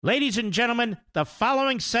Ladies and gentlemen, the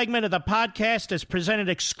following segment of the podcast is presented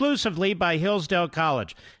exclusively by Hillsdale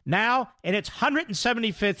College, now in its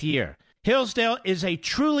 175th year. Hillsdale is a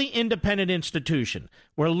truly independent institution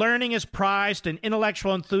where learning is prized and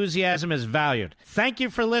intellectual enthusiasm is valued. Thank you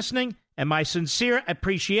for listening, and my sincere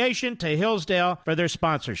appreciation to Hillsdale for their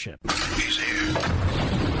sponsorship. He's here.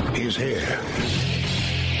 He's here.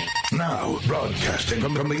 Now, broadcasting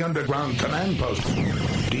from the underground command post,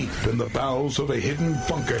 deep in the bowels of a hidden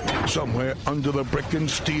bunker, somewhere under the brick and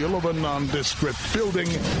steel of a nondescript building,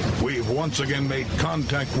 we've once again made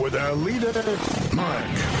contact with our leader, Mark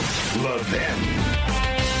Levin.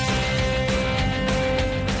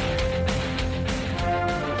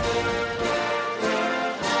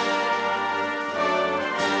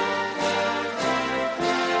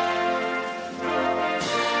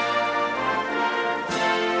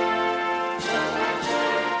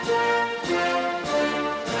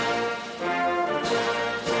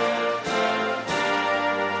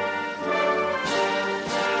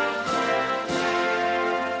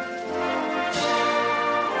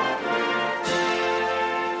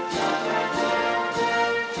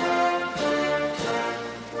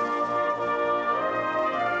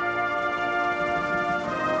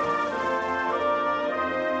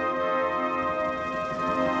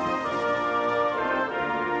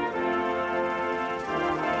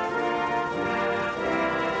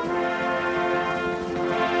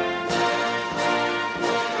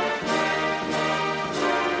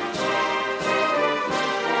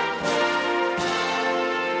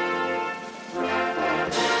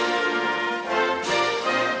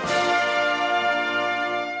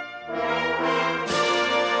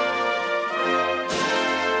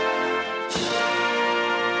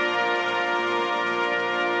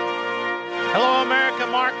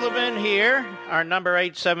 Levin here. Our number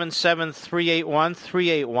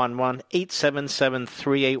 877-381-3811,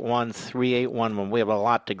 877-381-3811. We have a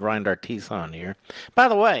lot to grind our teeth on here. By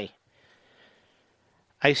the way,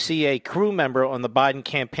 I see a crew member on the Biden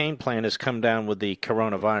campaign plan has come down with the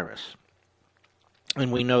coronavirus.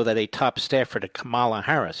 And we know that a top staffer to Kamala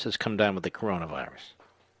Harris has come down with the coronavirus.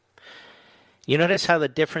 You notice how the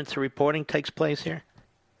difference in reporting takes place here?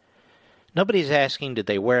 Nobody's asking, did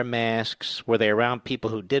they wear masks? Were they around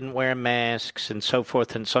people who didn't wear masks? And so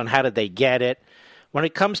forth and so on. How did they get it? When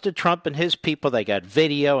it comes to Trump and his people, they got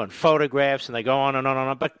video and photographs, and they go on and on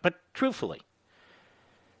and on. But truthfully,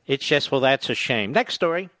 it's just, well, that's a shame. Next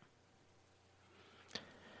story.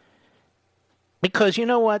 Because you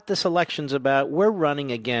know what this election's about? We're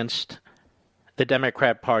running against the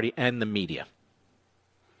Democrat Party and the media.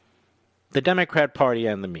 The Democrat Party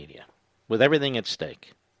and the media, with everything at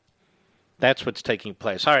stake. That's what's taking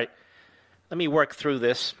place. All right, let me work through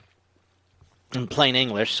this in plain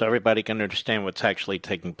English so everybody can understand what's actually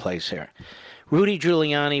taking place here. Rudy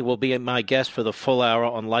Giuliani will be my guest for the full hour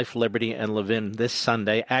on Life, Liberty, and Levin this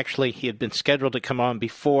Sunday. Actually, he had been scheduled to come on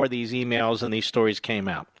before these emails and these stories came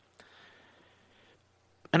out.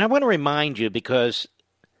 And I want to remind you, because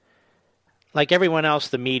like everyone else,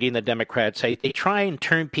 the media and the Democrats, they try and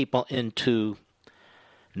turn people into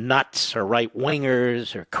nuts or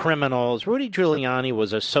right-wingers or criminals. Rudy Giuliani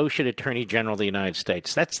was Associate Attorney General of the United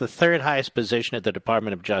States. That's the third highest position at the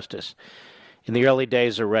Department of Justice in the early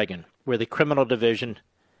days of Reagan, where the criminal division,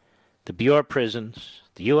 the Bureau of Prisons,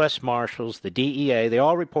 the U.S. Marshals, the DEA, they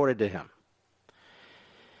all reported to him.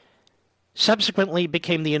 Subsequently, he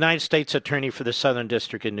became the United States Attorney for the Southern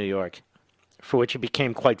District in New York, for which he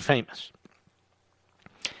became quite famous.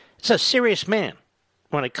 It's a serious man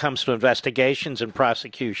when it comes to investigations and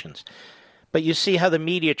prosecutions. But you see how the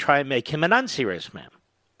media try and make him an unserious man.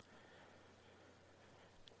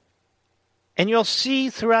 And you'll see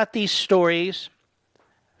throughout these stories,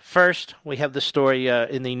 first, we have the story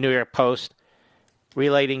in the New York Post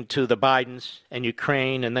relating to the Bidens and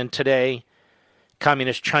Ukraine, and then today,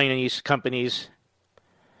 communist Chinese companies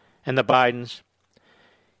and the Bidens.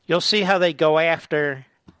 You'll see how they go after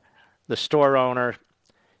the store owner.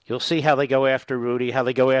 You'll see how they go after Rudy, how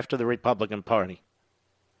they go after the Republican Party.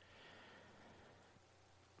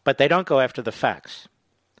 But they don't go after the facts.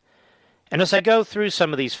 And as I go through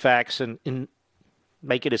some of these facts and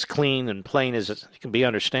make it as clean and plain as it can be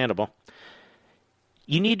understandable,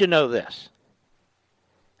 you need to know this.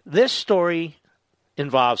 This story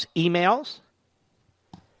involves emails,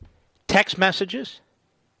 text messages,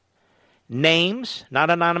 names, not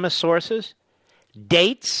anonymous sources,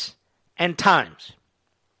 dates, and times.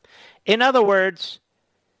 In other words,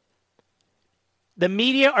 the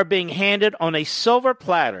media are being handed on a silver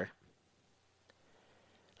platter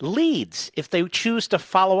leads if they choose to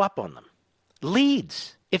follow up on them.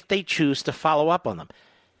 Leads if they choose to follow up on them.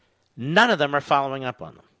 None of them are following up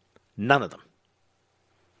on them. None of them.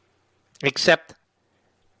 Except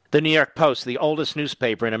the New York Post, the oldest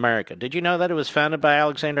newspaper in America. Did you know that it was founded by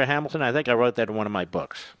Alexander Hamilton? I think I wrote that in one of my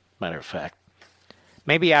books, matter of fact.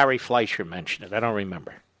 Maybe Ari Fleischer mentioned it. I don't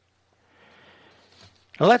remember.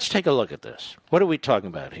 Now let's take a look at this. What are we talking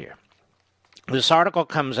about here? This article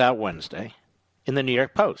comes out Wednesday in the New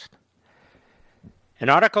York Post. An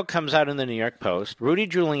article comes out in the New York Post. Rudy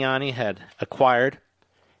Giuliani had acquired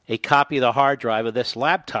a copy of the hard drive of this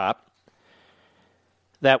laptop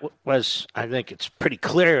that was, I think it's pretty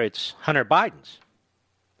clear, it's Hunter Biden's.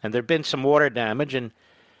 And there had been some water damage, and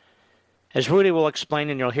as Rudy will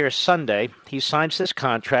explain, and you'll hear Sunday, he signs this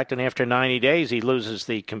contract, and after 90 days, he loses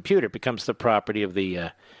the computer. It becomes the property of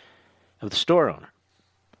the store owner.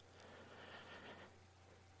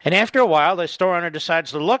 And after a while, the store owner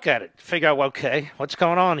decides to look at it, figure out, okay, what's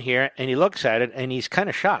going on here? And he looks at it, and he's kind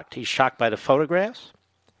of shocked. He's shocked by the photographs.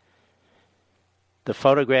 The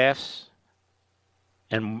photographs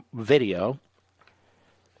and video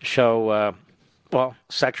show,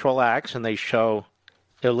 sexual acts, and they show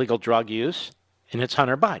illegal drug use, and it's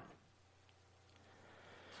Hunter Biden.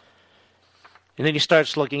 And then he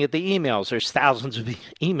starts looking at the emails. There's thousands of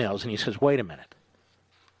emails, and he says, wait a minute.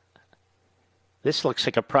 This looks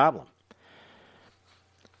like a problem.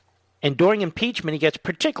 And during impeachment, he gets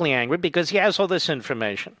particularly angry because he has all this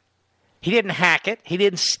information. He didn't hack it. He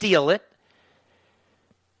didn't steal it.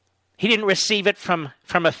 He didn't receive it from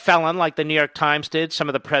a felon like the New York Times did, some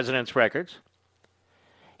of the president's records.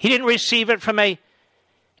 He didn't receive it from a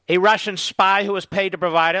Russian spy who was paid to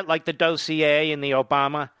provide it, like the dossier in the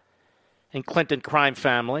Obama and Clinton crime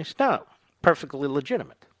families. No, perfectly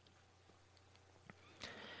legitimate.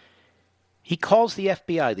 He calls the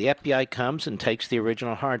FBI. The FBI comes and takes the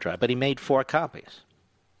original hard drive, but he made 4 copies.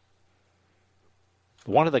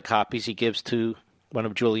 One of the copies he gives to one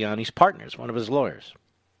of Giuliani's partners, one of his lawyers,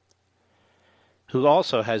 who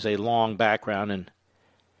also has a long background in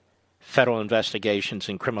federal investigations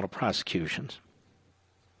and criminal prosecutions.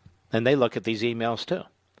 And they look at these emails too.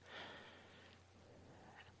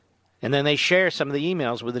 And then they share some of the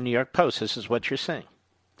emails with the New York Post. This is what you're seeing.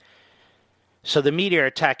 So the media are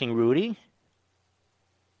attacking Rudy.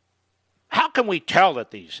 How can we tell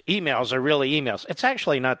that these emails are really emails? It's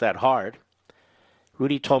actually not that hard.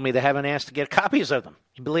 Rudy told me they haven't asked to get copies of them.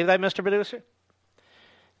 You believe that, Mr. Producer?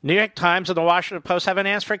 New York Times and the Washington Post haven't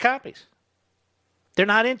asked for copies. They're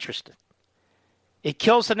not interested. It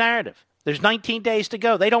kills the narrative. There's 19 days to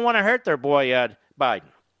go. They don't want to hurt their boy, Biden.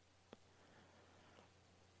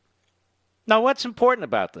 Now, what's important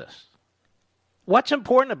about this? What's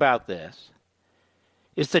important about this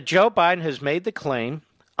is that Joe Biden has made the claim,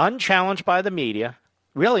 unchallenged by the media,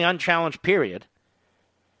 really unchallenged, period,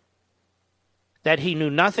 that he knew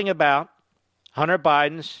nothing about Hunter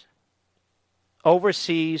Biden's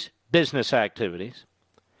overseas business activities.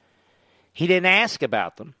 He didn't ask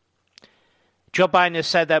about them. Joe Biden has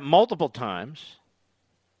said that multiple times,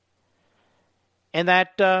 and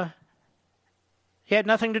that he had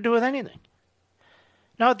nothing to do with anything.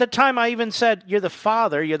 Now, at the time, I even said, you're the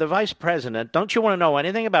father, you're the vice president. Don't you want to know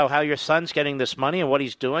anything about how your son's getting this money and what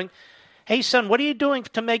he's doing? Hey, son, what are you doing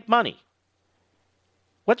to make money?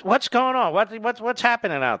 What's going on? What's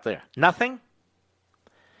happening out there? Nothing?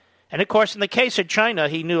 And, of course, in the case of China,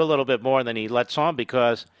 he knew a little bit more than he lets on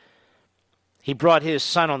because he brought his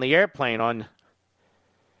son on the airplane on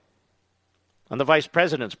the vice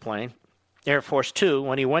president's plane, Air Force Two,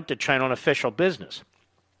 when he went to China on official business.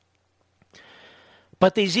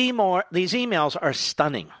 But these emails are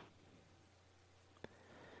stunning.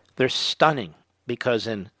 They're stunning because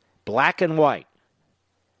in black and white,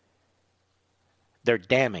 they're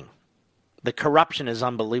damning. The corruption is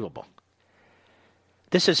unbelievable.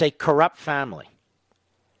 This is a corrupt family.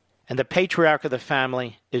 And the patriarch of the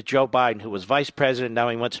family is Joe Biden, who was vice president. Now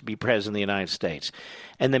he wants to be president of the United States.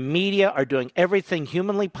 And the media are doing everything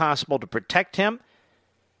humanly possible to protect him,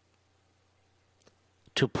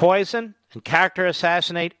 to poison and character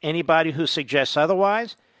assassinate anybody who suggests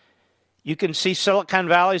otherwise. You can see Silicon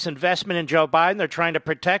Valley's investment in Joe Biden. They're trying to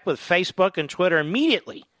protect with Facebook and Twitter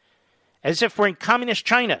immediately, as if we're in communist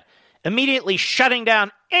China, immediately shutting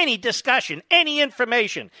down any discussion, any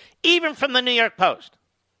information, even from the New York Post.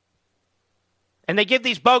 And they give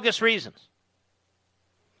these bogus reasons.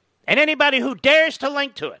 And anybody who dares to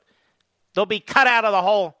link to it, they'll be cut out of the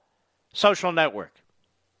whole social network.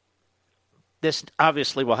 This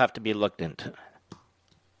obviously will have to be looked into.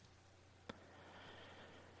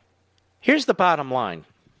 Here's the bottom line.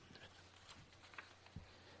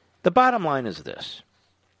 The bottom line is this.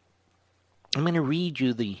 I'm going to read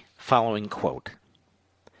you the following quote.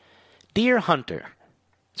 Dear Hunter,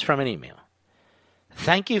 it's from an email.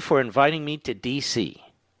 Thank you for inviting me to D.C.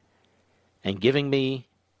 and giving me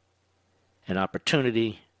an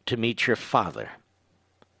opportunity to meet your father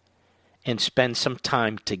and spend some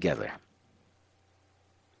time together.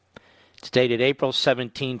 It's dated April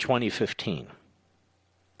 17, 2015.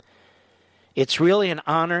 It's really an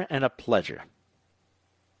honor and a pleasure.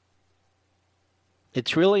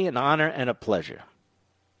 It's really an honor and a pleasure.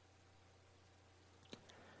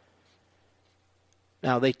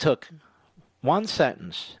 Now, they took one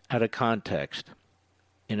sentence out of context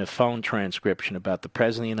in a phone transcription about the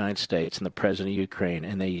President of the United States and the President of Ukraine,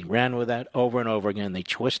 and they ran with that over and over again. They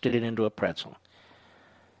twisted it into a pretzel.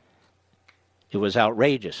 It was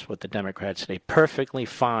outrageous what the Democrats did. A perfectly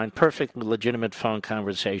fine, perfectly legitimate phone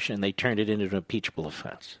conversation, and they turned it into an impeachable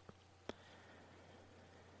offense.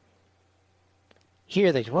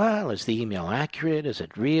 Here they say, well, is the email accurate? Is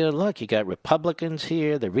it real? Look, you got Republicans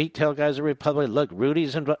here. The retail guys are Republican. Look,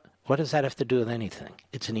 Rudy's involved. What does that have to do with anything?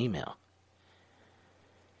 It's an email.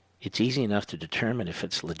 It's easy enough to determine if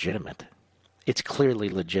it's legitimate. It's clearly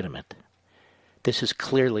legitimate. This is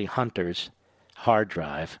clearly Hunter's hard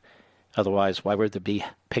drive. Otherwise, why would there be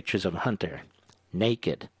pictures of Hunter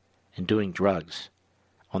naked and doing drugs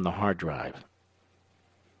on the hard drive?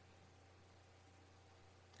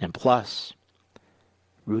 And plus,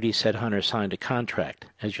 Rudy said Hunter signed a contract,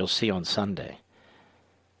 as you'll see on Sunday.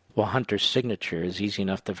 Well, Hunter's signature is easy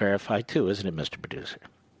enough to verify too, isn't it, Mr. Producer?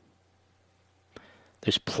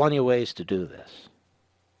 There's plenty of ways to do this.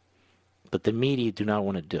 But the media do not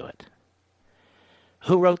want to do it.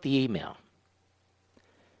 Who wrote the email?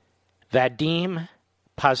 Vadim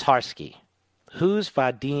Pozharsky. Who's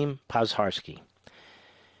Vadim Pozharsky?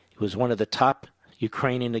 He was one of the top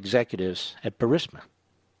Ukrainian executives at Burisma.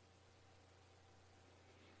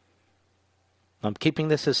 I'm keeping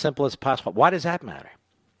this as simple as possible. Why does that matter?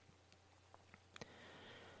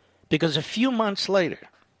 Because a few months later,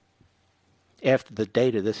 after the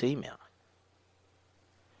date of this email,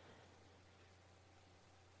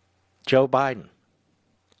 Joe Biden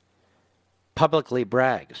publicly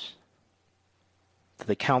brags to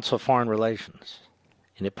the Council of Foreign Relations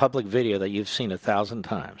in a public video that you've seen 1,000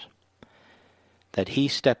 times that he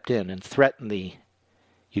stepped in and threatened the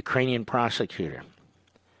Ukrainian prosecutor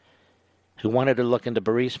who wanted to look into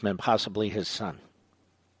Burisma and possibly his son.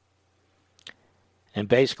 And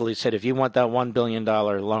basically said, if you want that $1 billion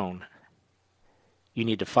loan, you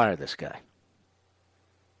need to fire this guy.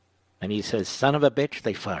 And he says, son of a bitch,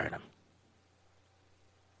 they fired him.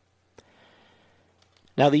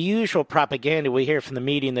 Now, the usual propaganda we hear from the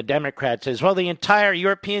media and the Democrats is, well, the entire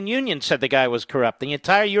European Union said the guy was corrupt. The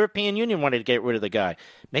entire European Union wanted to get rid of the guy.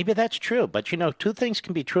 Maybe that's true, but two things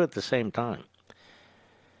can be true at the same time.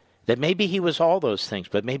 That maybe he was all those things,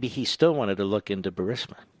 but maybe he still wanted to look into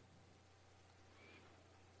Burisma.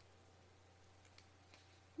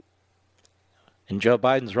 And Joe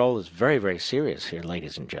Biden's role is very, very serious here,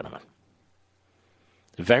 ladies and gentlemen.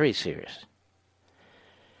 Very serious.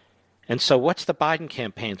 And so what's the Biden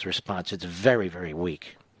campaign's response? It's very, very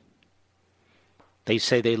weak. They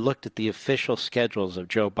say they looked at the official schedules of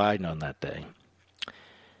Joe Biden on that day,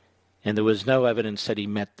 and there was no evidence that he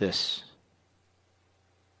met this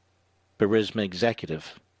Burisma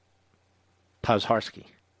executive, Pozharsky.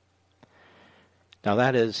 Now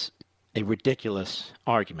that is a ridiculous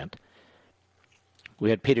argument. We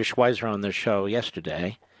had Peter Schweizer on the show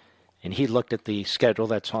yesterday, and he looked at the schedule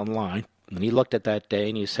that's online, and he looked at that day,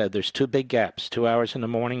 and he said there's two big gaps, 2 hours in the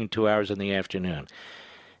morning and 2 hours in the afternoon.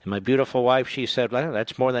 And my beautiful wife, she said, well,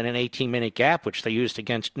 that's more than an 18-minute gap, which they used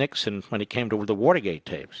against Nixon when it came to the Watergate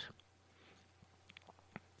tapes.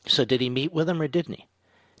 So did he meet with him or didn't he?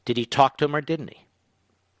 Did he talk to him or didn't he?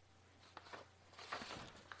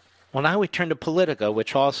 Well, now we turn to Politico,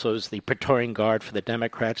 which also is the Praetorian Guard for the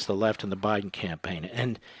Democrats, the left, and the Biden campaign.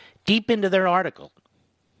 And deep into their article,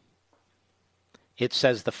 it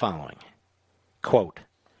says the following, quote,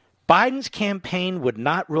 Biden's campaign would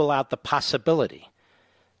not rule out the possibility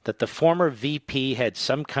that the former VP had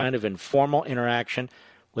some kind of informal interaction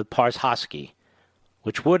with Pozharsky,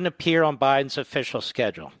 which wouldn't appear on Biden's official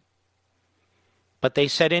schedule. But they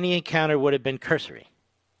said any encounter would have been cursory.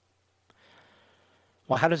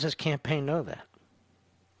 Well, how does this campaign know that?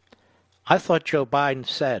 I thought Joe Biden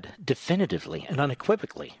said definitively and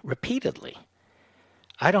unequivocally, repeatedly,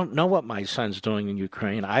 I don't know what my son's doing in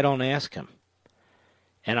Ukraine. I don't ask him.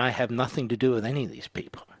 And I have nothing to do with any of these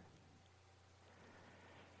people.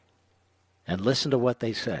 And listen to what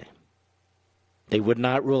they say. They would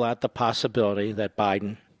not rule out the possibility that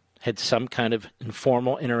Biden had some kind of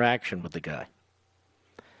informal interaction with the guy.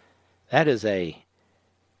 That is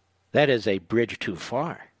a bridge too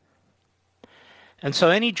far. And so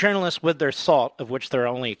any journalist with their salt, of which there are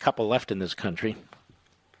only a couple left in this country,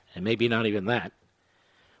 and maybe not even that,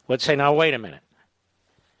 would say, now, wait a minute.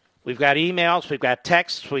 We've got emails, we've got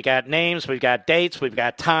texts, we've got names, we've got dates, we've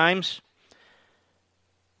got times.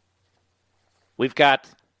 We've got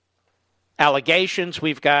allegations.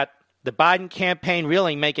 We've got the Biden campaign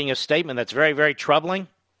really making a statement that's very, very troubling.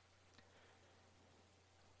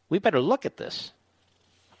 We better look at this.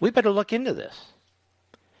 We better look into this.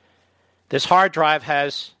 This hard drive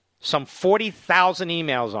has some 40,000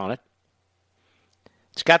 emails on it.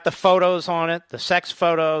 It's got the photos on it, the sex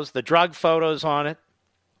photos, the drug photos on it.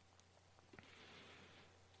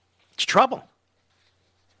 It's trouble.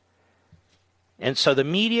 And so the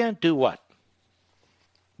media do what?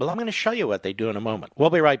 Well, I'm going to show you what they do in a moment. We'll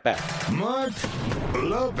be right back. Mark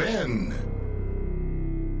Levin.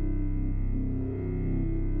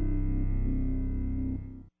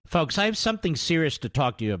 Folks, I have something serious to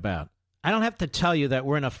talk to you about. I don't have to tell you that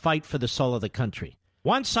we're in a fight for the soul of the country.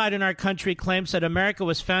 One side in our country claims that America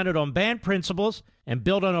was founded on banned principles and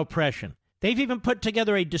built on oppression. They've even put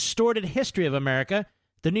together a distorted history of America,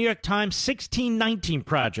 the New York Times 1619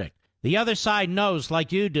 Project. The other side knows,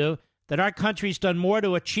 like you do, that our country's done more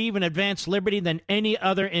to achieve and advance liberty than any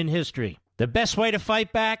other in history. The best way to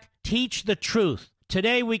fight back? Teach the truth.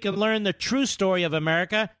 Today we can learn the true story of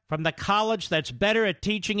America from the college that's better at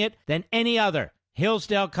teaching it than any other,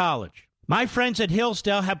 Hillsdale College. My friends at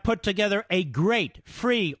Hillsdale have put together a great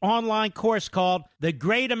free online course called The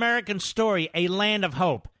Great American Story, A Land of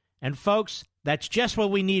Hope. And folks, that's just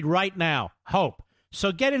what we need right now, hope.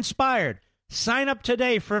 So get inspired. Sign up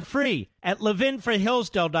today for free at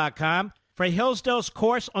levinforhillsdale.com for Hillsdale's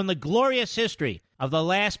course on the glorious history of the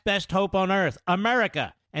last best hope on earth,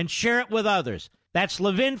 America, and share it with others. That's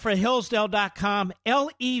levinforhillsdale.com,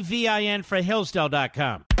 Levin for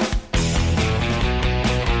Hillsdale.com.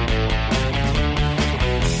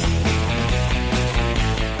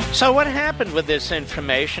 So what happened with this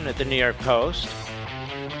information at the New York Post,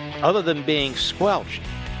 other than being squelched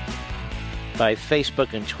by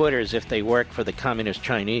Facebook and Twitter as if they work for the Communist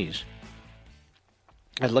Chinese?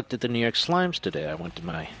 I looked at the New York Slimes today. I went to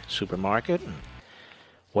my supermarket and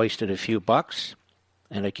wasted a few bucks,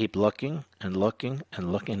 and I keep looking and looking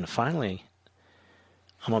and looking, and finally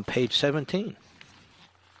I'm on page 17.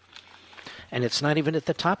 And it's not even at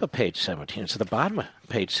the top of page 17. It's at the bottom of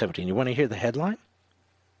page 17. You want to hear the headline?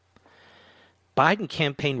 Biden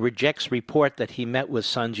campaign rejects report that he met with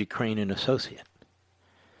son's Ukrainian associate.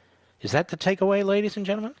 Is that the takeaway, ladies and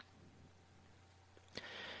gentlemen?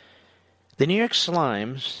 The New York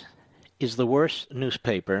Slimes is the worst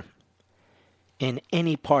newspaper in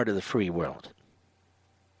any part of the free world.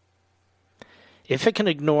 If it can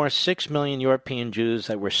ignore 6 million European Jews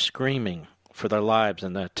that were screaming for their lives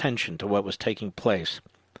and the attention to what was taking place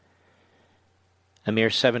a mere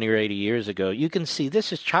 70 or 80 years ago, you can see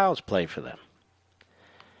this is child's play for them.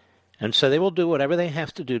 And so they will do whatever they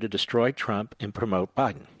have to do to destroy Trump and promote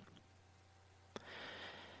Biden.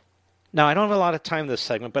 Now, I don't have a lot of time in this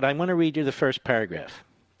segment, but I want to read you the first paragraph.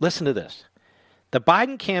 Listen to this. The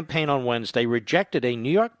Biden campaign on Wednesday rejected a New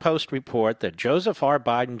York Post report that Joseph R.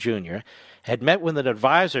 Biden Jr. had met with an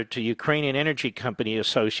advisor to Ukrainian energy company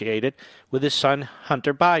associated with his son,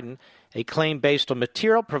 Hunter Biden, a claim based on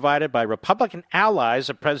material provided by Republican allies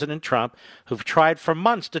of President Trump who've tried for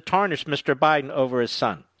months to tarnish Mr. Biden over his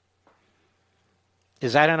son.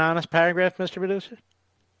 Is that an honest paragraph, Mr. Producer?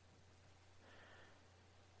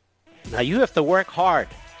 Now, you have to work hard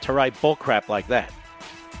to write bullcrap like that.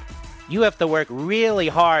 You have to work really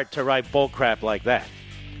hard to write bullcrap like that.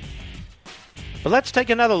 But let's take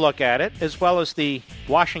another look at it, as well as the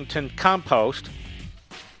Washington Compost,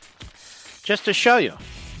 just to show you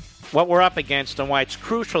what we're up against and why it's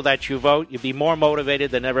crucial that you vote, you be more motivated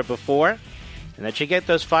than ever before, and that you get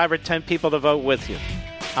those 5 or 10 people to vote with you.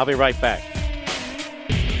 I'll be right back.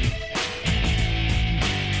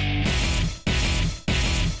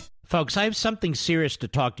 Folks, I have something serious to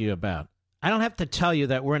talk to you about. I don't have to tell you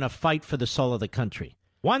that we're in a fight for the soul of the country.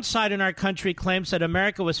 One side in our country claims that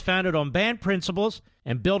America was founded on banned principles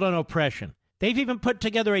and built on oppression. They've even put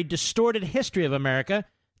together a distorted history of America,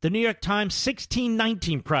 the New York Times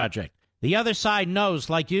 1619 Project. The other side knows,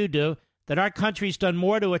 like you do, that our country's done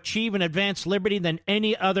more to achieve and advance liberty than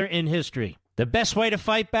any other in history. The best way to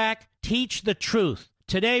fight back? Teach the truth.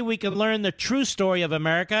 Today we can learn the true story of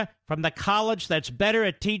America from the college that's better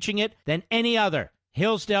at teaching it than any other,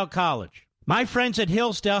 Hillsdale College. My friends at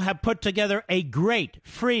Hillsdale have put together a great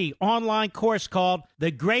free online course called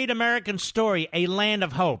The Great American Story, A Land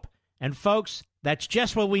of Hope. And folks, that's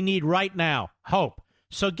just what we need right now, hope.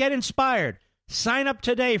 So get inspired. Sign up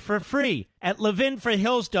today for free at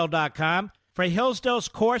levinforhillsdale.com for Hillsdale's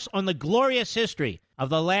course on the glorious history of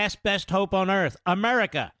the last best hope on earth,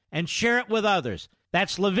 America, and share it with others.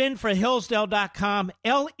 That's levinforhillsdale.com,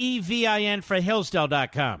 Levin for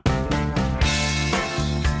Hillsdale.com.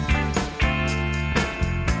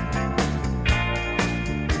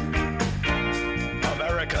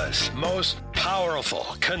 America's most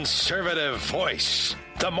powerful conservative voice.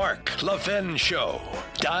 The Mark Levin Show.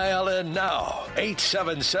 Dial in now.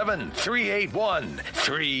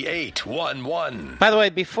 877-381-3811. By the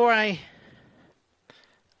way, before I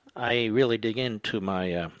really dig into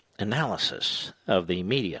my analysis of the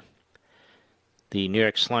media, the New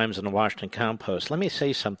York Slimes and the Washington Compost, let me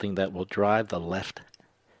say something that will drive the left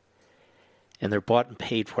and their bought and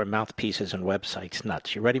paid for mouthpieces and websites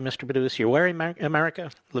nuts. You ready, Mr. Producer? You worry,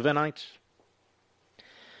 America, Levinites?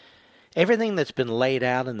 Everything that's been laid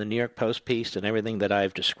out in the New York Post piece and everything that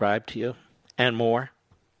I've described to you, and more,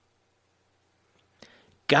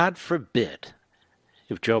 God forbid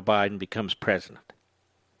if Joe Biden becomes president.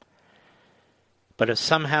 But if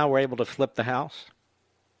somehow we're able to flip the House,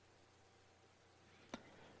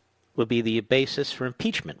 will be the basis for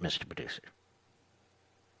impeachment, Mr. Producer.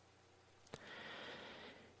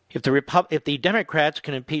 If the Democrats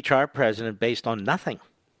can impeach our president based on nothing,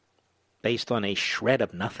 based on a shred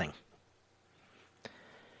of nothing,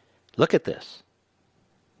 look at this.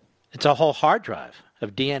 It's a whole hard drive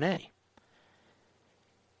of DNA.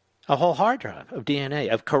 A whole hard drive of DNA,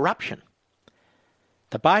 of corruption.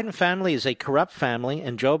 The Biden family is a corrupt family,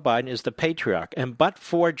 and Joe Biden is the patriarch. And but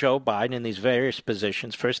for Joe Biden in these various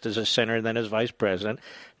positions, first as a senator, then as vice president,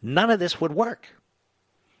 none of this would work.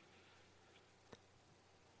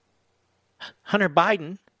 Hunter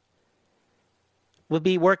Biden would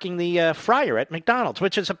be working the fryer at McDonald's,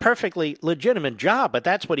 which is a perfectly legitimate job, but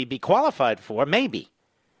that's what he'd be qualified for, maybe.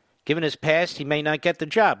 Given his past, he may not get the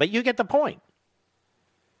job, but you get the point.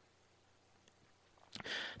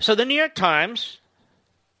 So the New York Times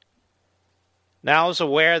now is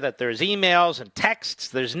aware that there's emails and texts,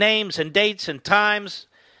 there's names and dates and times,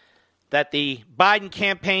 that the Biden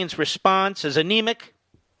campaign's response is anemic,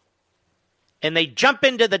 and they jump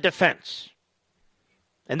into the defense.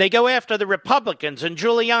 And they go after the Republicans and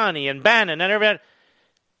Giuliani and Bannon and everybody.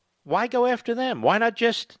 Why go after them? Why not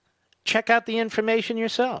just check out the information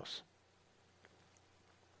yourselves?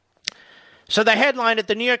 So the headline at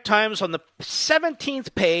the New York Times on the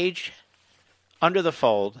 17th page, under the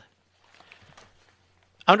fold.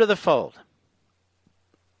 And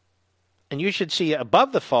you should see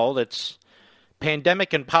above the fold, it's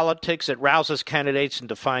pandemic and politics that rouses candidates and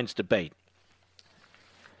defines debate.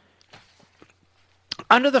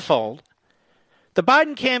 Under the fold, the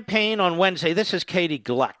Biden campaign on Wednesday, this is Katie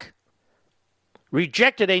Gluck,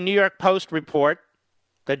 rejected a New York Post report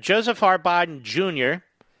that Joseph R. Biden Jr.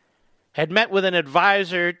 had met with an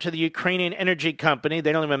advisor to the Ukrainian energy company,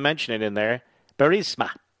 they don't even mention it in there, Burisma,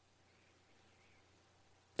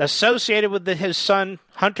 associated with his son,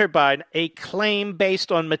 Hunter Biden, a claim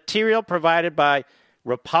based on material provided by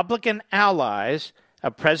Republican allies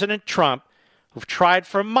of President Trump, who've tried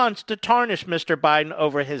for months to tarnish Mr. Biden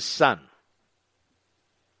over his son.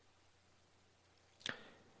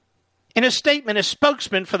 In a statement, a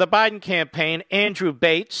spokesman for the Biden campaign, Andrew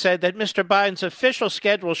Bates, said that Mr. Biden's official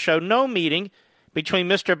schedule showed no meeting between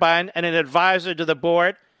Mr. Biden and an advisor to the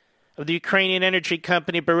board of the Ukrainian energy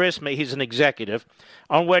company Burisma, he's an executive,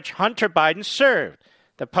 on which Hunter Biden served.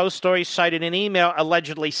 The Post story cited an email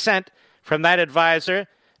allegedly sent from that advisor,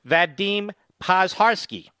 Vadim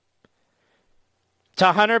Pozharsky,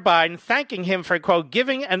 to Hunter Biden, thanking him for, quote,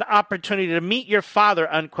 giving an opportunity to meet your father,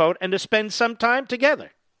 unquote, and to spend some time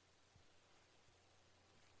together.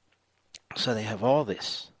 So they have all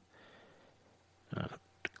this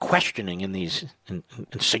questioning in these and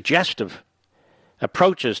suggestive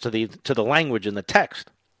approaches to the language in the text.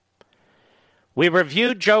 We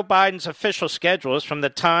reviewed Joe Biden's official schedules from the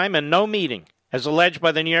time and no meeting, as alleged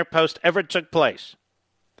by the New York Post, ever took place.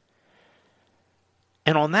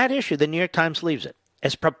 And on that issue, the New York Times leaves it.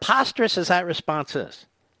 As preposterous as that response is.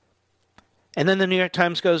 And then the New York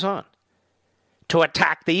Times goes on to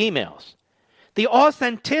attack the emails. The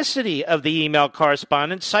authenticity of the email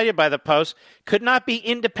correspondence cited by the Post could not be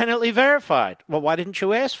independently verified. Well, why didn't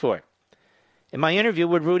you ask for it? In my interview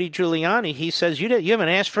with Rudy Giuliani, he says, you haven't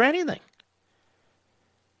asked for anything.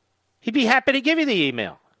 He'd be happy to give you the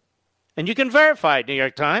email. And you can verify it, New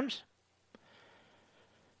York Times.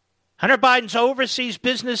 Hunter Biden's overseas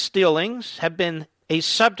business dealings have been a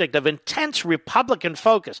subject of intense Republican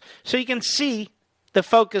focus. So you can see the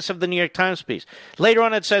focus of the New York Times piece. Later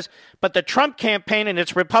on it says, but the Trump campaign and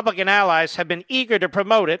its Republican allies have been eager to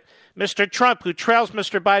promote it. Mr. Trump, who trails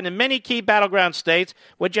Mr. Biden in many key battleground states,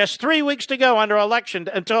 with just 3 weeks to go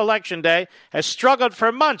until Election Day, has struggled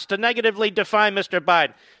for months to negatively define Mr.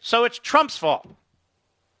 Biden. So it's Trump's fault.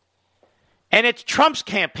 And it's Trump's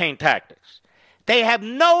campaign tactics. They have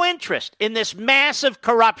no interest in this massive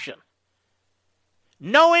corruption.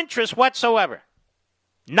 No interest whatsoever.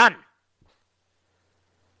 None.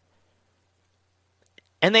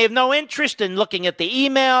 And they have no interest in looking at the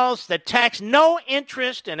emails, the text, no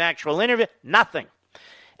interest in actual interview, nothing.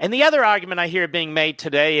 And the other argument I hear being made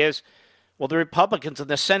today is, well, the Republicans in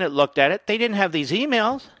the Senate looked at it. They didn't have these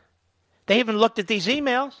emails. They haven't looked at these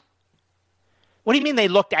emails. What do you mean they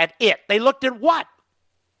looked at it? They looked at what?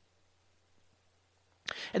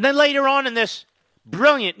 And then later on in this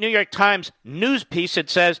brilliant New York Times news piece, it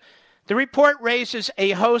says, the report raises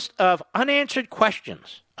a host of unanswered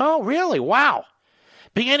questions. Oh, really? Wow.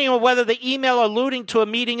 Beginning with whether the email alluding to a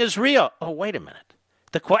meeting is real. Oh, wait a minute.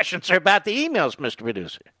 The questions are about the emails, Mr.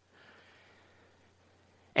 Producer.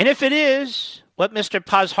 And if it is what Mr.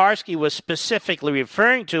 Pozharskey was specifically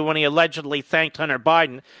referring to when he allegedly thanked Hunter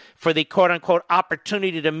Biden for the quote-unquote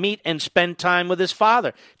opportunity to meet and spend time with his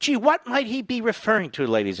father. Gee, what might he be referring to,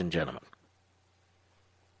 ladies and gentlemen?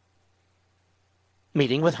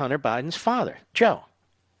 Meeting with Hunter Biden's father, Joe.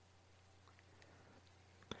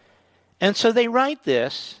 And so they write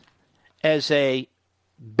this as a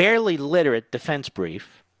barely literate defense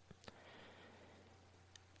brief.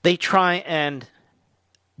 They try and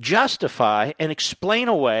justify and explain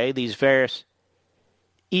away these various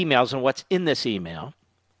emails and what's in this email.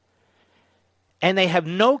 And they have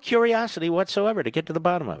no curiosity whatsoever to get to the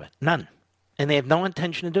bottom of it. None. And they have no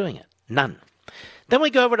intention of doing it. None. Then we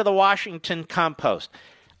go over to the Washington Compost.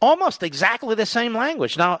 Almost exactly the same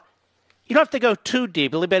language. Now, you don't have to go too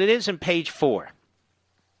deeply, but it is in page 4.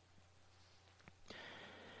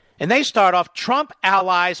 And they start off, Trump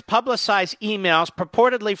allies publicize emails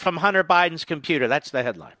purportedly from Hunter Biden's computer. That's the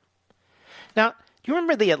headline. Now, do you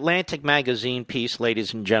remember the Atlantic magazine piece,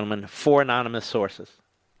 ladies and gentlemen, 4 anonymous sources?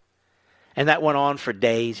 And that went on for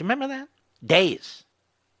days. You remember that? Days.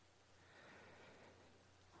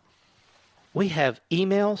 We have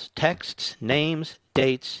emails, texts, names,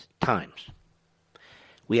 dates, times.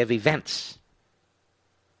 We have events.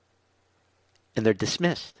 And they're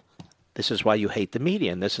dismissed. This is why you hate the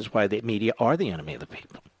media, and this is why the media are the enemy of the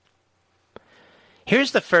people.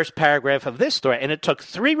 Here's the first paragraph of this story, and it took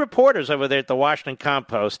 3 reporters over there at the Washington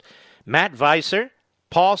Compost, Matt Weiser,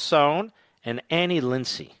 Paul Sohn, and Annie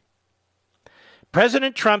Lindsay.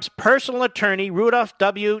 President Trump's personal attorney, Rudolph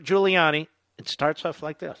W. Giuliani, it starts off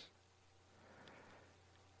like this,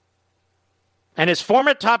 and his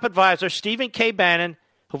former top advisor, Stephen K. Bannon,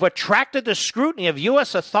 who've attracted the scrutiny of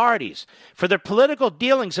U.S. authorities for their political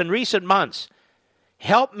dealings in recent months,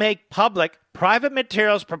 helped make public private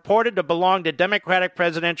materials purported to belong to Democratic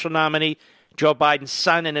presidential nominee Joe Biden's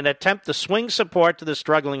son in an attempt to swing support to the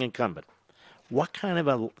struggling incumbent. What kind of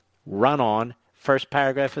a run-on first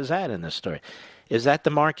paragraph is that in this story? Is that the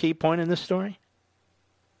marquee point in this story?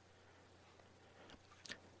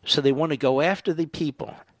 So they want to go after the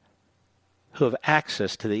people who have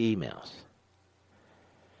access to the emails.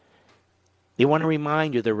 They want to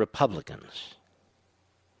remind you they're Republicans.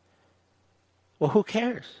 Well, who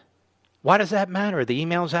cares? Why does that matter? Are the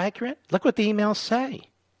emails accurate? Look what the emails say.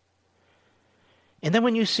 And then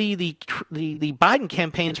when you see the Biden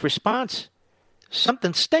campaign's response,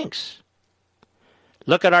 something stinks.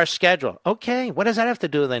 Look at our schedule. Okay, what does that have to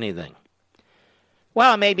do with anything?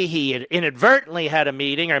 Well, maybe he inadvertently had a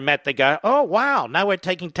meeting or met the guy. Oh, wow, now we're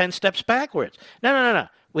taking 10 steps backwards. No.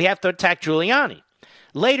 We have to attack Giuliani.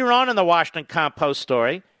 Later on in the Washington Compost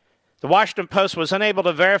story, the Washington Post was unable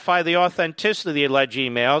to verify the authenticity of the alleged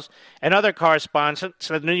emails and other correspondence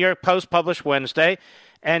that the New York Post published Wednesday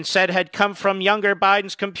and said had come from younger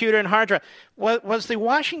Biden's computer and hard drive. Was the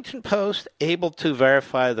Washington Post able to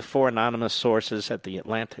verify the 4 anonymous sources at the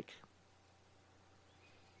Atlantic?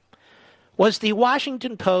 Was the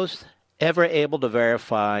Washington Post ever able to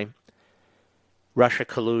verify Russia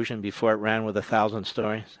collusion before it ran with 1,000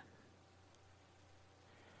 stories?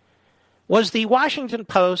 Was the Washington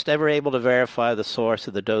Post ever able to verify the source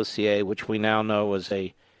of the dossier, which we now know was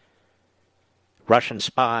a Russian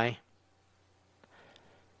spy?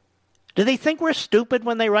 Do they think we're stupid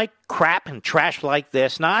when they write crap and trash like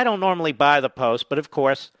this? Now, I don't normally buy the Post, but of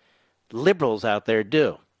course, liberals out there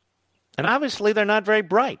do. And obviously, they're not very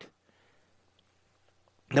bright.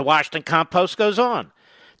 The Washington Compost goes on.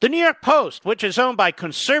 The New York Post, which is owned by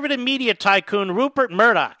conservative media tycoon Rupert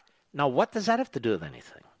Murdoch. Now, what does that have to do with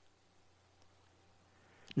anything?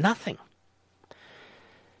 Nothing.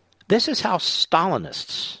 This is how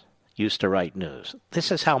Stalinists used to write news.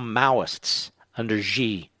 This is how Maoists under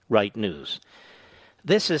Xi write news.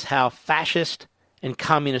 This is how fascist and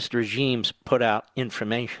communist regimes put out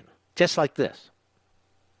information. Just like this.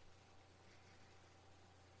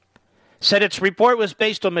 Said its report was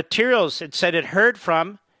based on materials it said it heard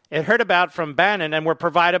about from Bannon and were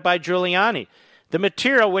provided by Giuliani. The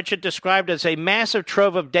material, which it described as a massive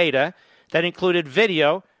trove of data that included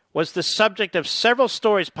video, was the subject of several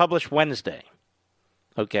stories published Wednesday.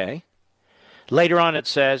 Okay. Later on it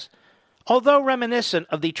says, although reminiscent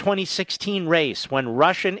of the 2016 race when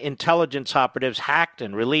Russian intelligence operatives hacked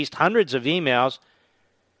and released hundreds of emails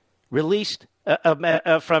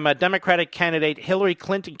from a Democratic candidate Hillary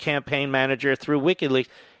Clinton campaign manager through WikiLeaks,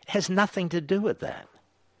 it has nothing to do with that.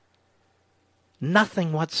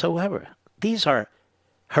 Nothing whatsoever. These are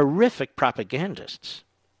horrific propagandists.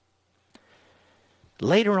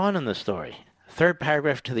 Later on in the story, third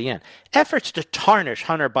paragraph to the end, efforts to tarnish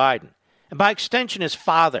Hunter Biden, and by extension his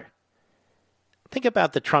father, think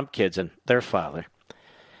about the Trump kids and their father,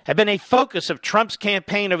 have been a focus of Trump's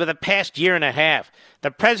campaign over the past year and a half. The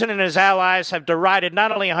president and his allies have derided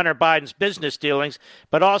not only Hunter Biden's business dealings,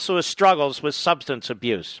 but also his struggles with substance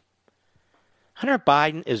abuse. Hunter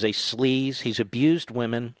Biden is a sleaze. He's abused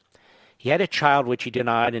women. He had a child which he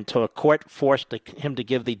denied until a court forced him to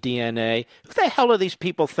give the DNA. Who the hell do these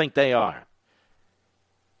people think they are?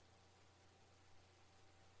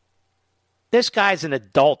 This guy's an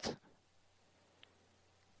adult.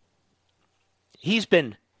 He's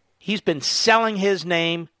been selling his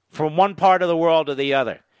name from one part of the world to the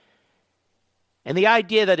other. And the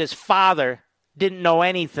idea that his father didn't know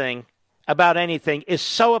anything about anything is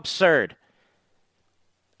so absurd.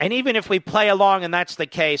 And even if we play along and that's the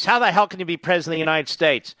case, how the hell can you be president of the United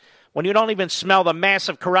States when you don't even smell the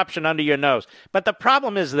massive corruption under your nose? But the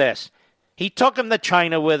problem is this. He took him to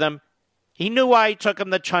China with him. He knew why he took him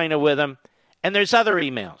to China with him. And there's other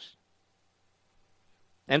emails.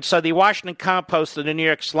 And so the Washington Compost and the New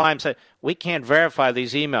York Slime said, we can't verify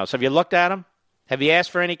these emails. Have you looked at them? Have you asked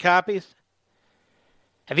for any copies?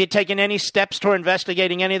 Have you taken any steps toward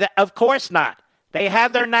investigating any of that? Of course not. They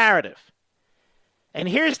have their narrative. And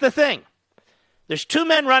here's the thing. There's two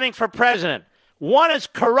men running for president. One is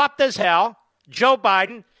corrupt as hell, Joe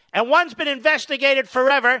Biden, and one's been investigated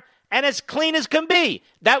forever and as clean as can be.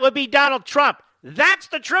 That would be Donald Trump. That's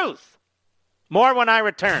the truth. More when I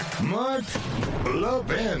return. Mark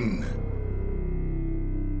Levin.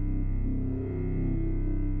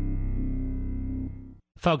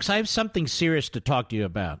 Folks, I have something serious to talk to you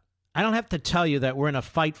about. I don't have to tell you that we're in a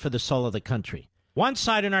fight for the soul of the country. One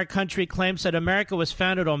side in our country claims that America was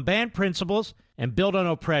founded on banned principles and built on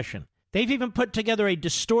oppression. They've even put together a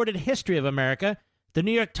distorted history of America, the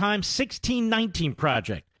New York Times 1619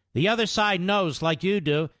 Project. The other side knows, like you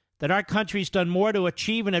do, that our country's done more to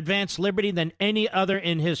achieve and advance liberty than any other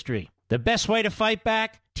in history. The best way to fight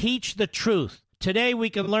back? Teach the truth. Today we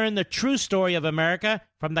can learn the true story of America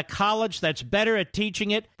from the college that's better at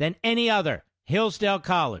teaching it than any other, Hillsdale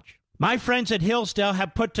College. My friends at Hillsdale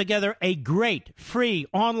have put together a great free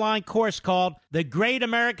online course called The Great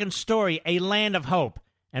American Story, A Land of Hope.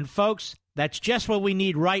 And folks, that's just what we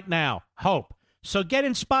need right now, hope. So get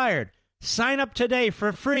inspired. Sign up today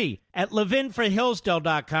for free at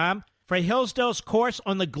levinforhillsdale.com for Hillsdale's course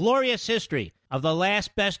on the glorious history of the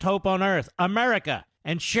last best hope on earth, America,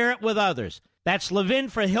 and share it with others. That's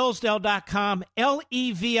levinforhillsdale.com,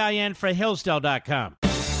 Levin for Hillsdale.com.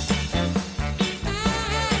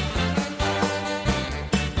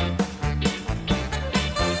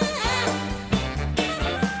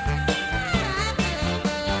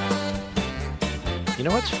 You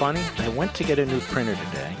know what's funny? I went to get a new printer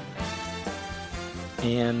today,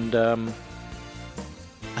 and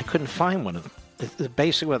I couldn't find one of them.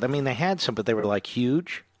 Basically, I mean, they had some, but they were like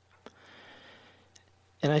huge.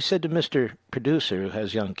 And I said to Mr. Producer, who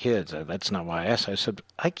has young kids, that's not why I asked. I said,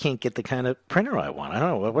 I can't get the kind of printer I want. I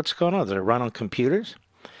don't know. What's going on? Does it run on computers?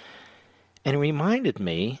 And it reminded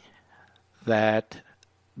me that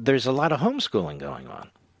there's a lot of homeschooling going on.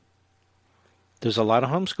 There's a lot of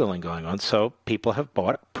homeschooling going on, so people have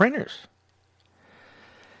bought printers.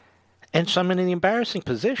 And so I'm in the embarrassing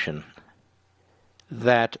position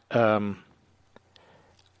that I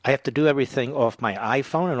have to do everything off my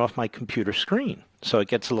iPhone and off my computer screen. So it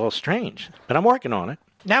gets a little strange. But I'm working on it.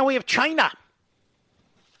 Now we have China.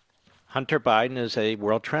 Hunter Biden is a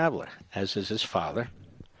world traveler, as is his father.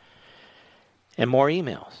 And more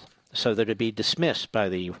emails. So they're to be dismissed by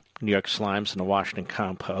the New York Slimes and the Washington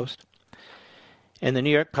Compost. And the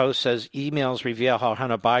New York Post says emails reveal how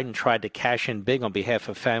Hunter Biden tried to cash in big on behalf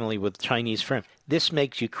of family with Chinese firm. This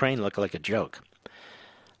makes Ukraine look like a joke.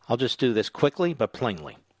 I'll just do this quickly but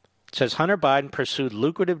plainly. It says Hunter Biden pursued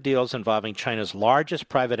lucrative deals involving China's largest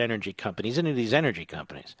private energy companies, into these energy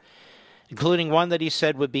companies, including one that he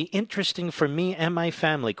said would be interesting for me and my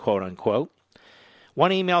family, quote unquote.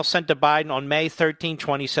 One email sent to Biden on May 13,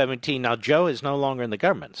 2017. Now, Joe is no longer in the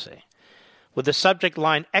government, see, with the subject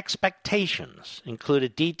line expectations,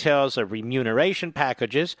 included details of remuneration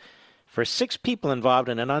packages for 6 people involved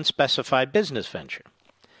in an unspecified business venture.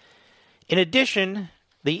 In addition,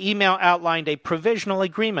 the email outlined a provisional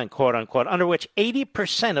agreement, quote unquote, under which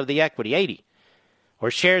 80% of the equity,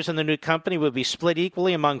 or shares in the new company would be split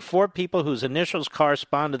equally among 4 people whose initials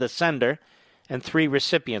correspond to the sender and 3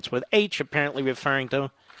 recipients, with H apparently referring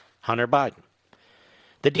to Hunter Biden.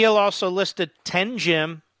 The deal also listed 10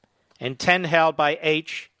 Jim and 10 held by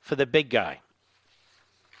H for the big guy.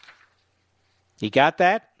 You got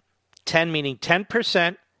that? 10 meaning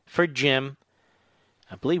 10% for Jim.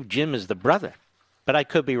 I believe Jim is the brother, but I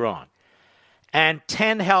could be wrong. And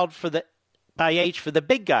 10 held by H for the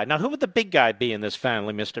big guy. Now, who would the big guy be in this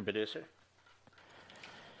family, Mr. Producer?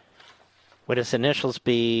 Would his initials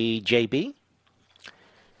be JB?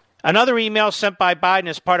 Another email sent by Biden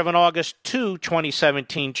as part of an August 2,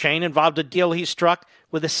 2017 chain involved a deal he struck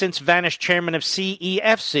with the since-vanished chairman of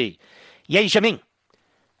CEFC, Ye Jianming,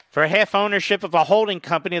 for half ownership of a holding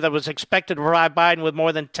company that was expected to provide Biden with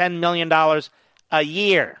more than $10 million a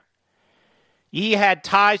year. Ye had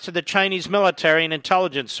ties to the Chinese military and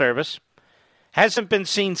intelligence service, hasn't been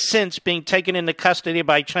seen since being taken into custody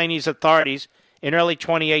by Chinese authorities in early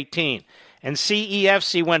 2018. And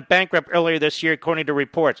CEFC went bankrupt earlier this year, according to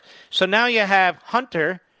reports. So now you have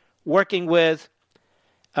Hunter working with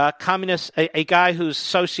a guy who's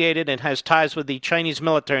associated and has ties with the Chinese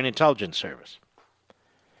military and intelligence service.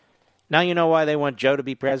 Now you know why they want Joe to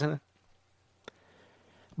be president?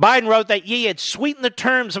 Biden wrote that Ye had sweetened the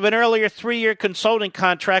terms of an earlier 3-year consulting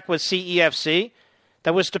contract with CEFC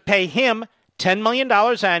that was to pay him $10 million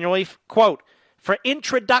annually, quote, for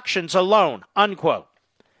introductions alone, unquote.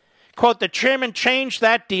 Quote, the chairman changed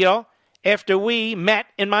that deal after we met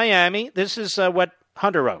in Miami. This is what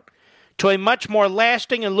Hunter wrote. To a much more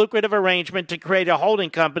lasting and lucrative arrangement to create a holding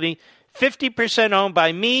company 50% owned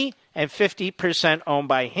by me and 50% owned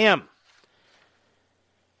by him.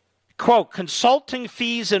 Quote, consulting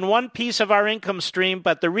fees in one piece of our income stream,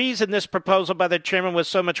 but the reason this proposal by the chairman was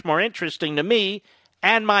so much more interesting to me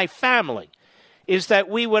and my family is that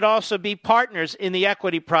we would also be partners in the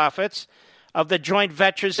equity profits of the joint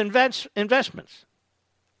ventures investments.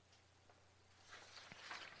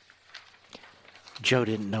 Joe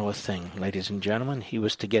didn't know a thing, ladies and gentlemen. He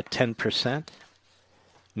was to get 10%,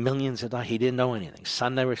 millions of dollars. He didn't know anything.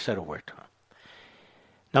 Son never said a word to him.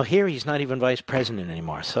 Now here he's not even vice president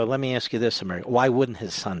anymore. So let me ask you this, America. Why wouldn't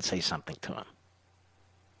his son say something to him?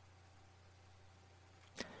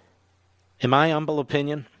 In my humble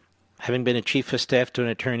opinion, having been a chief of staff to an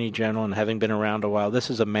attorney general and having been around a while, this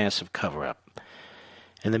is a massive cover-up.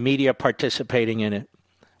 And the media are participating in it.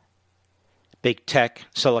 Big tech,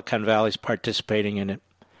 Silicon Valley's participating in it.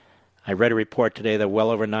 I read a report today that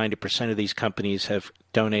well over 90% of these companies have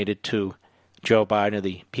donated to Joe Biden, or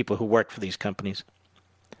the people who work for these companies.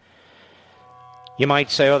 You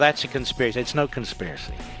might say, oh, that's a conspiracy. It's no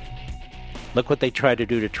conspiracy. Look what they tried to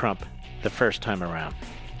do to Trump the first time around.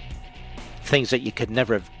 Things that you could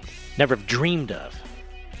never have dreamed of.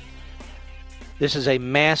 This is a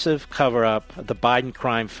massive cover-up of the Biden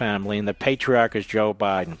crime family, and the patriarch is Joe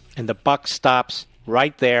Biden. And the buck stops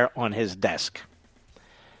right there on his desk.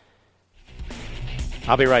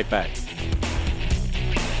 I'll be right back.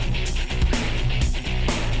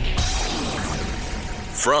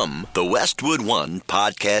 From the Westwood One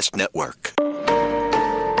Podcast Network.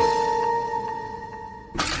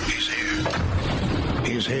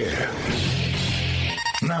 He's here.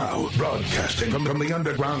 Now, broadcasting from the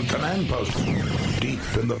underground command post, deep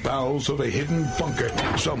in the bowels of a hidden bunker,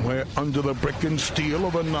 somewhere under the brick and steel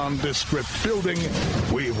of a nondescript building,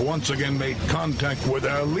 we've once again made contact with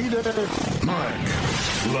our leader, Mark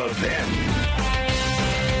Levin.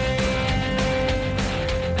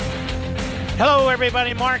 Hello,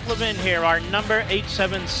 everybody. Mark Levin here. Our number,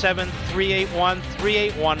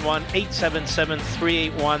 877-381-3811,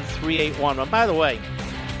 877-381-3811. By the way,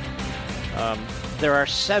 there are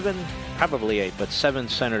 7, probably 8, but 7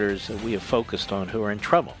 senators that we have focused on who are in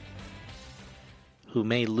trouble, who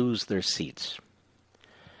may lose their seats.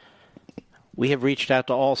 We have reached out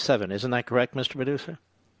to all 7. Isn't that correct, Mr. Producer?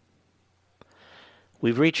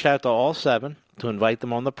 We've reached out to all 7 to invite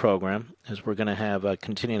them on the program, as we're going to have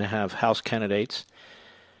continue to have House candidates.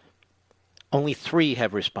 Only 3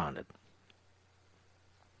 have responded.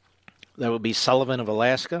 That would be Sullivan of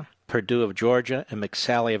Alaska, Perdue of Georgia, and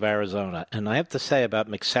McSally of Arizona. And I have to say about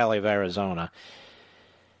McSally of Arizona,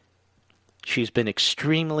 she's been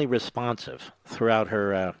extremely responsive throughout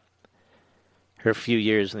her few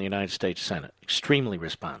years in the United States Senate. Extremely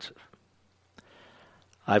responsive.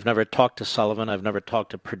 I've never talked to Sullivan. I've never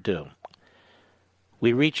talked to Perdue.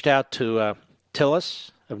 We reached out to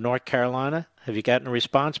Tillis of North Carolina. Have you gotten a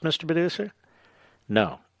response, Mr. Producer?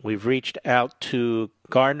 No. We've reached out to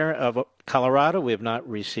Gardner of Colorado. We have not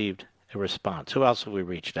received a response. Who else have we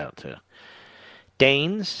reached out to?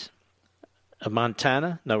 Daines of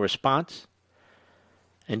Montana, no response.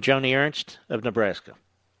 And Joni Ernst of Nebraska.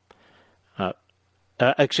 Of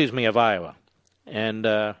Iowa. And,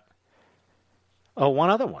 one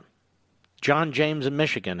other one. John James of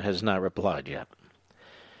Michigan has not replied yet.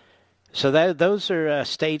 So those are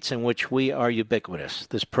states in which we are ubiquitous.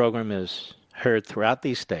 This program is heard throughout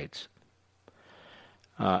these states.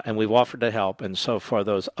 And we've offered to help. And so far,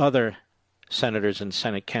 those other senators and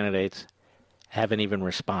Senate candidates haven't even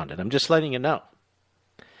responded. I'm just letting you know.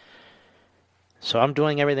 So I'm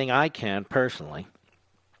doing everything I can personally.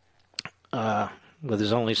 But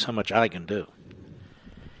there's only so much I can do.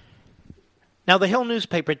 Now, the Hill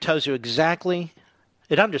newspaper tells you exactly,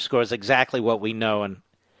 it underscores exactly what we know and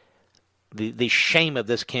the shame of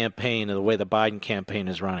this campaign and the way the Biden campaign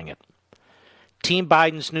is running it. Team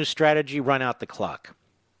Biden's new strategy, run out the clock.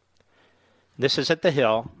 This is at the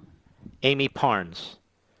Hill. Amy Parnes.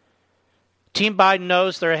 Team Biden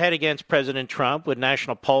knows they're ahead against President Trump, with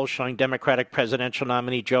national polls showing Democratic presidential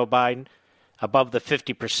nominee Joe Biden above the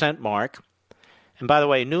 50% mark. And by the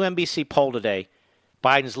way, a new NBC poll today,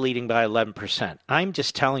 Biden's leading by 11%. I'm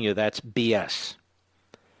just telling you that's BS.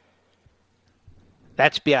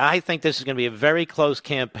 That's BS. I think this is going to be a very close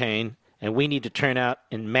campaign, and we need to turn out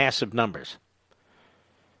in massive numbers.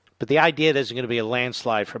 But the idea that there's going to be a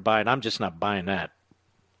landslide for Biden, I'm just not buying that.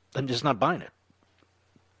 I'm just not buying it.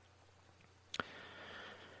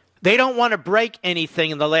 They don't want to break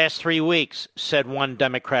anything in the last 3 weeks, said one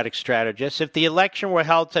Democratic strategist. If the election were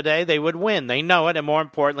held today, they would win. They know it, and more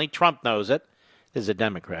importantly, Trump knows it. This is a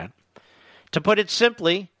Democrat. To put it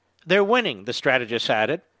simply, they're winning, the strategist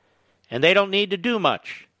added, and they don't need to do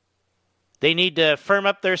much. They need to firm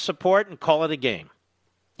up their support and call it a game.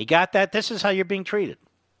 You got that? This is how you're being treated.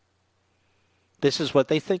 This is what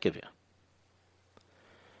they think of you.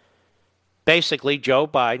 Basically, Joe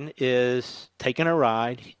Biden is taking a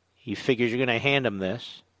ride. He figures you're going to hand him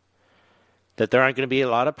this, that there aren't going to be a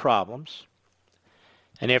lot of problems.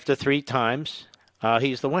 And after 3 times,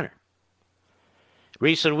 he's the winner.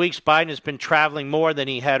 Recent weeks, Biden has been traveling more than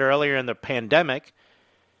he had earlier in the pandemic,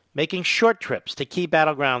 making short trips to key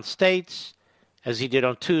battleground states, as he did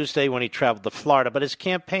on Tuesday when he traveled to Florida. But his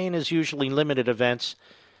campaign has usually limited events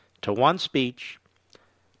to one speech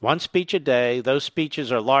a day. Those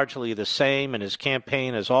speeches are largely the same, and his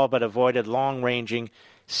campaign has all but avoided long-ranging,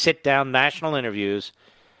 sit-down national interviews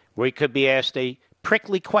where he could be asked a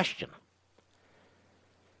prickly question.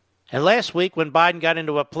 And last week, when Biden got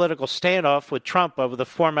into a political standoff with Trump over the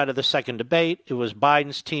format of the second debate, it was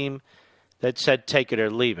Biden's team that said take it or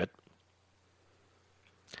leave it.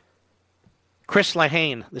 Chris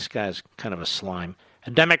Lehane, this guy's kind of a slime,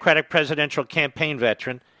 a Democratic presidential campaign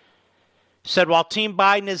veteran, said while Team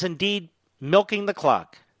Biden is indeed milking the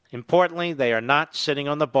clock, importantly, they are not sitting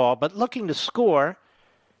on the ball, but looking to score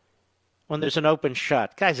when there's an open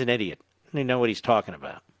shot. Guy's an idiot. He doesn't know what he's talking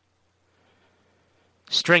about.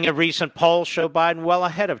 String of recent polls show Biden well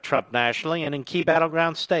ahead of Trump nationally and in key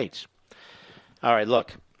battleground states. All right,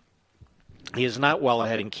 look. He is not well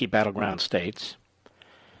ahead in key battleground states.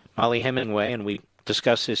 Molly Hemingway, and we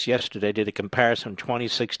discussed this yesterday, did a comparison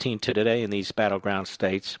 2016 to today in these battleground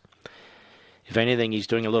states. If anything, he's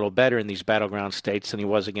doing a little better in these battleground states than he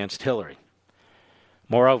was against Hillary.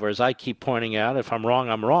 Moreover, as I keep pointing out, if I'm wrong,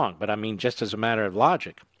 I'm wrong. But I mean, just as a matter of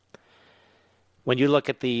logic, when you look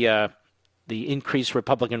at the increased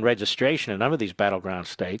Republican registration in a number of these battleground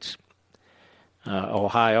states,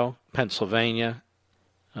 Ohio, Pennsylvania,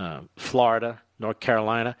 Florida, North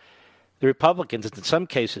Carolina, the Republicans, in some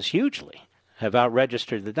cases hugely, have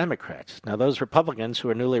out-registered the Democrats. Now, those Republicans who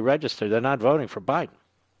are newly registered, they're not voting for Biden.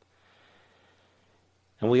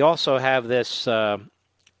 And we also have this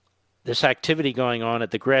activity going on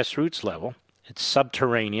at the grassroots level. It's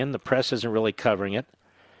subterranean. The press isn't really covering it.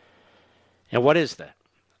 And what is that?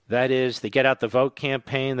 That is the Get Out the Vote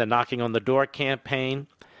campaign, the Knocking on the Door campaign,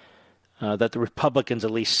 that the Republicans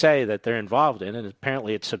at least say that they're involved in, and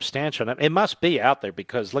apparently it's substantial. It must be out there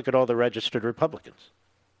because look at all the registered Republicans.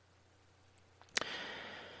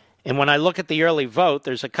 And when I look at the early vote,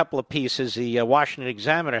 there's a couple of pieces. The Washington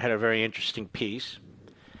Examiner had a very interesting piece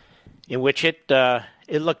in which it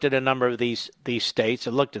looked at a number of these states.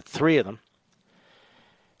 It looked at 3 of them.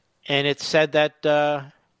 And it said that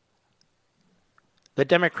the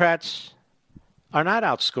Democrats are not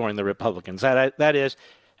outscoring the Republicans. That is,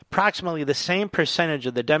 approximately the same percentage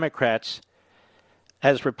of the Democrats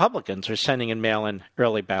as Republicans are sending in mail-in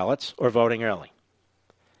early ballots or voting early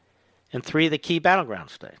in 3 of the key battleground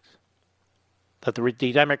states. That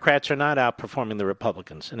the Democrats are not outperforming the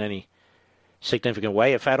Republicans in any significant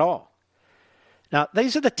way, if at all. Now,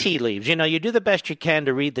 these are the tea leaves. You know, you do the best you can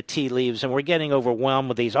to read the tea leaves, and we're getting overwhelmed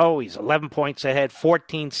with these, he's 11 points ahead,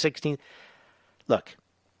 14, 16. Look,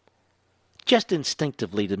 just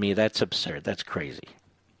instinctively to me, that's absurd. That's crazy.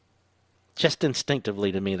 Just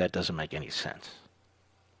instinctively to me, that doesn't make any sense.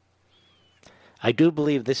 I do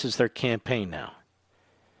believe this is their campaign now.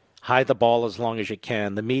 Hide the ball as long as you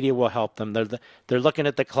can. The media will help them. They're looking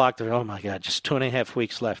at the clock. They're, oh, my God, just 2.5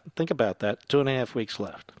 weeks left. Think about that, 2.5 weeks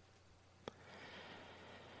left.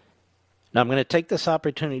 Now, I'm going to take this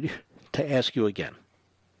opportunity to ask you again.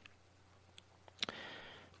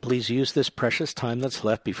 Please use this precious time that's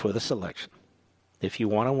left before this election, if you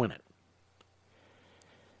want to win it,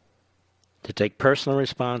 to take personal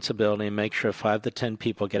responsibility and make sure 5 to 10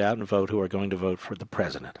 people get out and vote who are going to vote for the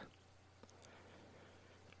president.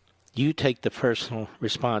 You take the personal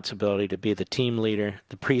responsibility to be the team leader,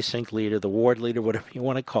 the precinct leader, the ward leader, whatever you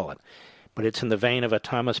want to call it. But it's in the vein of a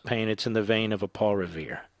Thomas Paine. It's in the vein of a Paul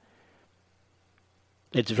Revere.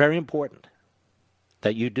 It's very important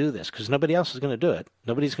that you do this because nobody else is going to do it.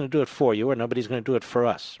 Nobody's going to do it for you or nobody's going to do it for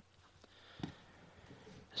us.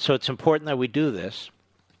 So it's important that we do this.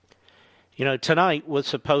 You know, tonight was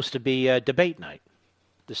supposed to be a debate night,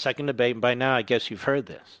 the second debate, and by now I guess you've heard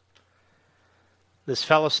this. This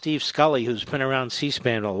fellow Steve Scully, who's been around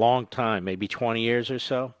C-SPAN a long time, maybe 20 years or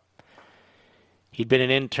so, he'd been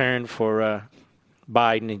an intern for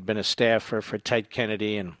Biden. He'd been a staffer for Ted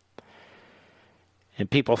Kennedy, and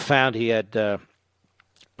people found he had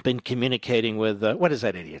been communicating with, what is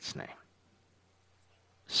that idiot's name?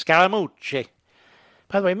 Scaramucci.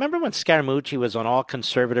 By the way, remember when Scaramucci was on all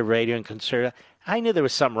conservative radio and conservative? I knew there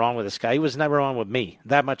was something wrong with this guy. He was never on with me.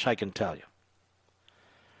 That much I can tell you.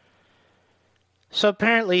 So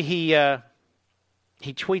apparently he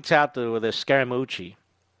tweets out to this Scaramucci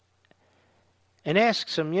and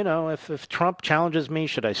asks him, you know, if Trump challenges me,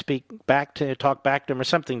 should I talk back to him or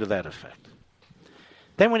something to that effect.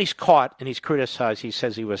 Then when he's caught and he's criticized, he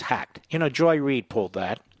says he was hacked. You know, Joy Reid pulled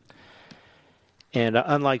that. And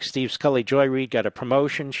unlike Steve Scully, Joy Reid got a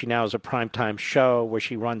promotion. She now has a primetime show where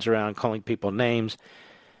she runs around calling people names.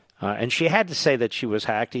 And she had to say that she was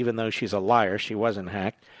hacked, even though she's a liar. She wasn't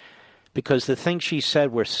hacked. Because the things she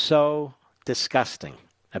said were so disgusting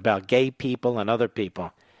about gay people and other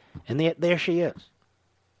people. And there she is.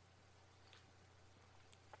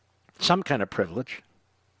 Some kind of privilege.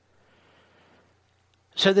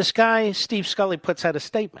 So this guy, Steve Scully, puts out a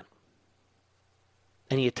statement.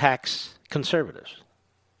 And he attacks conservatives.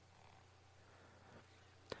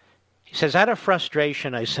 He says, out of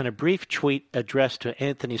frustration, I sent a brief tweet addressed to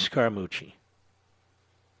Anthony Scaramucci.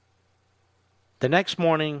 The next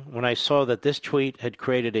morning, when I saw that this tweet had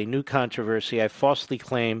created a new controversy, I falsely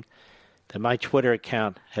claimed that my Twitter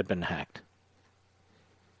account had been hacked.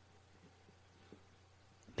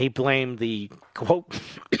 He blamed the, quote,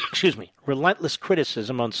 relentless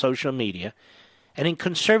criticism on social media and in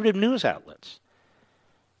conservative news outlets.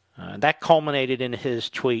 That culminated in his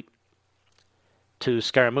tweet to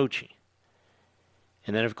Scaramucci.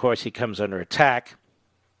 And then, of course, he comes under attack.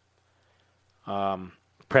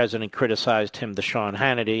 President criticized him to Sean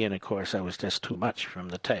Hannity, and, of course, that was just too much for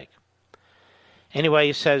him to take. Anyway,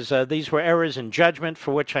 he says, these were errors in judgment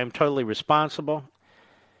for which I'm totally responsible.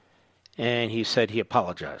 And he said he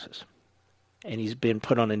apologizes. And he's been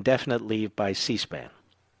put on indefinite leave by C-SPAN.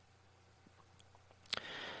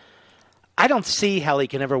 I don't see how he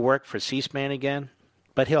can ever work for C-SPAN again,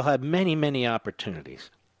 but he'll have many, many opportunities.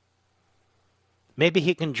 Maybe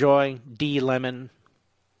he can join D. Lemon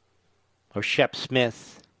or Shep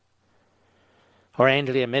Smith or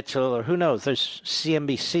Andrea Mitchell, or who knows. There's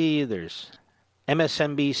CNBC, there's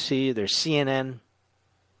MSNBC, there's CNN.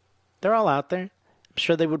 They're all out there. I'm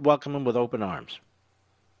sure they would welcome him with open arms.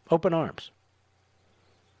 Open arms.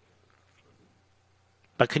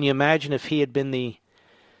 But can you imagine if he had been the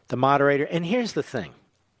moderator? And here's the thing.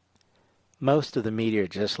 Most of the media are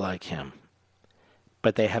just like him,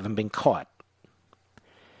 but they haven't been caught.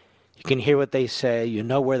 You can hear what they say. You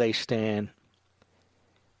know where they stand.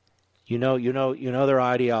 You know their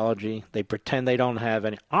ideology. They pretend they don't have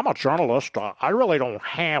any. I'm a journalist. I really don't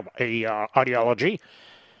have a ideology.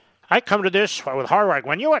 I come to this with hard work.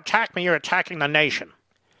 When you attack me, you're attacking the nation.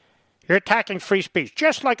 You're attacking free speech,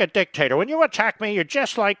 just like a dictator. When you attack me, you're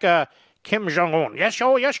just like Kim Jong-un. Yes,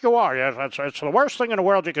 you are. Yes, it's the worst thing in the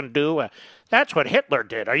world you can do. That's what Hitler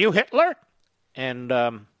did. Are you Hitler? And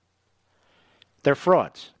they're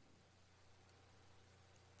frauds.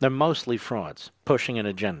 They're mostly frauds, pushing an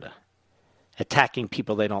agenda, attacking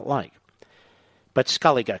people they don't like. But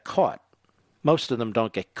Scully got caught. Most of them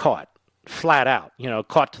don't get caught, flat out,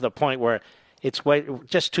 caught to the point where it's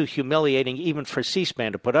just too humiliating even for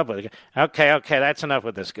C-SPAN to put up with it. Okay, that's enough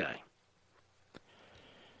with this guy.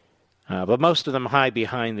 But most of them hide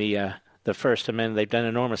behind the First Amendment. They've done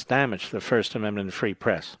enormous damage to the First Amendment and free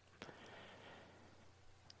press.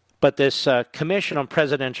 But this Commission on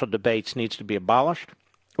Presidential Debates needs to be abolished,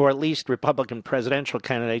 or at least Republican presidential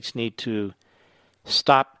candidates need to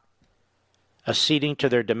stop acceding to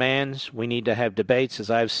their demands. We need to have debates, as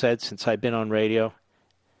I've said since I've been on radio.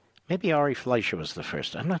 Maybe Ari Fleischer was the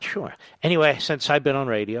first. I'm not sure. Anyway, since I've been on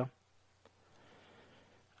radio,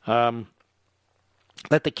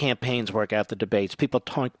 let the campaigns work out the debates. People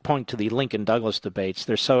point to the Lincoln Douglas debates.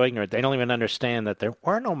 They're so ignorant. They don't even understand that there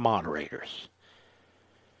were no moderators.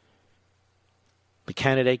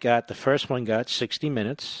 The first one got 60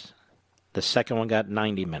 minutes. The second one got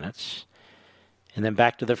 90 minutes. And then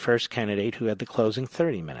back to the first candidate who had the closing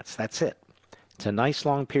 30 minutes. That's it. It's a nice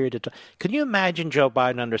long period of time. Could you imagine Joe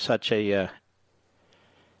Biden under such a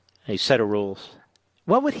set of rules?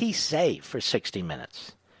 What would he say for 60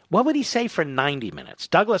 minutes? What would he say for 90 minutes?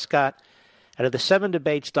 Douglas got, out of the 7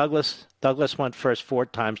 debates, Douglas went first 4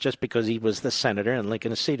 times just because he was the senator and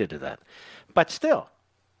Lincoln acceded to that. But still,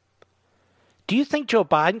 do you think Joe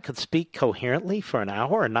Biden could speak coherently for an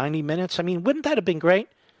hour or 90 minutes? I mean, wouldn't that have been great?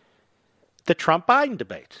 The Trump-Biden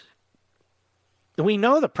debates. We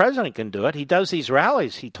know the president can do it. He does these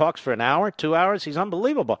rallies. He talks for an hour, 2 hours. He's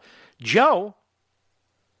unbelievable. Joe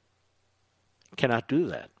cannot do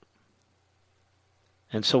that.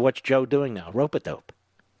 And so what's Joe doing now? Rope-a-dope.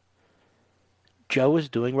 Joe is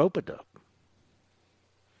doing rope-a-dope.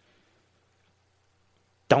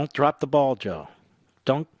 Don't drop the ball, Joe.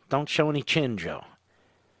 Don't show any chin, Joe.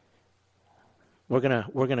 We're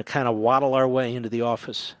gonna kind of waddle our way into the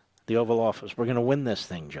office, the Oval Office. We're gonna win this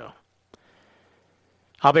thing, Joe.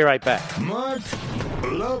 I'll be right back. Mark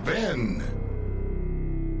Levin.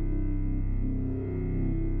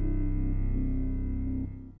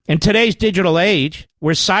 In today's digital age,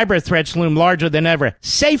 where cyber threats loom larger than ever,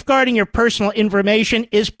 safeguarding your personal information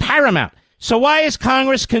is paramount. So why is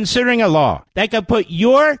Congress considering a law that could put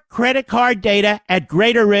your credit card data at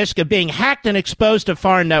greater risk of being hacked and exposed to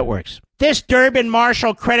foreign networks? This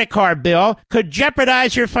Durbin-Marshall credit card bill could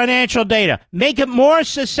jeopardize your financial data, make it more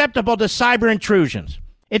susceptible to cyber intrusions.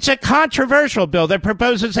 It's a controversial bill that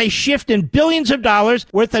proposes a shift in billions of dollars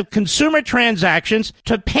worth of consumer transactions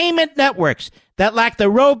to payment networks that lack the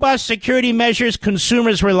robust security measures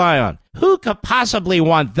consumers rely on. Who could possibly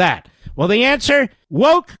want that? Well, the answer?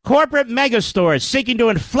 Woke corporate megastores seeking to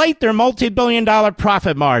inflate their multi-billion-dollar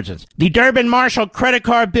profit margins. The Durbin-Marshall credit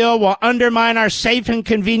card bill will undermine our safe and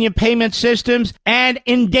convenient payment systems and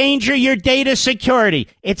endanger your data security.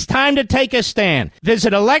 It's time to take a stand.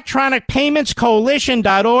 Visit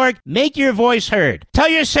electronicpaymentscoalition.org. Make your voice heard. Tell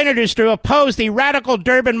your senators to oppose the radical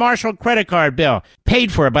Durbin-Marshall credit card bill,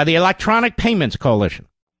 paid for by the Electronic Payments Coalition.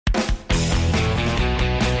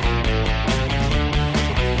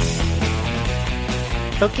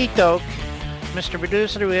 Okie doke. Mr.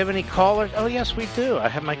 Producer, do we have any callers? Oh, yes, we do. I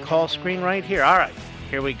have my call screen right here. All right.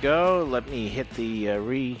 Here we go. Let me hit the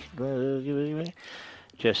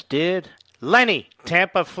Just did. Lenny,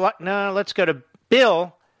 Tampa, no, let's go to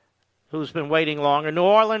Bill, who's been waiting longer. New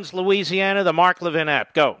Orleans, Louisiana, the Mark Levin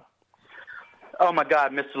app. Go. Oh, my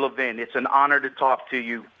God, Mr. Levin, it's an honor to talk to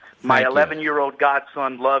you. My 11-year-old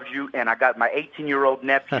godson loves you, and I got my 18-year-old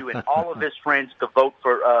nephew and all of his friends to vote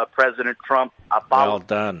for President Trump. Well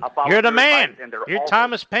done. You're the man. You're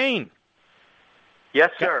Thomas Paine.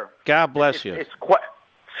 Yes, sir. God bless you. It's quite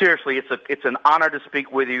seriously. It's an honor to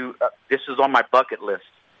speak with you. This is on my bucket list.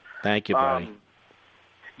 Thank you, buddy.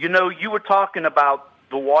 You were talking about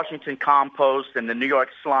the Washington Compost and the New York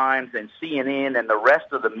Slimes and CNN and the rest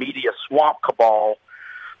of the media swamp cabal,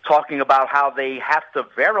 talking about how they have to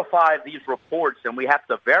verify these reports and we have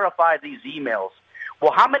to verify these emails.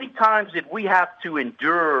 Well, how many times did we have to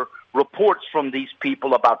endure reports from these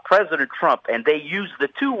people about President Trump? And they use the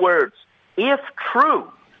 2 words, if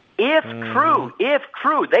true, if true, if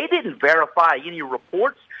true. They didn't verify any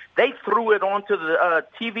reports. They threw it onto the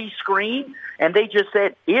TV screen, and they just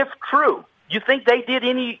said, if true. You think they did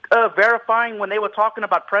any verifying when they were talking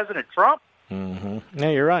about President Trump? Mm-hmm.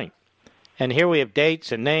 No, you're right. And here we have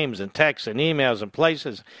dates and names and texts and emails and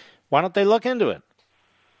places. Why don't they look into it?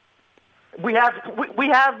 We have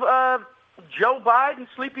Joe Biden,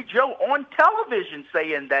 Sleepy Joe, on television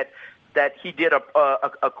saying that he did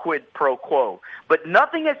a quid pro quo. But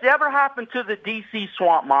nothing has ever happened to the D.C.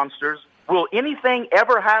 swamp monsters. Will anything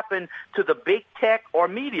ever happen to the big tech or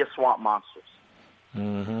media swamp monsters?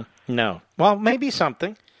 Mm-hmm. No. Well, maybe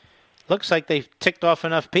something. Looks like they've ticked off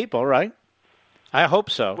enough people, right? I hope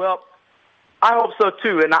so. Well, I hope so,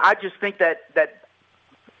 too. And I just think that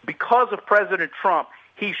because of President Trump,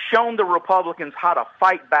 he's shown the Republicans how to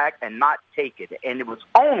fight back and not take it. And it was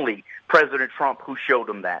only President Trump who showed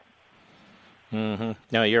them that. Mm-hmm.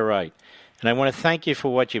 No, you're right. And I want to thank you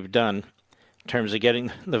for what you've done in terms of getting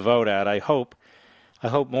the vote out. I hope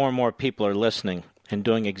more and more people are listening and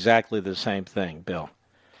doing exactly the same thing, Bill.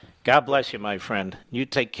 God bless you, my friend. You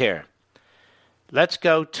take care. Let's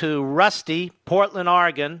go to Rusty, Portland,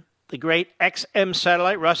 Oregon, the great XM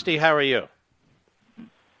satellite. Rusty, how are you?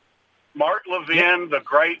 Mark Levin, the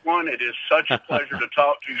great one. It is such a pleasure to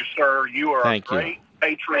talk to you, sir. You are a great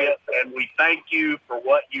patriot, and we thank you for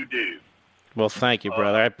what you do. Well, thank you,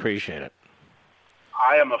 brother. I appreciate it.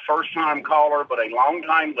 I am a first-time caller, but a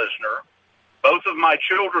long-time listener. Both of my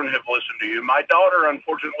children have listened to you. My daughter,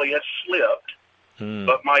 unfortunately, has slipped.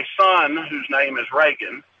 But my son, whose name is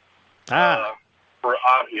Reagan, for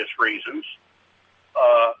obvious reasons,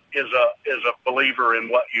 is a believer in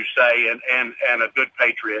what you say and a good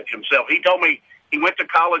patriot himself. He told me he went to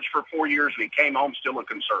college for 4 years and he came home still a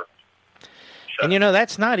conservative. So, and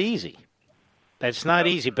that's not easy. That's not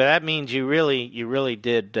easy, but that means you really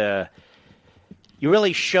did. You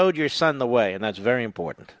really showed your son the way, and that's very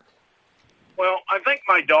important. Well, I think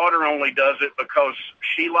my daughter only does it because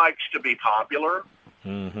she likes to be popular.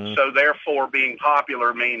 Mm-hmm. So therefore, being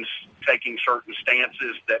popular means taking certain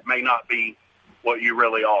stances that may not be what you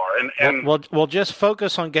really are. And we'll just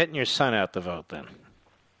focus on getting your son out the vote then.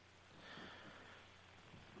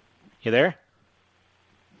 You there?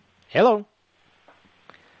 Hello?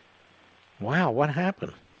 Wow, what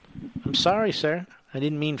happened? I'm sorry, sir. I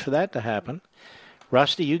didn't mean for that to happen.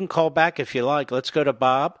 Rusty, you can call back if you like. Let's go to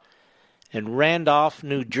Bob in Randolph,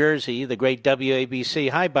 New Jersey, the great WABC.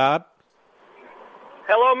 Hi, Bob.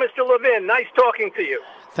 Hello, Mr. Levin. Nice talking to you.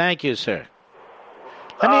 Thank you, sir.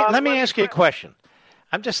 Let me ask you a question.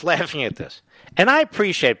 I'm just laughing at this. And I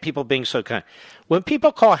appreciate people being so kind. When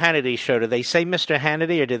people call Hannity's show, do they say Mr.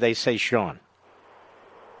 Hannity or do they say Sean?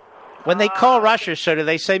 When they call Rush's show, do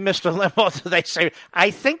they say Mr. Limbaugh? Do they say? I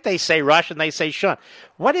think they say Rush and they say Sean.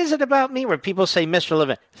 What is it about me where people say Mr.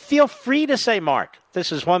 Levin? Feel free to say Mark.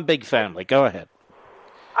 This is one big family. Go ahead.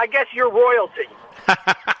 I guess you're royalty.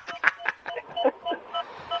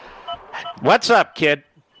 What's up, kid?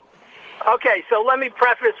 Okay, so let me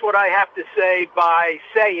preface what I have to say by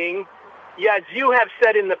saying, as you have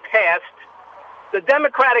said in the past, the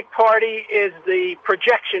Democratic Party is the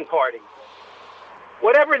projection party.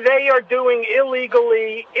 Whatever they are doing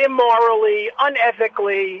illegally, immorally,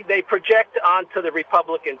 unethically, they project onto the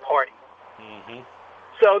Republican Party. Mm-hmm.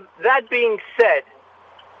 So that being said,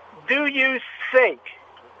 do you think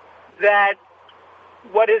that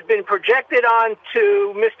what has been projected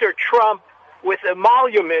onto Mr. Trump with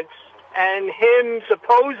emoluments and him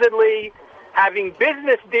supposedly having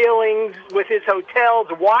business dealings with his hotels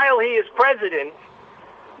while he is president,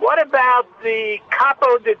 what about the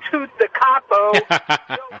capo de tout the capo?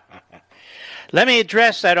 Let me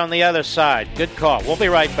address that on the other side. Good call. We'll be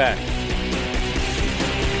right back.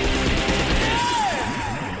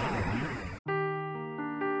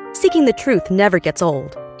 Seeking the truth never gets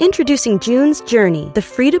old. Introducing June's Journey, the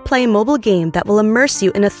free-to-play mobile game that will immerse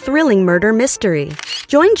you in a thrilling murder mystery.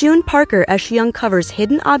 Join June Parker as she uncovers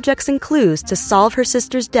hidden objects and clues to solve her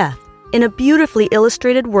sister's death in a beautifully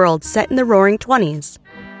illustrated world set in the Roaring '20s.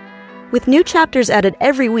 With new chapters added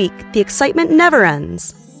every week, the excitement never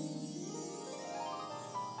ends.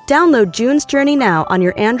 Download June's Journey now on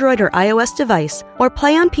your Android or iOS device or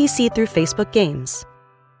play on PC through Facebook Games.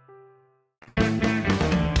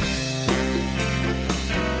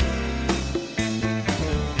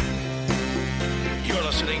 You're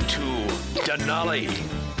listening to Denali,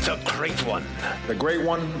 the Great One. The Great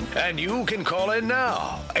One. And you can call in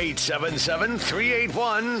now,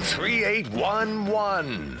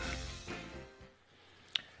 877-381-3811.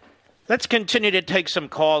 Let's continue to take some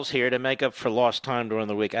calls here to make up for lost time during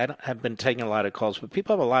the week. I've been taking a lot of calls, but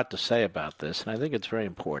people have a lot to say about this, and I think it's very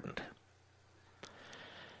important.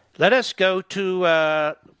 Let us go to,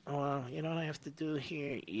 well, you know what I have to do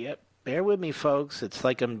here? Yep. Bear with me, folks. It's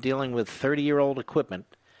like I'm dealing with 30-year-old equipment.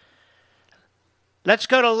 Let's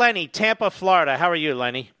go to Lenny, Tampa, Florida. How are you,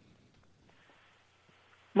 Lenny?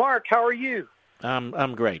 Mark, how are you?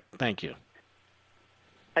 I'm great. Thank you.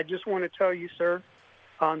 I just want to tell you, sir,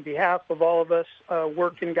 on behalf of all of us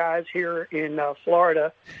working guys here in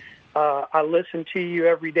Florida, I listen to you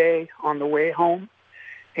every day on the way home,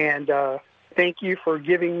 and thank you for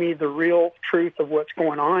giving me the real truth of what's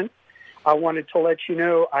going on. I wanted to let you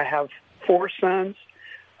know I have 4 sons,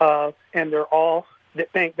 and they're all,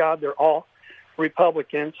 thank God, they're all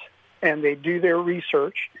Republicans, and they do their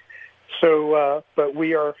research. So, but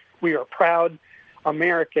we are proud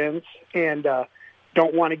Americans, and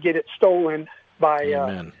don't want to get it stolen by.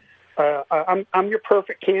 I'm your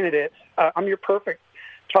perfect candidate. I'm your perfect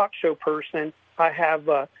talk show person. I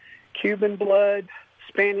have Cuban blood,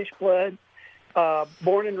 Spanish blood,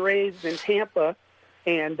 born and raised in Tampa,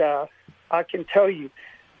 and I can tell you,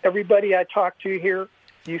 everybody I talk to here,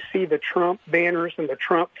 you see the Trump banners and the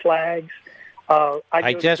Trump flags.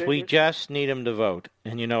 We just need them to vote.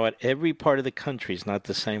 And you know what? Every part of the country is not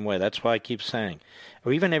the same way. That's why I keep saying.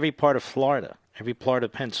 Or even every part of Florida, every part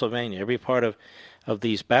of Pennsylvania, every part of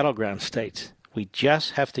these battleground states. We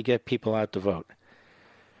just have to get people out to vote.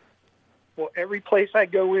 Well, every place I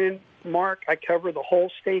go in, Mark, I cover the whole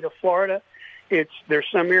state of Florida. There's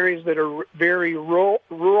some areas that are very rural,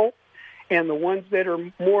 and the ones that are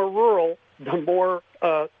more rural,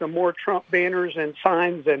 the more Trump banners and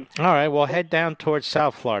signs. And all right, well, head down towards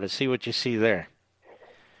South Florida, see what you see there.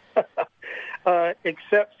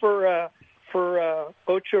 Except for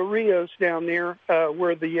Ocho Rios down there,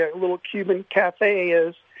 where the little Cuban cafe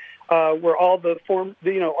is, where all the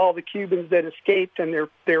all the Cubans that escaped and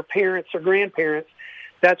their parents or grandparents.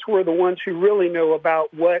 That's where the ones who really know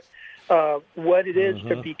about what it is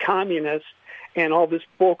to be communist and all this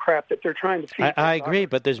bull crap that they're trying to feed. I agree,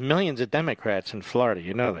 but there's millions of Democrats in Florida.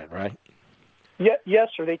 You know that, right? Yes,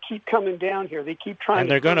 sir. They keep coming down here. They keep trying.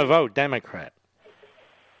 And they're going to vote Democrat.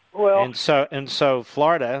 Well, and so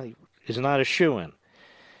Florida is not a shoo-in.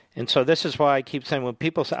 And so this is why I keep saying when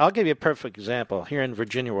people say, I'll give you a perfect example. Here in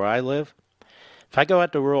Virginia where I live, if I go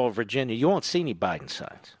out to rural Virginia, you won't see any Biden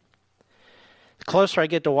signs. The closer I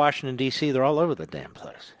get to Washington, D.C., they're all over the damn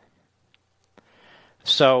place.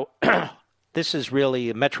 So this is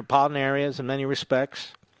really metropolitan areas in many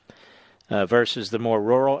respects versus the more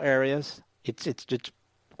rural areas. It's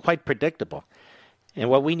quite predictable. And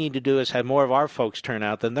what we need to do is have more of our folks turn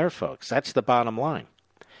out than their folks. That's the bottom line.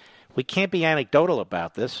 We can't be anecdotal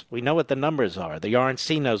about this. We know what the numbers are. The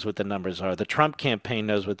RNC knows what the numbers are. The Trump campaign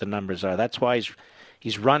knows what the numbers are. That's why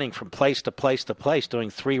he's running from place to place to place, doing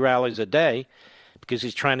 3 rallies a day, because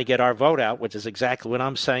he's trying to get our vote out, which is exactly what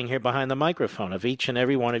I'm saying here behind the microphone. If each and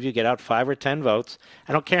every one of you get out 5 or 10 votes,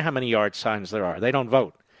 I don't care how many yard signs there are. They don't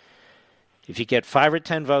vote. If you get 5 or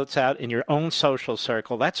 10 votes out in your own social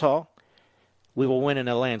circle, that's all. We will win in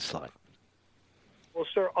a landslide. Well,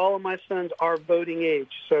 sir, all of my sons are voting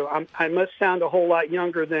age, so I must sound a whole lot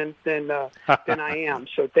younger than I am.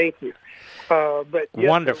 So thank you. But yes,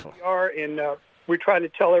 wonderful. We are, and we're trying to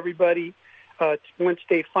tell everybody once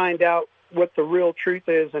they find out what the real truth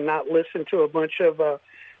is, and not listen to a bunch of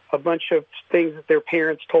things that their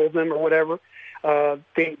parents told them or whatever.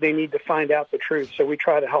 They need to find out the truth. So we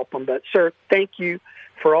try to help them. But sir, thank you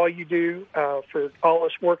for all you do for all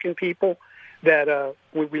us working people. That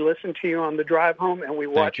we listen to you on the drive home, and we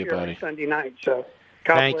watch you every Sunday night. So,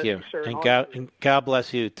 God bless you, sir. And God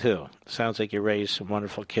bless you too. Sounds like you raised some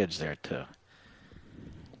wonderful kids there too.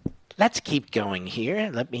 Let's keep going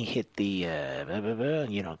here. Let me hit the.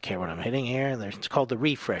 You don't care what I'm hitting here. It's called the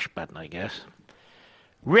refresh button, I guess.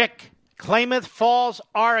 Rick, Klamath Falls,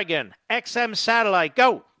 Oregon, XM Satellite,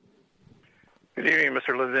 go. Good evening,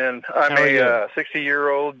 Mr. Levin. I'm a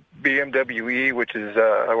 60-year-old BMW, which is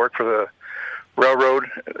I work for the railroad,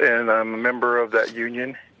 and I'm a member of that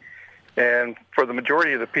union. And for the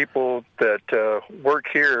majority of the people that work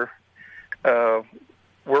here, we're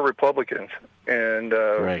Republicans, and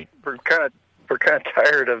right. we're kind of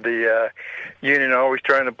tired of the union always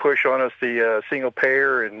trying to push on us the single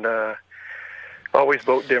payer and always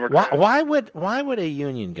vote Democrat. Why would a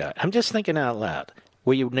union guy? I'm just thinking out loud.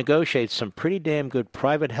 Where you negotiate some pretty damn good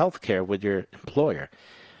private health care with your employer.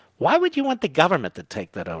 Why would you want the government to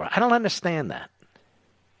take that over? I don't understand that.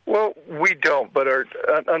 Well, we don't, but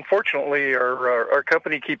unfortunately, our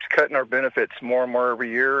company keeps cutting our benefits more and more every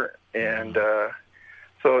year, and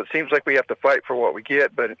so it seems like we have to fight for what we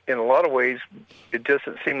get, but in a lot of ways, it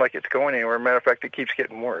doesn't seem like it's going anywhere. Matter of fact, it keeps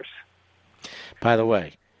getting worse. By the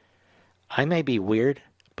way, I may be weird,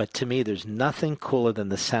 But to me, there's nothing cooler than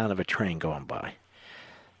the sound of a train going by.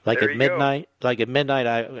 Like There at you midnight. Like at midnight,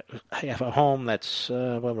 I have a home that's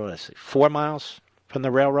 4 miles from the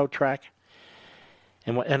railroad track,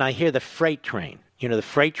 and I hear the freight train. You know, the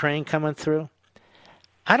freight train coming through.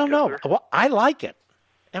 I don't know. Well, I like it.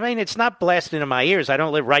 I mean, it's not blasting in my ears. I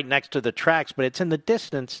don't live right next to the tracks, but it's in the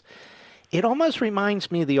distance. It almost reminds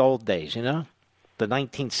me of the old days, you know, the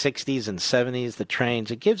 1960s and 70s, the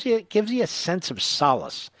trains. It gives you a sense of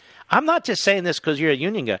solace. I'm not just saying this because you're a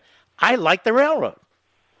union guy. I like the railroad.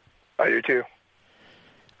 I do too.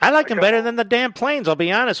 I like them better than the damn planes, I'll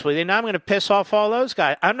be honest with you. Now I'm going to piss off all those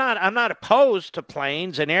guys. I'm not opposed to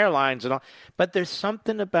planes and airlines and all, but there's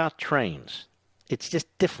something about trains. It's just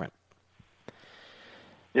different.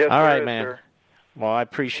 Yes, all right, is, man. Sir. Well, I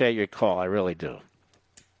appreciate your call. I really do.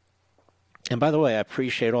 And by the way, I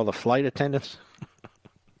appreciate all the flight attendants,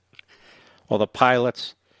 all the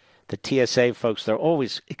pilots, the TSA folks. They're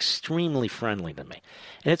always extremely friendly to me.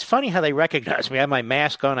 And it's funny how they recognize me. I have my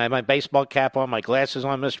mask on. I have my baseball cap on, my glasses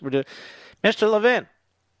on. Mr. Levin.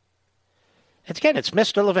 It's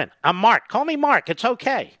Mr. Levin. I'm Mark. Call me Mark. It's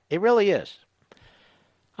okay. It really is.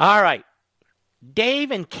 All right.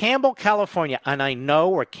 Dave in Campbell, California. And I know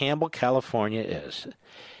where Campbell, California is.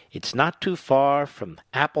 It's not too far from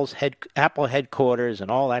Apple headquarters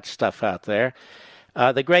and all that stuff out there.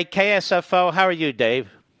 The great KSFO. How are you, Dave?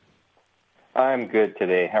 I'm good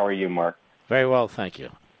today. How are you, Mark? Very well, thank you.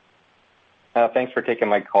 Thanks for taking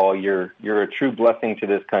my call. You're a true blessing to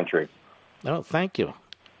this country. Oh, thank you.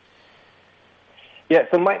 Yeah,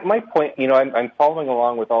 so my point, you know, I'm following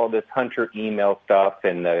along with all this Hunter email stuff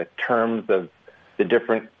and the terms of the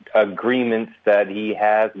different agreements that he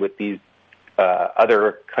has with these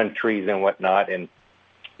other countries and whatnot, and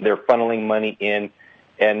they're funneling money in,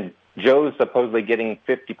 and Joe's supposedly getting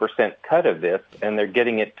 50% cut of this, and they're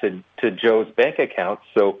getting it to Joe's bank account.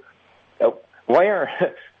 So why are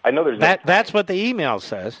I know there's that's what the email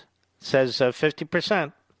says. It says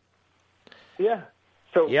 50%. Yeah.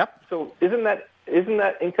 So yep. So isn't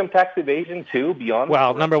that income tax evasion too? Beyond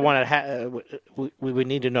well, number one, we would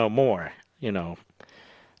need to know more. You know,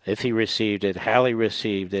 if he received it, how he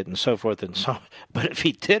received it, and so forth and so on. But if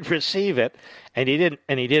he did receive it and he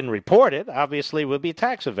didn't report it, obviously it would be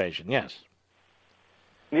tax evasion. Yes.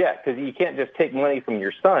 Yeah, because you can't just take money from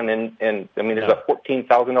your son, and I mean, there's a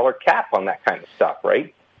 $14,000 cap on that kind of stuff,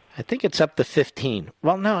 right? I think it's up to 15.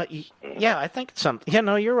 Well, no, yeah, I think it's something. Yeah,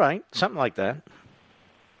 no, you're right, something like that.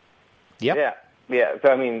 Yep. Yeah. So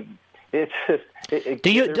I mean, it's just.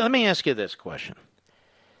 Let me ask you this question: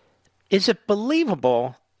 is it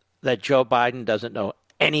believable that Joe Biden doesn't know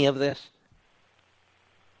any of this?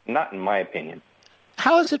 Not in my opinion.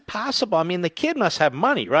 How is it possible? I mean, the kid must have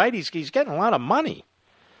money, right? He's getting a lot of money.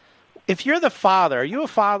 If you're the father, are you a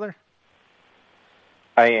father?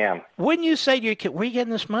 I am. Wouldn't you say to your kid, where are you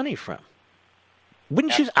getting this money from?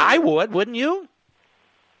 Wouldn't you? I would, wouldn't you?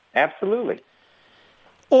 Absolutely.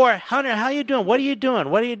 Or, Hunter, how you doing? What are you doing?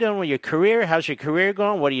 What are you doing with your career? How's your career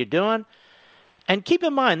going? What are you doing? And keep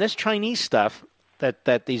in mind, this Chinese stuff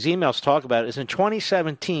that these emails talk about is in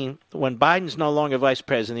 2017 when Biden's no longer vice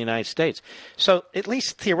president of the United States. So at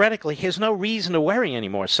least theoretically, he has no reason to worry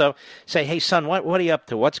anymore. So say, hey, son, what are you up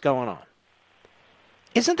to? What's going on?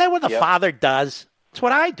 Isn't that what the father does? It's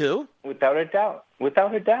what I do. Without a doubt.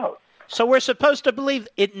 Without a doubt. So we're supposed to believe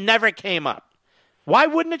it never came up. Why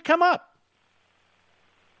wouldn't it come up?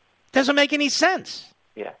 Doesn't make any sense.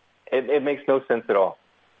 Yeah. It makes no sense at all.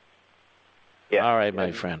 Yeah. All right,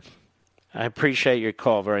 my friend. I appreciate your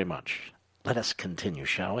call very much. Let us continue,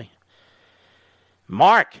 shall we?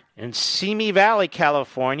 Mark in Simi Valley,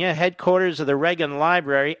 California, headquarters of the Reagan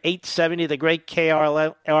Library, 870 The Great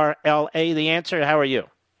KRLA. The Answer, how are you?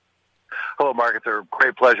 Hello, Mark. It's a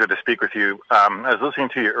great pleasure to speak with you. I was listening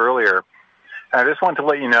to you earlier, and I just wanted to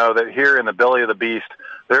let you know that here in the belly of the beast,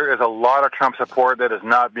 there is a lot of Trump support that is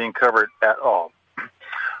not being covered at all.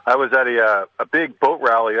 I was at a big boat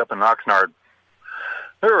rally up in Oxnard.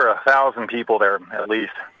 There were 1,000 people there, at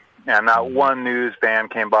least, and not one news van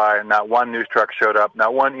came by, not one news truck showed up,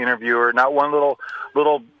 not one interviewer, not one little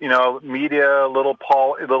media, little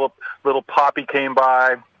poppy came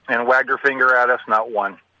by and wagged her finger at us, not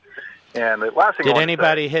one. And the last thing did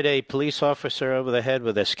anybody hit a police officer over the head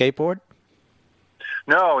with a skateboard?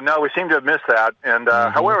 No, we seem to have missed that. And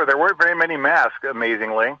however, there weren't very many masks,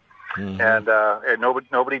 amazingly, and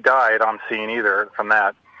nobody died on scene either from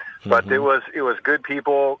that. But it was good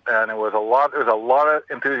people, and it was a lot of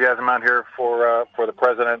enthusiasm out here for the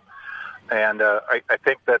president, and I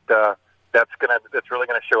think that that's really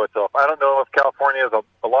gonna show itself. I don't know if California is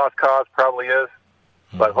a lost cause, probably is,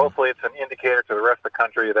 but hopefully it's an indicator to the rest of the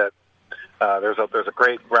country that there's a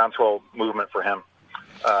great groundswell movement for him.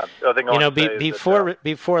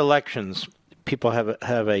 Before elections, people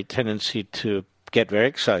have a tendency to get very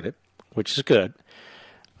excited, which is good.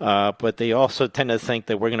 But they also tend to think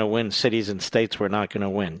that we're going to win cities and states we're not going to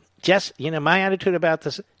win. Just, my attitude about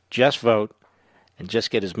this, just vote and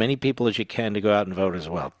just get as many people as you can to go out and vote as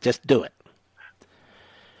well. Just do it.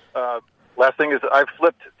 Last thing is I've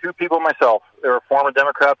flipped 2 people myself. They were former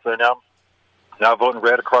Democrats. They're now voting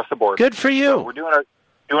red across the board. Good for you. So we're doing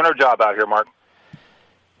our job out here, Mark.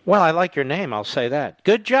 Well, I like your name. I'll say that.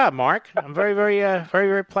 Good job, Mark. I'm very, very,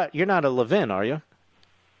 very proud. You're not a Levin, are you?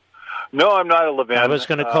 No, I'm not a Levin. I was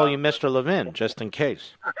going to call you Mr. Levin, just in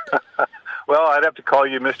case. Well, I'd have to call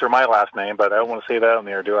you Mr. My last name, but I don't want to say that on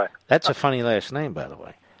the air, do I? That's a funny last name, by the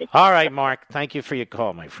way. All right, Mark. Thank you for your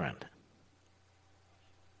call, my friend.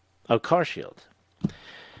 Oh, CarShield.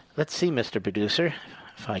 Let's see, Mr. Producer,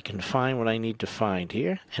 if I can find what I need to find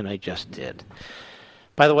here, and I just did.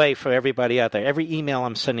 By the way, for everybody out there, every email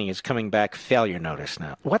I'm sending is coming back failure notice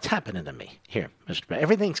now. What's happening to me here, Mr.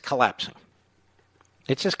 Everything's collapsing.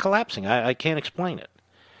 It's just collapsing. I can't explain it.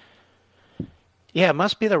 Yeah, it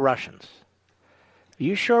must be the Russians. Are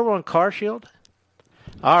you sure we're on CarShield?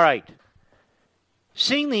 All right.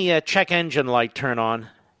 Seeing the check engine light turn on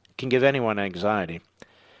can give anyone anxiety.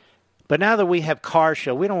 But now that we have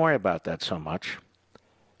CarShield, we don't worry about that so much.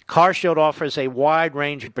 CarShield offers a wide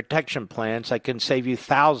range of protection plans that can save you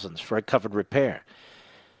thousands for a covered repair.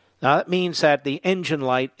 Now, that means that the engine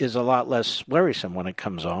light is a lot less worrisome when it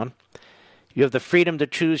comes on. You have the freedom to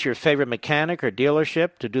choose your favorite mechanic or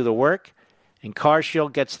dealership to do the work, and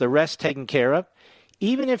CarShield gets the rest taken care of,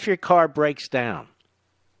 even if your car breaks down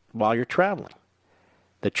while you're traveling.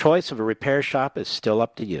 The choice of a repair shop is still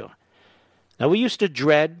up to you. Now, we used to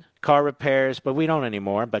dread car repairs, but we don't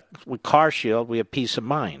anymore. But with CarShield, we have peace of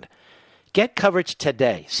mind. Get coverage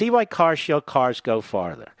today. See why CarShield cars go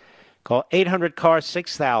farther. Call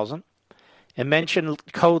 800-CAR-6000 and mention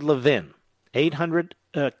code Levin.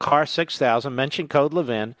 800-CAR-6000, mention code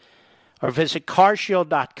Levin, or visit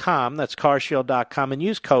carshield.com, that's carshield.com, and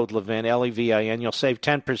use code Levin, L-E-V-I-N. You'll save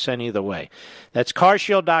 10% either way. That's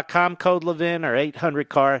carshield.com, code Levin, or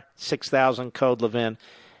 800-CAR-6000, code Levin.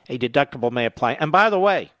 A deductible may apply. And by the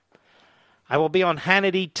way, I will be on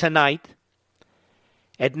Hannity tonight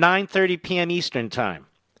at 9:30 p.m. Eastern Time.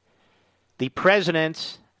 The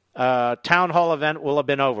president's town hall event will have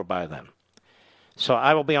been over by then. So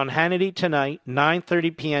I will be on Hannity tonight,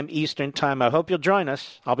 9:30 p.m. Eastern Time. I hope you'll join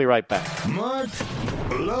us. I'll be right back. Mark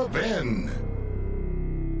Levin.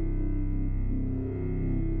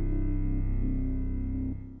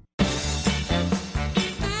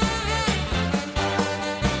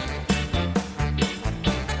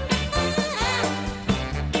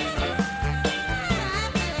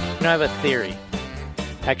 I have a theory.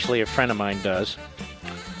 Actually, a friend of mine does.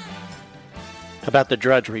 About the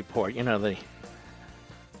Drudge Report. The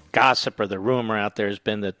gossip or the rumor out there has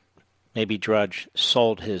been that maybe Drudge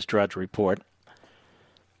sold his Drudge Report.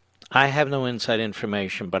 I have no inside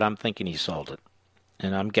information, but I'm thinking he sold it.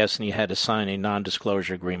 And I'm guessing he had to sign a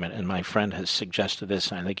non-disclosure agreement, and my friend has suggested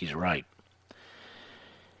this, and I think he's right.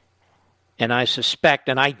 And I suspect,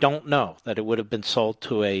 and I don't know, that it would have been sold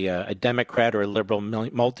to a Democrat or a liberal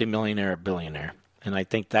multimillionaire or billionaire. And I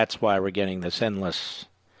think that's why we're getting this endless,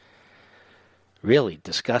 really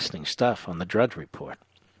disgusting stuff on the Drudge Report.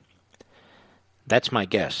 That's my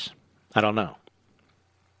guess. I don't know.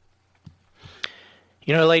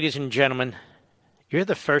 Ladies and gentlemen, you're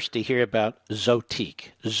the first to hear about Zotique.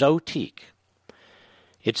 Zotique.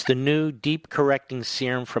 It's the new deep correcting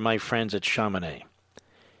serum for my friends at Chamonix.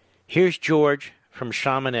 Here's George from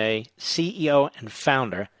Chamonix, CEO and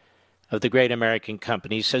founder of the Great American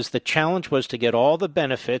Company. He says the challenge was to get all the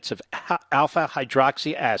benefits of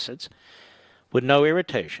alpha-hydroxy acids with no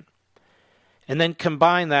irritation, and then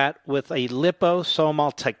combine that with a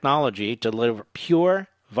liposomal technology to deliver pure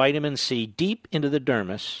vitamin C deep into the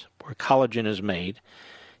dermis, where collagen is made,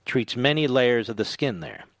 treats many layers of the skin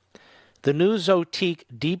there. The new Zotique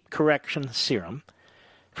Deep Correction Serum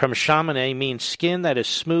from Chamonix means skin that is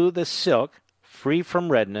smooth as silk, free from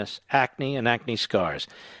redness, acne, and acne scars,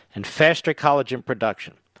 and faster collagen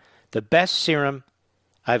production. The best serum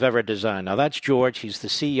I've ever designed. Now, that's George. He's the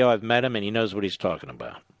CEO. I've met him, and he knows what he's talking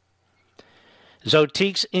about.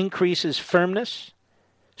 Zotique's increases firmness,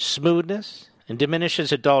 smoothness, and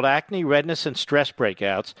diminishes adult acne, redness, and stress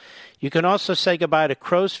breakouts. You can also say goodbye to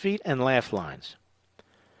crow's feet and laugh lines.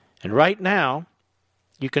 And right now,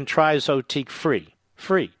 you can try Zotique free,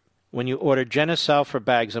 when you order Genucel for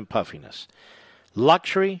bags and puffiness.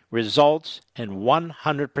 Luxury, results, and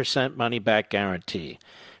 100% money-back guarantee.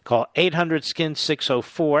 Call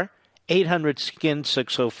 800-SKIN-604,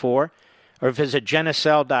 800-SKIN-604, or visit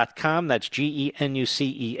Genucel.com. That's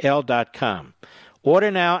GENUCEL.com.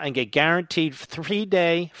 Order now and get guaranteed free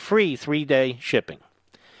 3-day shipping.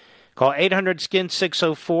 Call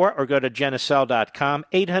 800-SKIN-604 or go to Genucel.com,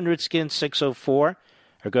 800-SKIN-604, or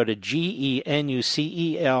go to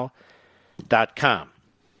GENUCEL.com.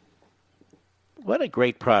 What a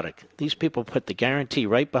great product. These people put the guarantee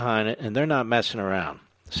right behind it, and they're not messing around.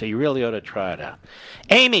 So you really ought to try it out.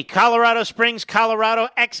 Amy, Colorado Springs, Colorado,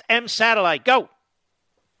 XM Satellite. Go.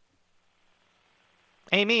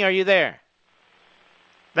 Amy, are you there?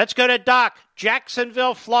 Let's go to Doc,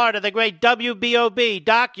 Jacksonville, Florida, the great WBOB.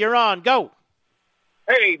 Doc, you're on. Go.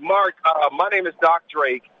 Hey, Mark. My name is Doc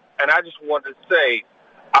Drake, and I just wanted to say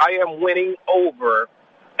I am winning over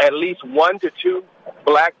at least 1 to 2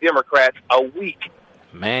 black Democrats a week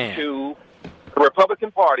to the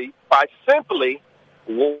Republican Party by simply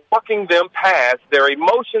walking them past their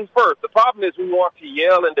emotions first. The problem is we want to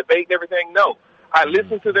yell and debate and everything. No, I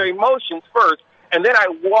listen to their emotions first, and then I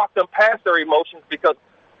walk them past their emotions, because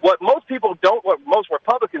what most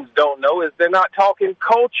Republicans don't know is they're not talking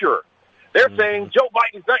culture. They're saying Joe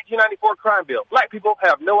Biden's 1994 crime bill. Black people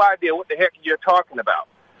have no idea what the heck you're talking about.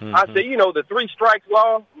 I say, the 3 strikes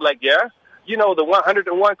law? I'm like, yeah. The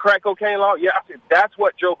 101 crack cocaine law? Yeah. I said, that's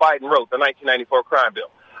what Joe Biden wrote, the 1994 crime bill.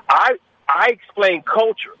 I explain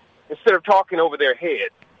culture instead of talking over their head.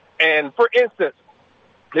 And, for instance,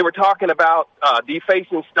 they were talking about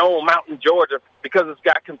defacing Stone Mountain, Georgia, because it's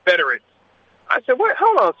got Confederates. I said, wait,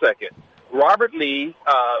 hold on a second. Robert Lee,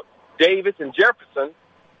 Davis, and Jefferson,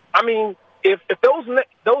 I mean, if those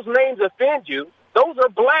names offend you, those are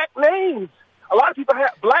black names. A lot of people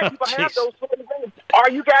black people have those sort of names. Are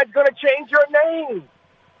you guys going to change your name?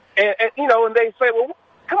 And they say, well,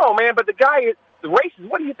 come on, man, but the guy is the racist.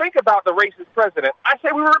 What do you think about the racist president? I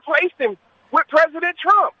say we replaced him with President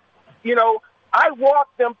Trump. I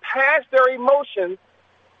walk them past their emotions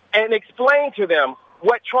and explain to them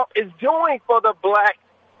what Trump is doing for the black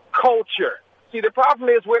culture. See, the problem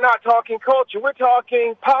is we're not talking culture. We're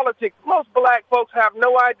talking politics. Most black folks have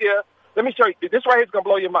no idea. Let me show you. This right here is going to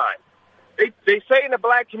blow your mind. They say in the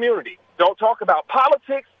black community, don't talk about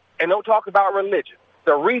politics and don't talk about religion.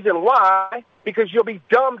 The reason why, because you'll be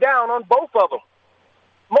dumbed down on both of them.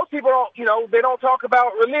 Most people don't, they don't talk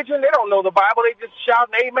about religion. They don't know the Bible. They just shout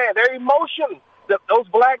an amen. Their emotion. Those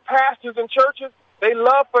black pastors in churches, they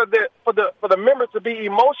love for the members to be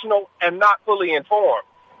emotional and not fully informed.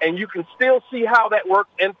 And you can still see how that works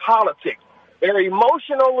in politics. They're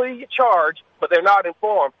emotionally charged, but they're not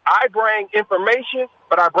informed. I bring information,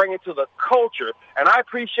 but I bring it to the culture. And I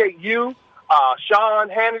appreciate you, Sean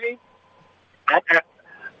Hannity,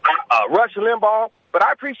 Rush Limbaugh, but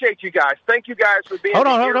I appreciate you guys. Thank you guys for being here.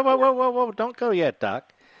 Hold on. Whoa. Don't go yet,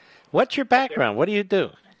 Doc. What's your background? What do you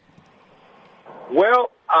do?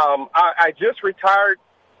 Well, I just retired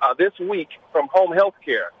this week from home health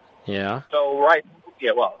care. Yeah. So,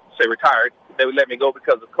 say retired. They would let me go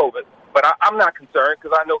because of COVID. But I'm not concerned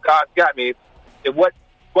because I know God's got me.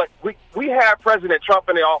 We have President Trump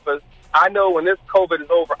in the office. I know when this COVID is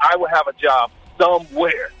over, I will have a job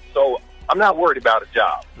somewhere. So I'm not worried about a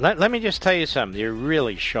job. Let me just tell you something. You're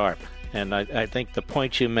really sharp. And I think the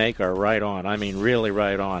points you make are right on. I mean, really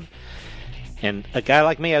right on. And a guy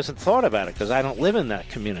like me hasn't thought about it because I don't live in that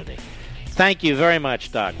community. Thank you very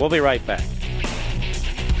much, Doc. We'll be right back.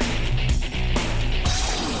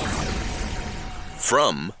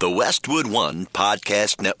 From the Westwood One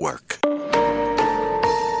Podcast Network.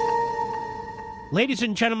 Ladies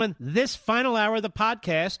and gentlemen, this final hour of the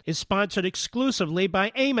podcast is sponsored exclusively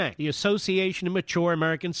by AMAC, the Association of Mature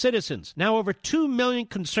American Citizens. Now over 2 million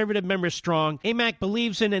conservative members strong, AMAC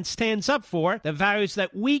believes in and stands up for the values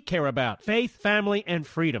that we care about: faith, family, and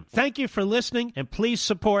freedom. Thank you for listening, and please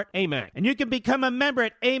support AMAC. And you can become a member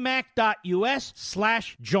at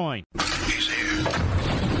amac.us/join.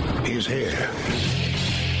 He's here.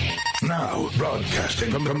 Now,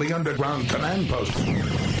 broadcasting from the underground command post,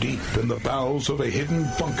 deep in the bowels of a hidden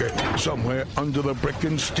bunker, somewhere under the brick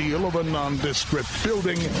and steel of a nondescript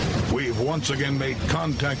building, we've once again made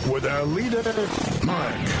contact with our leader,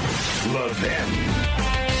 Mark Levin.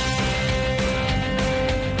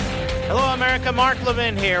 Hello, America. Mark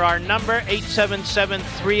Levin here. Our number,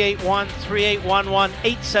 877-381-3811,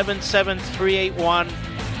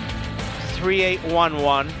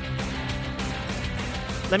 877-381-3811.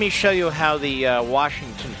 Let me show you how the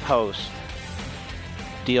Washington Post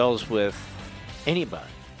deals with anybody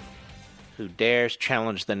who dares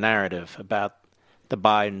challenge the narrative about the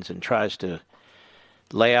Bidens and tries to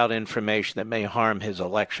lay out information that may harm his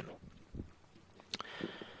election.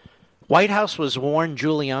 White House was warned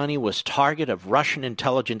Giuliani was target of Russian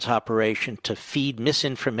intelligence operation to feed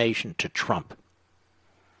misinformation to Trump.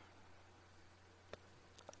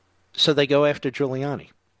 So they go after Giuliani.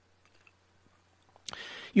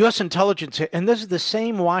 U.S. intelligence, and this is the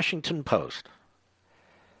same Washington Post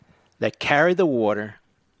that carried the water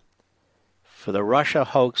for the Russia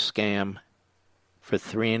hoax scam for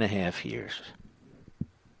 3.5 years.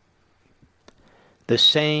 The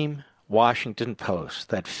same Washington Post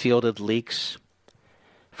that fielded leaks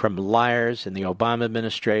from liars in the Obama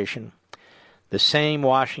administration, the same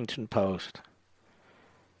Washington Post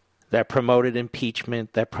that promoted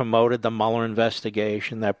impeachment, that promoted the Mueller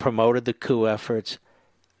investigation, that promoted the coup efforts,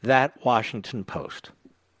 that Washington Post.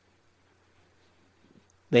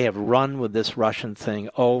 They have run with this Russian thing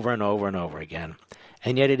over and over and over again.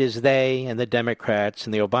 And yet it is they and the Democrats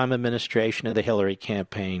and the Obama administration and the Hillary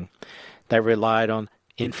campaign that relied on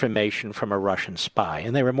information from a Russian spy,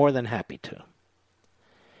 and they were more than happy to.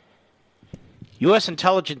 U.S.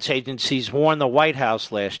 intelligence agencies warned the White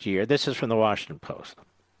House last year, this is from the Washington Post,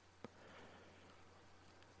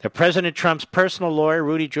 that President Trump's personal lawyer,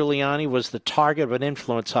 Rudy Giuliani, was the target of an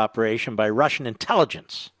influence operation by Russian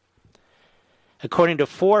intelligence, according to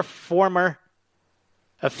 4 former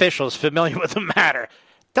officials familiar with the matter.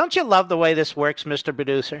 Don't you love the way this works, Mr.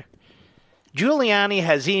 Producer? Giuliani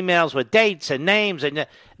has emails with dates and names, and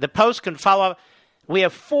the Post can follow up. We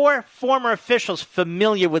have 4 former officials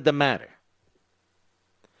familiar with the matter.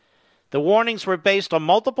 The warnings were based on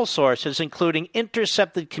multiple sources, including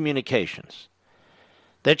intercepted communications,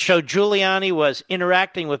 that showed Giuliani was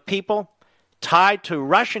interacting with people tied to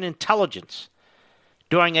Russian intelligence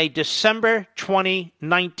during a December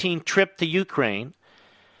 2019 trip to Ukraine,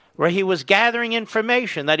 where he was gathering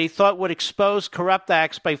information that he thought would expose corrupt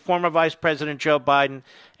acts by former Vice President Joe Biden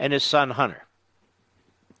and his son Hunter.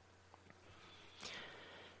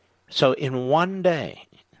 So in one day,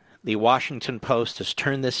 the Washington Post has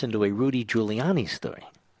turned this into a Rudy Giuliani story.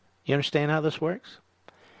 You understand how this works?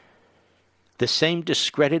 The same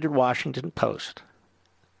discredited Washington Post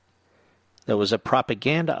that was a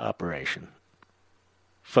propaganda operation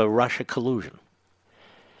for Russia collusion.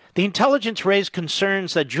 The intelligence raised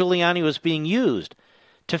concerns that Giuliani was being used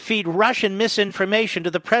to feed Russian misinformation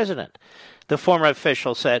to the president. The former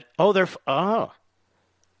official said, you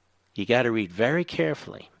got to read very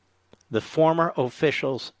carefully. The former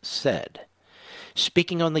officials said,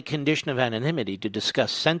 speaking on the condition of anonymity to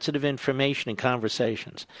discuss sensitive information in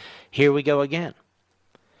conversations. Here we go again.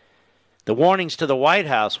 The warnings to the White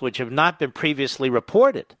House, which have not been previously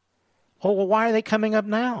reported. Oh, well, why are they coming up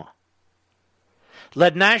now?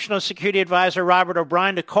 Led National Security Advisor Robert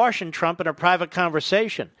O'Brien to caution Trump in a private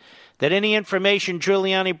conversation that any information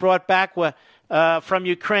Giuliani brought back from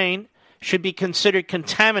Ukraine should be considered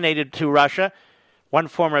contaminated to Russia. One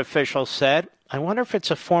former official said, I wonder if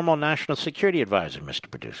it's a formal national security advisor, Mr.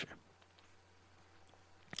 Producer.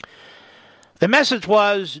 The message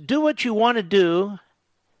was, do what you want to do,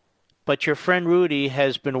 but your friend Rudy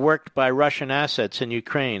has been worked by Russian assets in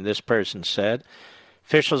Ukraine, this person said.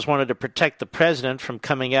 Officials wanted to protect the president from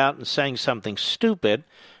coming out and saying something stupid,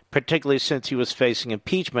 particularly since he was facing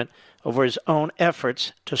impeachment over his own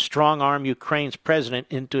efforts to strong-arm Ukraine's president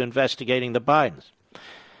into investigating the Bidens.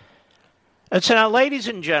 And so now, ladies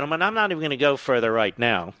and gentlemen, I'm not even going to go further right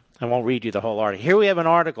now. I won't read you the whole article. Here we have an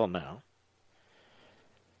article now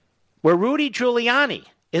where Rudy Giuliani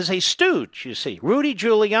is a stooge, you see. Rudy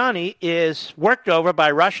Giuliani is worked over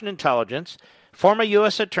by Russian intelligence, former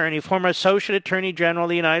U.S. attorney, former associate attorney general of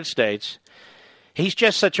the United States. He's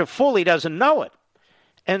just such a fool, he doesn't know it.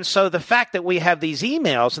 And so the fact that we have these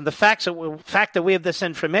emails and the fact that we have this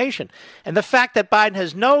information and the fact that Biden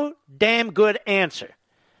has no damn good answer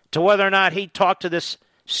to whether or not he talked to this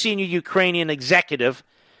senior Ukrainian executive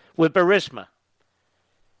with Burisma.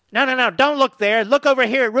 No, don't look there. Look over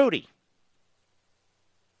here at Rudy.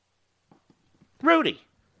 Rudy.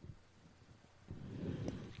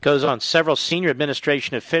 Goes on, several senior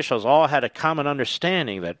administration officials all had a common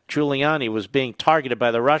understanding that Giuliani was being targeted by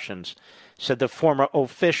the Russians, said the former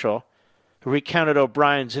official who recounted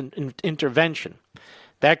O'Brien's intervention.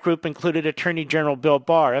 That group included Attorney General Bill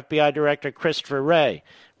Barr, FBI Director Christopher Wray,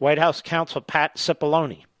 White House counsel Pat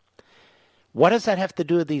Cipollone. What does that have to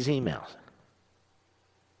do with these emails?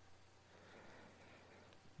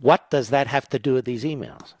 What does that have to do with these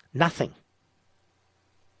emails? Nothing.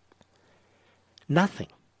 Nothing.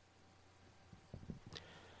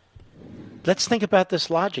 Let's think about this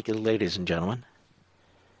logically, ladies and gentlemen.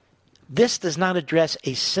 This does not address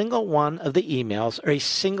a single one of the emails or a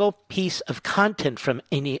single piece of content from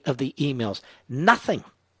any of the emails. Nothing.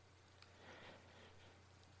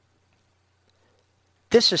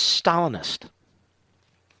 This is Stalinist.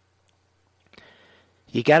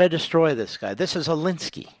 You got to destroy this guy. This is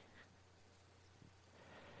Alinsky.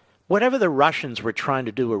 Whatever the Russians were trying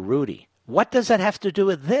to do with Rudy, what does that have to do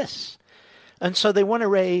with this? And so they want to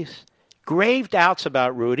raise grave doubts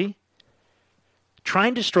about Rudy, try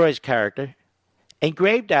and destroy his character, and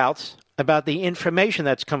grave doubts about the information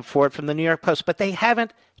that's come forward from the New York Post. But they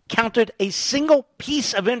haven't countered a single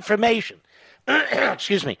piece of information.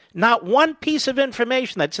 Excuse me. Not one piece of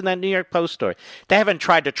information that's in that New York Post story. They haven't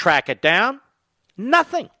tried to track it down.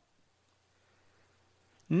 Nothing.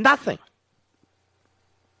 Nothing.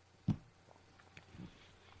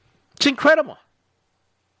 It's incredible.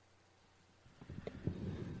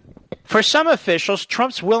 For some officials,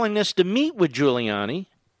 Trump's willingness to meet with Giuliani,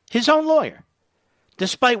 his own lawyer,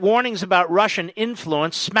 despite warnings about Russian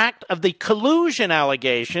influence, smacked of the collusion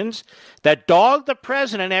allegations that dogged the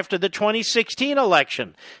president after the 2016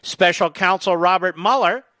 election. Special counsel Robert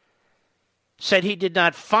Mueller said he did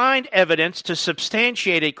not find evidence to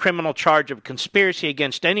substantiate a criminal charge of conspiracy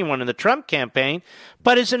against anyone in the Trump campaign,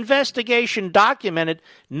 but his investigation documented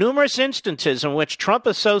numerous instances in which Trump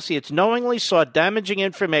associates knowingly sought damaging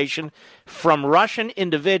information from Russian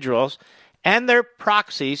individuals and their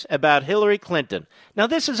proxies about Hillary Clinton. Now,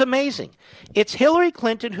 this is amazing. It's Hillary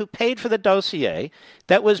Clinton who paid for the dossier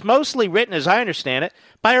that was mostly written, as I understand it,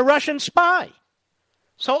 by a Russian spy.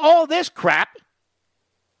 So all this crap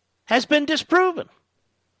has been disproven.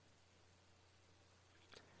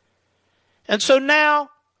 And so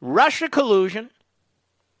now, Russia collusion,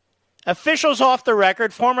 officials off the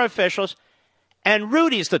record, former officials, and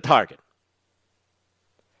Rudy's the target.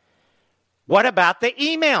 What about the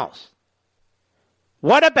emails?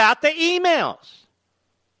 What about the emails?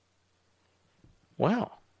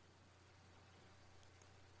 Well,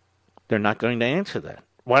 they're not going to answer that.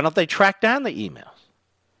 Why don't they track down the emails?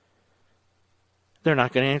 They're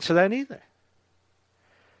not going to answer that either.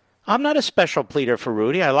 I'm not a special pleader for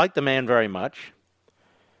Rudy. I like the man very much.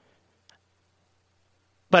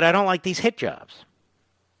 But I don't like these hit jobs.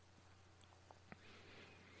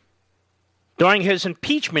 During his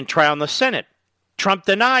impeachment trial in the Senate, Trump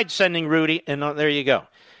denied sending Rudy, and there you go.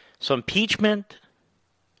 So impeachment,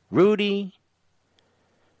 Rudy,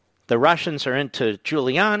 the Russians are into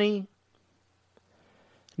Giuliani,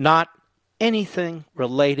 not anything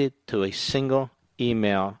related to a single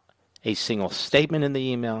email, a single statement in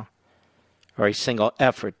the email, or a single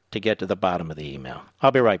effort to get to the bottom of the email.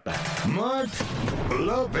 I'll be right back. Mark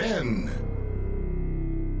Levin.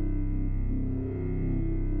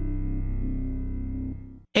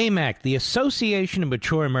 AMAC, the Association of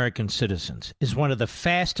Mature American Citizens, is one of the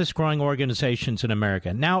fastest growing organizations in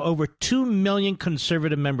America. Now over 2 million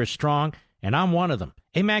conservative members strong, and I'm one of them.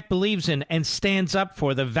 AMAC believes in and stands up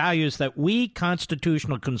for the values that we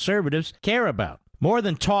constitutional conservatives care about. More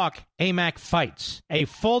than talk, AMAC fights. A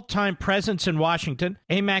full-time presence in Washington,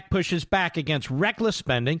 AMAC pushes back against reckless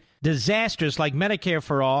spending, disasters like Medicare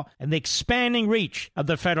for All, and the expanding reach of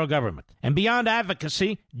the federal government. And beyond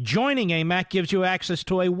advocacy, joining AMAC gives you access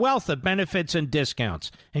to a wealth of benefits and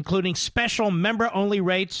discounts, including special member-only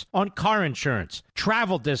rates on car insurance,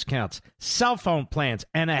 travel discounts, cell phone plans,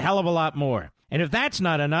 and a hell of a lot more. And if that's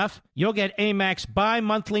not enough, you'll get AMAC's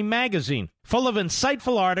bi-monthly magazine, full of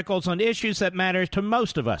insightful articles on issues that matter to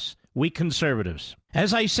most of us, we conservatives.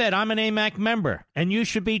 As I said, I'm an AMAC member, and you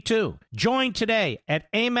should be too. Join today at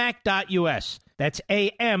amac.us. That's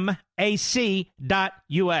AMAC.us.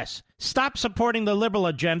 Stop supporting the liberal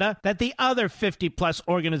agenda that the other 50-plus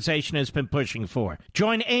organization has been pushing for.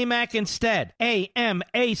 Join AMAC instead. AMAC.us.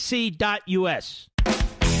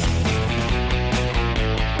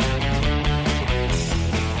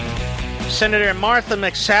 Senator Martha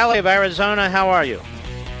McSally of Arizona, how are you?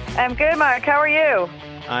 I'm good, Mark. How are you?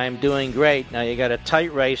 I'm doing great. Now, you got a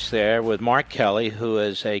tight race there with Mark Kelly, who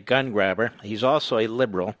is a gun grabber. He's also a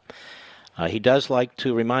liberal. He does like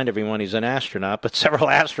to remind everyone he's an astronaut, but several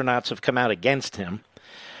astronauts have come out against him.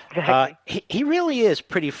 Exactly. He really is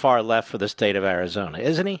pretty far left for the state of Arizona,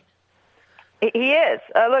 isn't he? He is.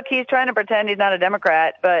 Look, he's trying to pretend he's not a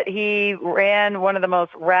Democrat, but he ran one of the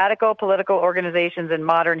most radical political organizations in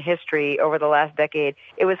modern history over the last decade.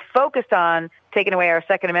 It was focused on taking away our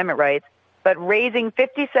Second Amendment rights, but raising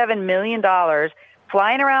 $57 million,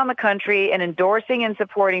 flying around the country and endorsing and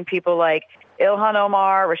supporting people like Ilhan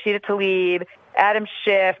Omar, Rashida Tlaib, Adam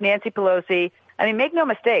Schiff, Nancy Pelosi. I mean, make no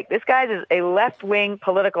mistake, this guy is a left-wing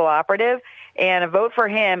political operative, and a vote for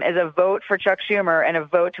him is a vote for Chuck Schumer and a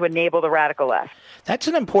vote to enable the radical left. That's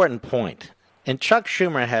an important point. And Chuck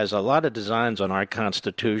Schumer has a lot of designs on our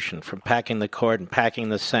Constitution, from packing the court and packing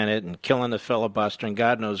the Senate and killing the filibuster and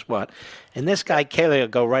God knows what. And this guy, Kelly, will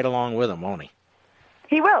go right along with him, won't he?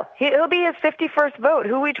 He will. He'll be his 51st vote.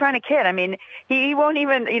 Who are we trying to kid? I mean, he won't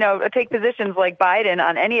even, take positions like Biden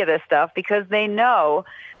on any of this stuff because they know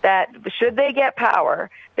that should they get power,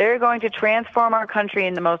 they're going to transform our country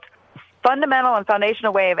in the most fundamental and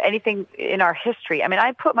foundational way of anything in our history. I mean,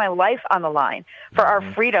 I put my life on the line for our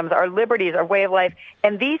freedoms, our liberties, our way of life.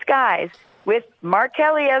 And these guys, with Mark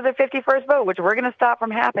Kelly as their 51st vote, which we're going to stop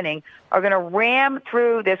from happening, are going to ram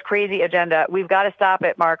through this crazy agenda. We've got to stop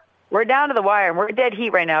it, Mark. We're down to the wire, and we're dead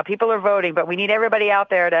heat right now. People are voting, but we need everybody out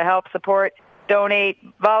there to help support, donate,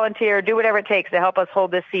 volunteer, do whatever it takes to help us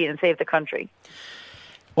hold this seat and save the country.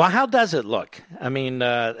 Well, how does it look? I mean,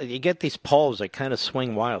 you get these polls that kind of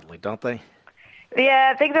swing wildly, don't they?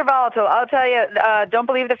 Yeah, things are volatile. I'll tell you, don't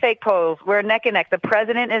believe the fake polls. We're neck and neck. The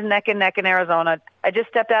president is neck and neck in Arizona. I just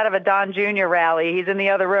stepped out of a Don Jr. rally. He's in the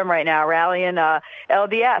other room right now, rallying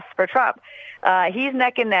LDS for Trump. He's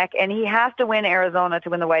neck and neck, and he has to win Arizona to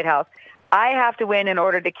win the White House. I have to win in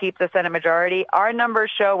order to keep the Senate majority. Our numbers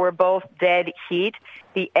show we're both dead heat.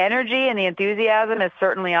 The energy and the enthusiasm is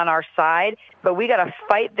certainly on our side, but we got to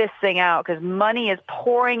fight this thing out because money is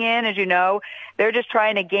pouring in, as you know. They're just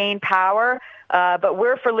trying to gain power, but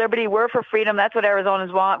we're for liberty. We're for freedom. That's what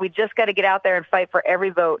Arizonans want. We just got to get out there and fight for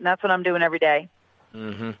every vote, and that's what I'm doing every day.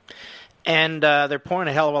 Mm-hmm. And they're pouring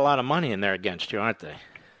a hell of a lot of money in there against you, aren't they?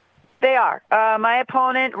 They are. My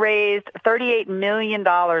opponent raised $38 million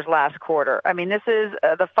last quarter. I mean, this is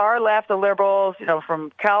the far left, the liberals,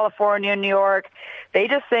 from California, New York. They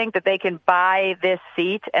just think that they can buy this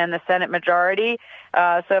seat and the Senate majority.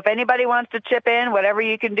 So if anybody wants to chip in, whatever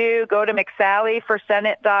you can do, go to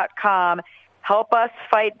McSallyForSenate.com. Help us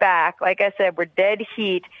fight back. Like I said, we're dead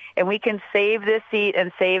heat, and we can save this seat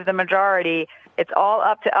and save the majority. It's all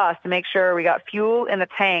up to us to make sure we got fuel in the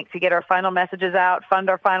tank to get our final messages out, fund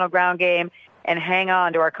our final ground game, and hang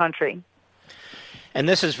on to our country. And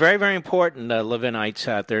this is very, very important, Levinites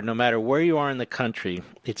out there. No matter where you are in the country,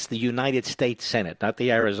 it's the United States Senate, not the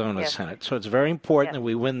Arizona Senate. So it's very important that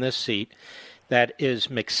we win this seat. That is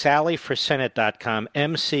McSallyForSenate.com,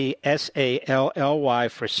 McSally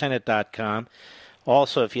for Senate.com.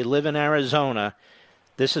 Also, if you live in Arizona,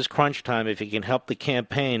 this is crunch time. If you can help the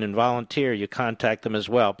campaign and volunteer, you contact them as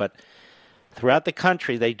well. But throughout the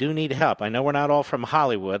country, they do need help. I know we're not all from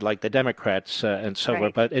Hollywood like the Democrats and so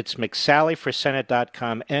forth, but it's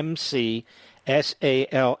McSallyForSenate.com, McSally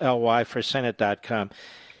for Senate.com.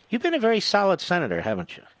 You've been a very solid senator,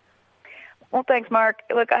 haven't you? Well, thanks, Mark.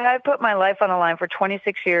 Look, I put my life on the line for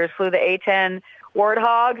 26 years, flew the A-10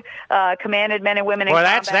 Warthog, commanded men and women in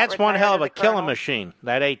combat. Well, that's one hell of a killing machine,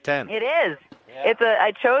 that A-10. It is. Yeah.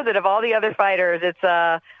 I chose it of all the other fighters.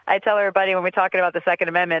 I tell everybody when we're talking about the Second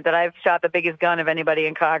Amendment that I've shot the biggest gun of anybody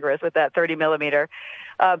in Congress with that 30 millimeter.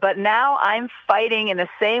 But now I'm fighting in the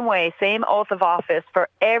same way, same oath of office for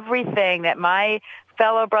everything that my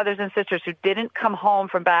fellow brothers and sisters who didn't come home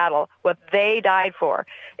from battle, what they died for.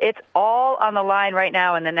 It's all on the line right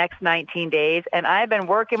now in the next 19 days. And I've been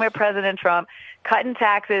working with President Trump, cutting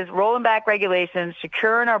taxes, rolling back regulations,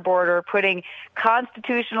 securing our border, putting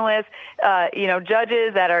constitutionalists,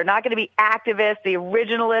 judges that are not going to be activists, the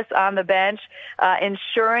originalists on the bench,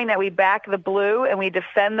 ensuring that we back the blue and we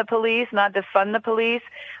defend the police, not defund the police,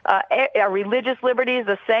 our religious liberties,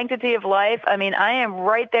 the sanctity of life. I mean, I am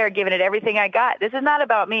right there giving it everything I got. This is not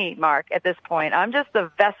about me, Mark, at this point. I'm just the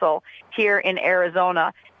vessel here in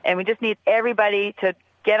Arizona, and we just need everybody to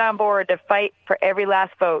get on board to fight for every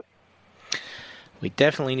last vote. We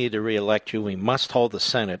definitely need to reelect you. We must hold the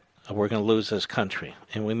Senate, or we're going to lose this country.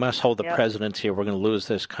 And we must hold the presidency, or we're going to lose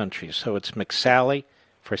this country. So it's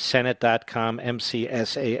McSallyForSenate.com,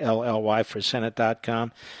 McSally for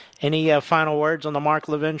Senate.com. Any final words on the Mark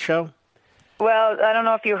Levin Show? Well, I don't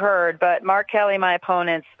know if you heard, but Mark Kelly, my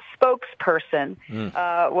opponent's spokesperson,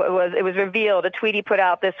 it was revealed, a tweet he put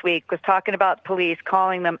out this week, was talking about police,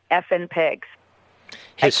 calling them effing pigs.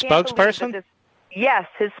 His spokesperson? Yes,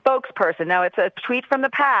 his spokesperson. Now, it's a tweet from the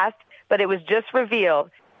past, but it was just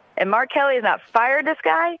revealed. And Mark Kelly has not fired this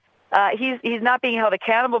guy. He's not being held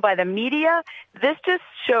accountable by the media. This just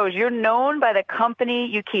shows you're known by the company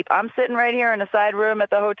you keep. I'm sitting right here in the side room at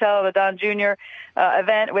the hotel, the Don Jr.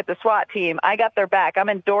 Event with the SWAT team. I got their back. I'm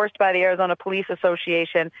endorsed by the Arizona Police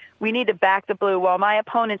Association. We need to back the blue. While my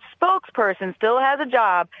opponent's spokesperson still has a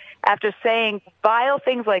job after saying vile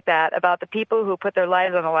things like that about the people who put their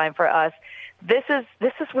lives on the line for us. This is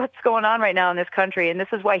what's going on right now in this country, and this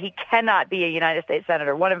is why he cannot be a United States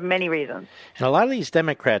Senator, one of many reasons. And a lot of these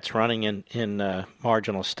Democrats running in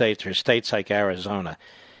marginal states or states like Arizona,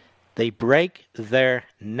 they break their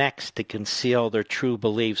necks to conceal their true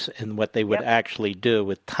beliefs in what they would actually do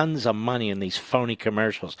with tons of money in these phony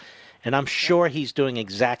commercials. And I'm sure he's doing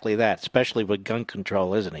exactly that, especially with gun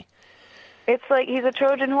control, isn't he? It's like he's a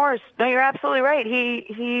Trojan horse. No, you're absolutely right.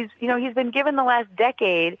 He's been given the last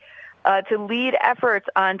decade to lead efforts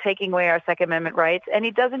on taking away our Second Amendment rights, and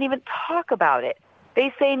he doesn't even talk about it.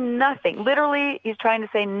 They say nothing. Literally, he's trying to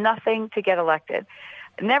say nothing to get elected.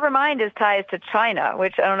 Never mind his ties to China,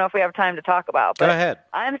 which I don't know if we have time to talk about. But Go ahead.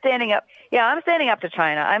 I'm standing up. Yeah, I'm standing up to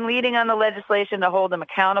China. I'm leading on the legislation to hold them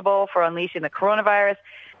accountable for unleashing the coronavirus,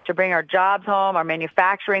 to bring our jobs home, our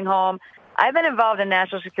manufacturing home. I've been involved in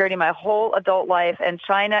national security my whole adult life, and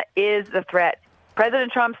China is the threat.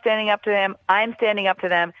 President Trump's standing up to them. I'm standing up to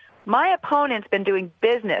them. My opponent's been doing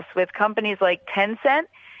business with companies like Tencent,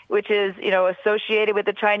 which is, associated with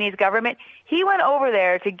the Chinese government. He went over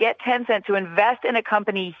there to get Tencent to invest in a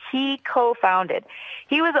company he co-founded.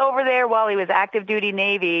 He was over there while he was active duty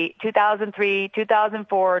Navy, 2003,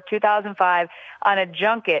 2004, 2005, on a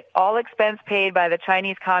junket, all expense paid by the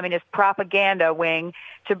Chinese Communist propaganda wing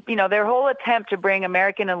to, their whole attempt to bring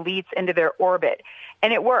American elites into their orbit.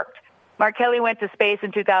 And it worked. Mark Kelly went to space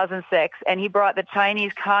in 2006, and he brought the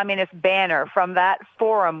Chinese Communist banner from that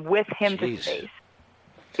forum with him to space.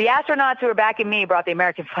 The astronauts who were backing me brought the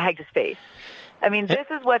American flag to space. I mean, this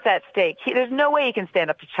is what's at stake. There's no way he can stand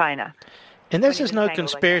up to China. And this is no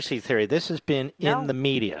conspiracy theory. This has been in the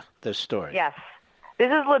media, this story. Yes.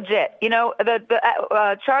 This is legit.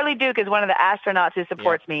 Charlie Duke is one of the astronauts who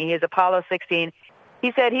supports me. He is Apollo 16.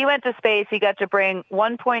 He said he went to space. He got to bring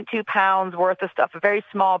 1.2 pounds worth of stuff, a very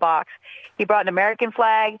small box. He brought an American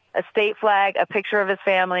flag, a state flag, a picture of his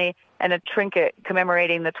family, and a trinket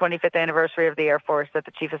commemorating the 25th anniversary of the Air Force that the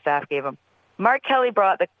Chief of Staff gave him. Mark Kelly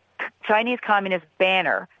brought the Chinese Communist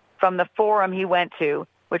banner from the forum he went to,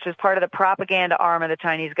 which was part of the propaganda arm of the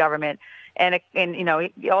Chinese government. And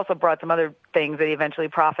he also brought some other things that he eventually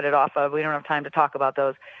profited off of. We don't have time to talk about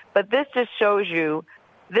those. But this just shows you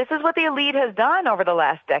this is what the elite has done over the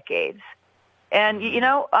last decades. And,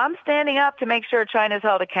 I'm standing up to make sure China's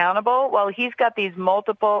held accountable while he's got these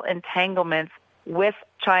multiple entanglements with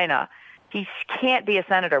China. He can't be a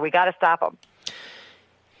senator. We got to stop him.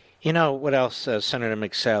 You know what else, Senator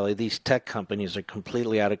McSally? These tech companies are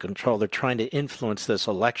completely out of control. They're trying to influence this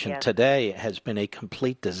election. Yes. Today has been a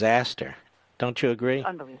complete disaster. Don't you agree?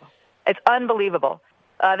 Unbelievable. It's unbelievable.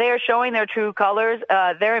 They are showing their true colors.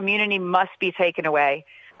 Their immunity must be taken away.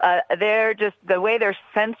 They're just the way they're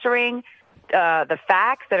censoring the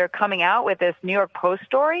facts that are coming out with this New York Post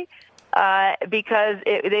story. Because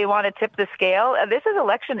they want to tip the scale. This is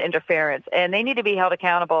election interference, and they need to be held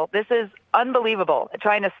accountable. This is unbelievable,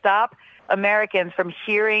 trying to stop Americans from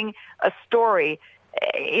hearing a story,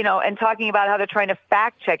 and talking about how they're trying to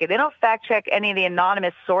fact-check it. They don't fact-check any of the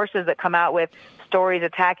anonymous sources that come out with stories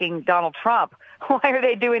attacking Donald Trump. Why are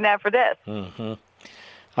they doing that for this? Mm-hmm.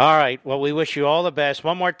 All right. Well, we wish you all the best.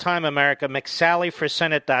 One more time, America.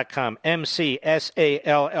 McSallyforSenate.com.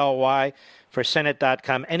 McSally for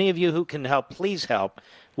Senate.com. Any of you who can help, please help.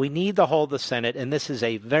 We need to hold the Senate, and this is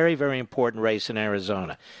a very, very important race in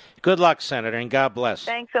Arizona. Good luck, Senator, and God bless.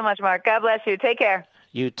 Thanks so much, Mark. God bless you. Take care.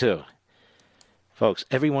 You too. Folks,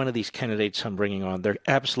 every one of these candidates I'm bringing on, they're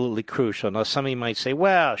absolutely crucial. Now, some of you might say,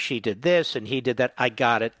 well, she did this and he did that. I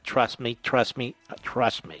got it. Trust me, trust me,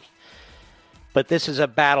 trust me. But this is a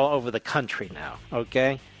battle over the country now,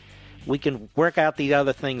 okay? We can work out the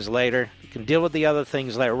other things later. We can deal with the other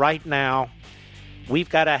things later. Right now, we've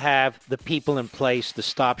got to have the people in place to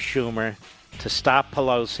stop Schumer, to stop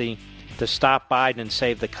Pelosi, to stop Biden and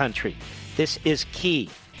save the country. This is key.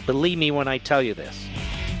 Believe me when I tell you this.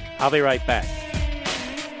 I'll be right back.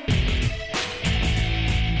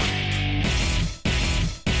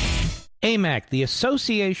 AMAC, the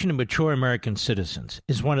Association of Mature American Citizens,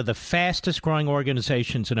 is one of the fastest-growing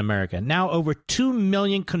organizations in America, now over 2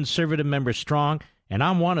 million conservative members strong, and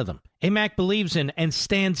I'm one of them. AMAC believes in and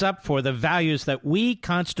stands up for the values that we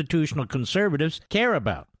constitutional conservatives care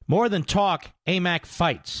about. More than talk, AMAC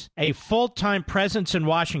fights. A full-time presence in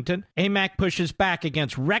Washington, AMAC pushes back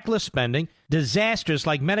against reckless spending, disasters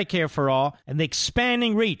like Medicare for All, and the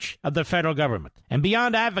expanding reach of the federal government. And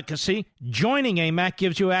beyond advocacy, joining AMAC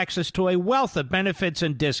gives you access to a wealth of benefits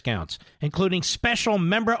and discounts, including special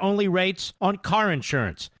member-only rates on car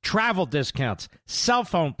insurance, travel discounts, cell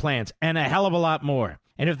phone plans, and a hell of a lot more.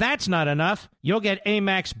 And if that's not enough, you'll get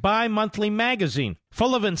AMAC's bi-monthly magazine,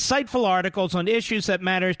 full of insightful articles on issues that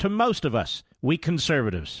matter to most of us, we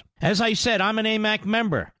conservatives. As I said, I'm an AMAC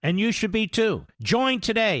member, and you should be too. Join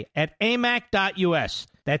today at amac.us.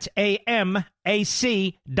 That's AMAC.us.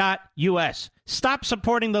 Stop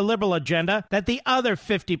supporting the liberal agenda that the other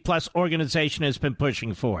 50-plus organization has been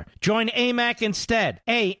pushing for. Join AMAC instead.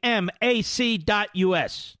 AMAC.us.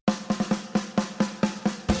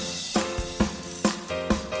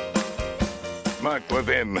 Mark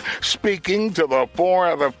Levin, speaking to the 4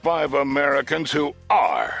 out of 5 Americans who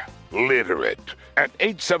are literate at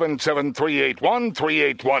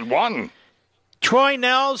 877-381-3811. Troy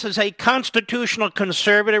Nehls is a constitutional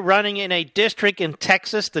conservative running in a district in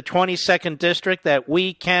Texas, the 22nd district, that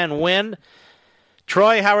we can win.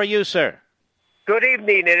 Troy, how are you, sir? Good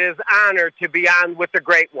evening. It is an honor to be on with the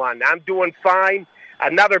great one. I'm doing fine.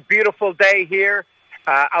 Another beautiful day here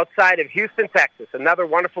outside of Houston, Texas. Another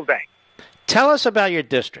wonderful day. Tell us about your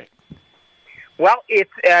district. Well, it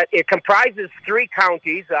comprises 3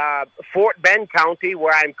 counties. Fort Bend County,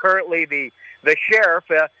 where I'm currently the sheriff,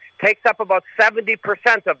 takes up about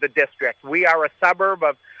 70% of the district. We are a suburb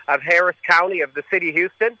of Harris County, of the city of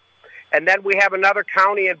Houston. And then we have another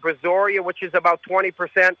county in Brazoria, which is about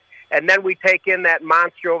 20%. And then we take in that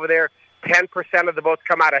monster over there. 10% of the votes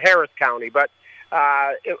come out of Harris County. But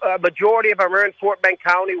a majority of them are in Fort Bend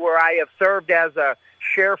County, where I have served as a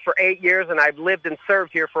sheriff for 8 years, and I've lived and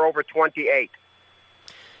served here for over 28.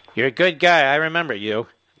 You're a good guy. I remember you.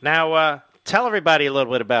 Now, tell everybody a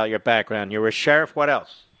little bit about your background. You were a sheriff. What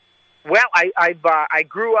else? Well, I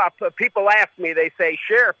grew up. People ask me, they say,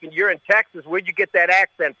 "Sheriff, and you're in Texas. Where'd you get that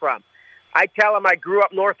accent from?" I tell them I grew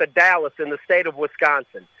up north of Dallas in the state of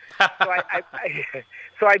Wisconsin.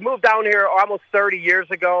 So I moved down here almost 30 years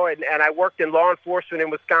ago, and I worked in law enforcement in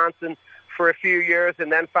Wisconsin for a few years, and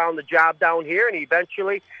then found the job down here, and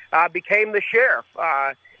eventually became the sheriff.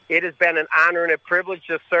 It has been an honor and a privilege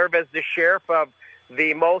to serve as the sheriff of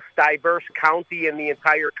the most diverse county in the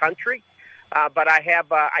entire country. But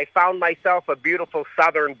I found myself a beautiful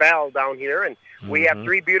Southern belle down here, and we have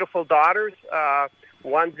 3 beautiful daughters.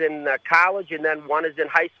 One's in college, and then one is in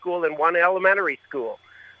high school, and one elementary school.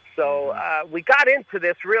 So we got into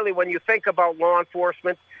this really when you think about law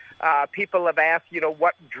enforcement. People have asked,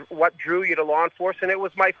 what drew you to law enforcement? It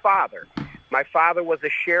was my father. My father was a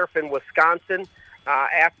sheriff in Wisconsin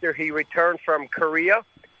after he returned from Korea,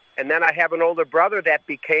 and then I have an older brother that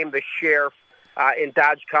became the sheriff in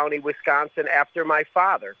Dodge County, Wisconsin, after my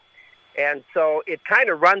father. And so it kind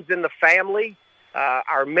of runs in the family,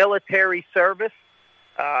 our military service.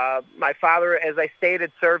 My father, as I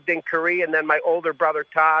stated, served in Korea, and then my older brother,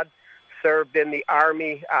 Todd, served in the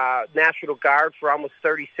Army National Guard for almost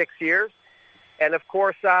 36 years. And, of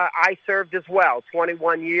course, I served as well,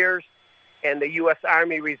 21 years in the U.S.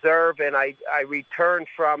 Army Reserve, and I returned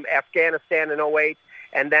from Afghanistan in 2008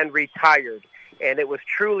 and then retired. And it was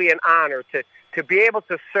truly an honor to be able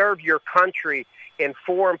to serve your country in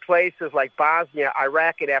foreign places like Bosnia,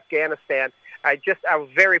 Iraq, and Afghanistan. I was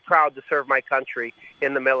very proud to serve my country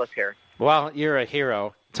in the military. Well, you're a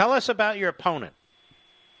hero. Tell us about your opponent.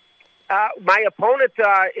 My opponent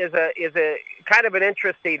is a kind of an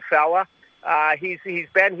interesting fella. He's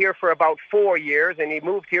been here for about 4 years, and he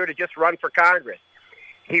moved here to just run for Congress.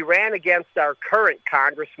 He ran against our current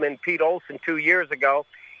Congressman, Pete Olson, 2 years ago,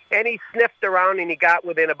 and he sniffed around and he got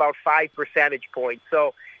within about 5 percentage points.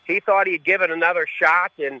 So he thought he'd give it another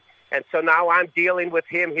shot, and so now I'm dealing with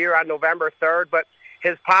him here on November 3rd, but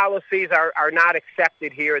his policies are not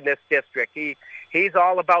accepted here in this district. He's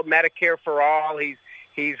all about Medicare for all.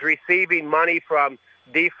 He's receiving money from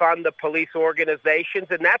defund the police organizations,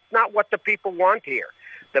 and that's not what the people want here.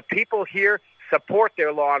 The people here support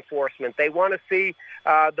their law enforcement. They want to see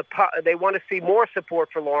they want to see more support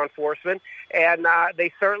for law enforcement, and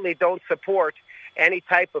they certainly don't support any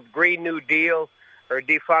type of Green New Deal or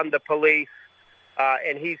defund the police.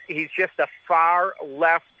 And he's just a far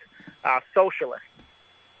left socialist.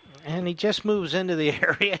 And he just moves into the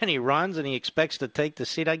area and he runs and he expects to take the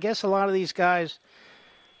seat. I guess a lot of these guys,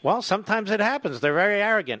 well, sometimes it happens. They're very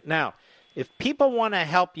arrogant. Now, if people want to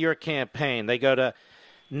help your campaign, they go to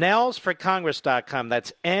NehLsForCongress.com.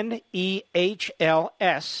 That's NEHLS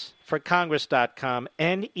for Congress.com.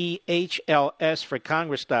 NEHLS for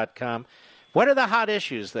Congress.com. What are the hot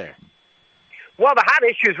issues there? Well, the hot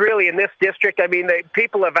issues really in this district, I mean,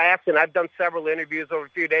 people have asked, and I've done several interviews over a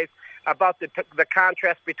few days, about the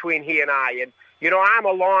contrast between he and I. And, I'm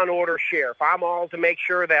a law and order sheriff. I'm all to make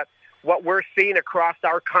sure that what we're seeing across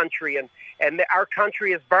our country, and our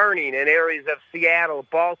country is burning in areas of Seattle,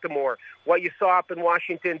 Baltimore, what you saw up in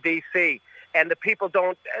Washington, D.C., and the people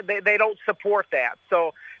don't support that.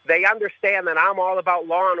 So they understand that I'm all about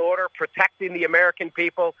law and order, protecting the American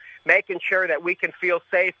people, making sure that we can feel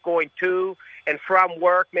safe going to and from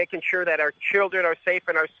work, making sure that our children are safe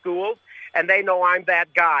in our schools, and they know I'm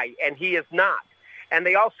that guy, and he is not. And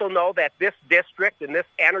they also know that this district and this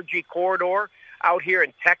energy corridor out here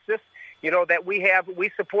in Texas, that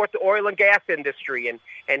we support the oil and gas industry,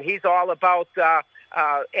 and he's all about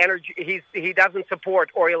energy. He doesn't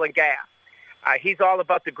support oil and gas. He's all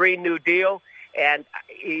about the Green New Deal. And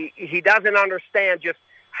he doesn't understand just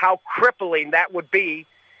how crippling that would be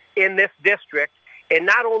in this district, and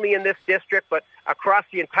not only in this district, but across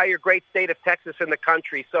the entire great state of Texas and the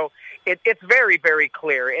country. So it's very, very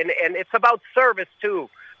clear. And it's about service, too,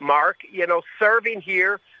 Mark. You know, serving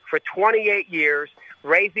here for 28 years,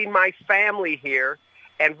 raising my family here,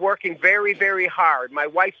 and working very, very hard. My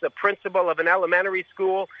wife's the principal of an elementary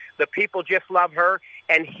school. The people just love her.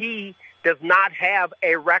 And he does not have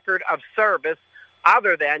a record of service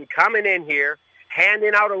other than coming in here,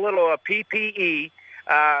 handing out a little PPE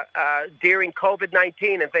during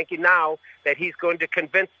COVID-19 and thinking now that he's going to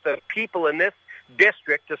convince the people in this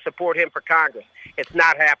district to support him for Congress. It's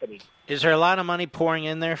not happening. Is there a lot of money pouring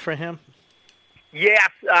in there for him?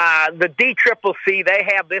 Yes, the DCCC, they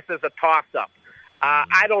have this as a toss-up.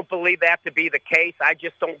 I don't believe that to be the case. I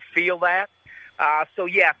just don't feel that. So,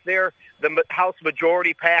 yes, they're the House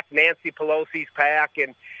Majority PAC, Nancy Pelosi's PAC,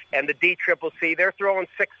 and the DCCC. They're throwing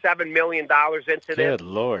 $6-7 million into this. Good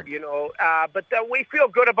Lord! You know, but we feel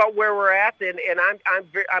good about where we're at, and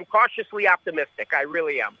I'm cautiously optimistic. I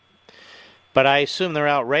really am. But I assume they're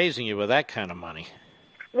outraising you with that kind of money.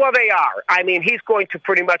 Well, they are. I mean, he's going to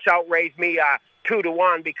pretty much outraise me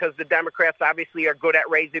 2-1 because the Democrats obviously are good at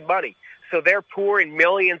raising money. So they're pouring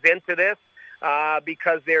millions into this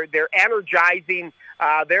because they're energizing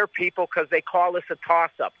their people because they call this a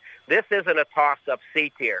toss-up. This isn't a toss-up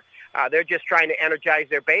seat here. They're just trying to energize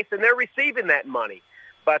their base, and they're receiving that money.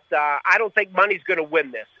 But I don't think money's going to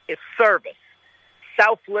win this. It's service.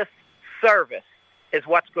 Selfless service is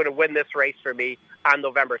what's going to win this race for me on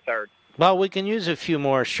November 3rd. Well, we can use a few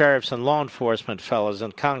more sheriffs and law enforcement fellows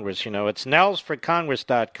in Congress. You know, it's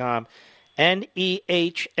NEHLSforCongress.com,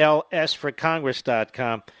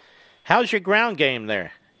 NEHLSforCongress.com. How's your ground game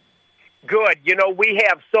there? Good. You know, we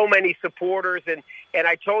have so many supporters, and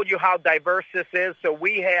I told you how diverse this is. So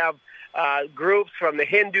we have groups from the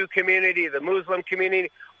Hindu community, the Muslim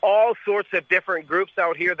community, all sorts of different groups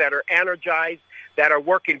out here that are energized, that are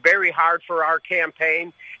working very hard for our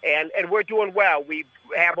campaign, and we're doing well. We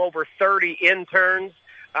have over 30 interns,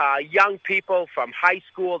 young people from high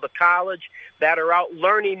school to college that are out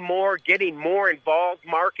learning more, getting more involved,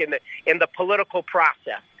 Mark, in the political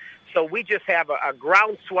process. So we just have a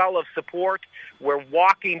groundswell of support. We're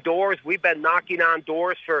walking doors. We've been knocking on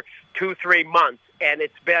doors for 2-3 months, and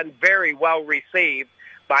it's been very well received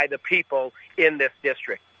by the people in this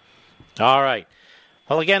district. All right.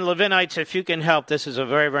 Well, again, Levinites, if you can help, this is a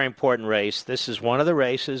very, very important race. This is one of the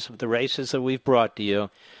races that we've brought to you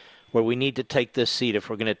where we need to take this seat if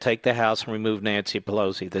we're going to take the House and remove Nancy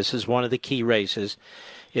Pelosi. This is one of the key races.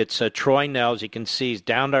 It's Troy Nehls. You can see he's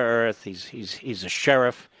down to earth. He's a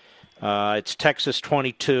sheriff. It's Texas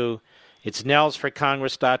 22. It's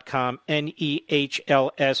NEHLSforCongress.com,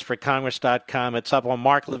 NEHLSforCongress.com. It's up on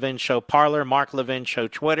Mark Levin Show Parler, Mark Levin Show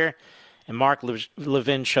Twitter, and Mark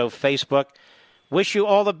Levin Show Facebook. Wish you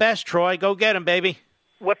all the best, Troy. Go get him, baby.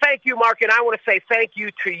 Well, thank you, Mark, and I want to say thank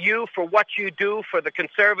you to you for what you do for the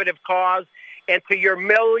conservative cause and to your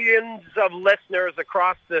millions of listeners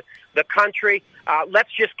across the country.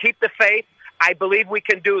 Let's just keep the faith. I believe we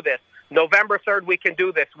can do this. November 3rd, we can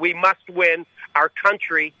do this. We must win. Our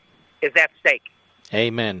country is at stake.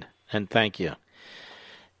 Amen, and thank you.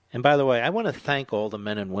 And by the way, I want to thank all the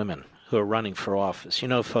men and women who are running for office. You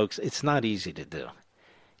know, folks, it's not easy to do.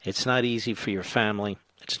 It's not easy for your family.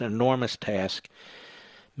 It's an enormous task.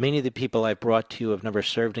 Many of the people I've brought to you have never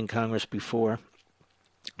served in Congress before,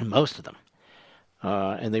 most of them.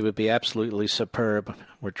 And they would be absolutely superb.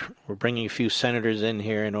 We're bringing a few senators in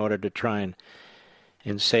here in order to try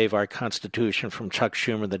and save our Constitution from Chuck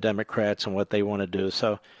Schumer, the Democrats, and what they want to do.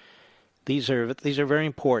 So these are very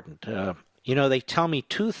important. You know, they tell me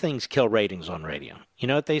 2 things kill ratings on radio. You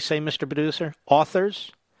know what they say, Mr. Producer?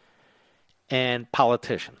 Authors and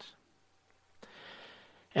politicians.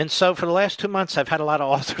 And so for the last 2 months, I've had a lot of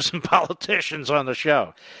authors and politicians on the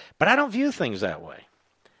show. But I don't view things that way.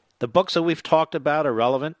 The books that we've talked about are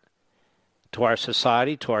relevant to our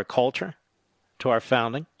society, to our culture, to our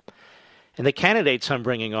founding. And the candidates I'm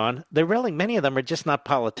bringing on, many of them are just not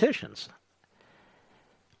politicians.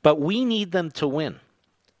 But we need them to win.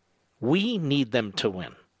 We need them to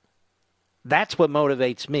win. That's what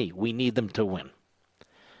motivates me. We need them to win.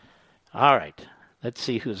 All right. Let's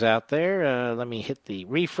see who's out there. Let me hit the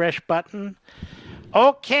refresh button.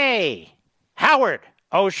 Okay. Howard,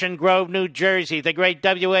 Ocean Grove, New Jersey, the great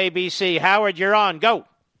WABC. Howard, you're on. Go.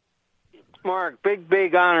 Mark,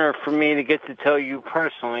 big honor for me to get to tell you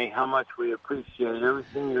personally how much we appreciate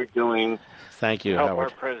everything you're doing. Thank you, to help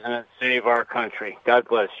Howard. our president save our country. God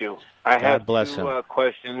bless you. I have 2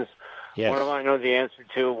 questions. Yes. One of them I know the answer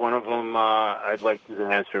to. One of them I'd like you to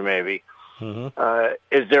answer maybe.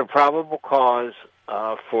 Is there probable cause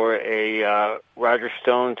for a Roger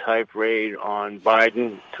Stone-type raid on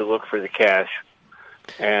Biden to look for the cash?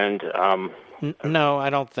 And no, I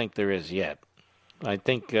don't think there is yet. I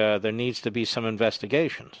think there needs to be some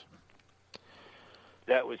investigations.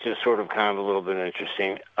 That was just sort of kind of a little bit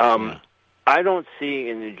interesting. I don't see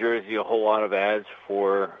in New Jersey a whole lot of ads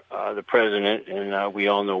for the president, and we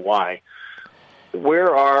all know why.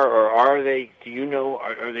 Where are they? Do you know?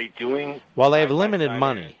 Are they doing? Well, they have limited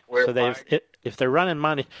money, so if they're running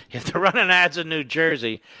money, if they're running ads in New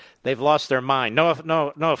Jersey, they've lost their mind.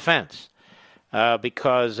 No offense,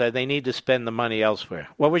 because they need to spend the money elsewhere.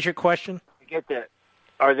 What was your question? I get that.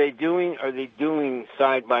 Are they doing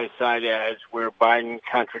side by side ads where Biden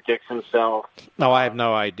contradicts himself? No, I have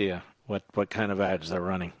no idea what kind of ads they're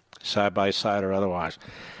running, side by side or otherwise.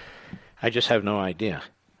 I just have no idea.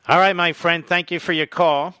 All right, my friend, thank you for your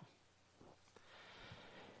call.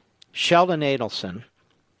 Sheldon Adelson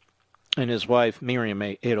and his wife, Miriam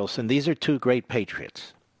Adelson, these are two great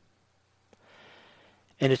patriots.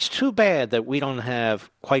 And it's too bad that we don't have,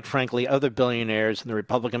 quite frankly, other billionaires in the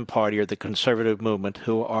Republican Party or the conservative movement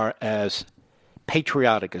who are as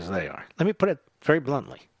patriotic as they are. Let me put it very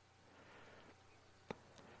bluntly.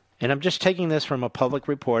 And I'm just taking this from a public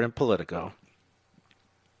report in Politico.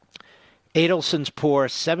 Adelson's pour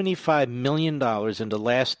 $75 million into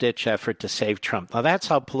last-ditch effort to save Trump. Now, that's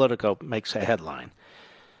how Politico makes a headline.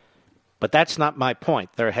 But that's not my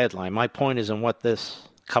point, their headline. My point is in what this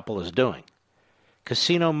couple is doing.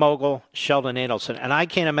 Casino mogul Sheldon Adelson, and I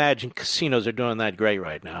can't imagine casinos are doing that great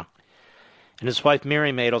right now. And his wife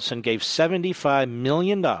Miriam Adelson gave $75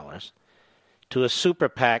 million to a super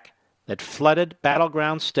PAC that flooded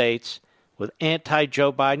battleground states with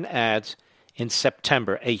anti-Joe Biden ads in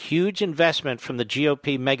September, a huge investment from the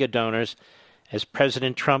GOP mega donors as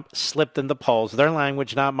President Trump slipped in the polls. Their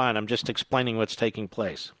language, not mine. I'm just explaining what's taking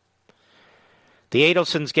place. The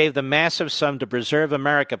Adelsons gave the massive sum to Preserve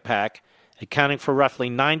America PAC, accounting for roughly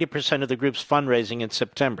 90% of the group's fundraising in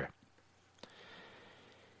September.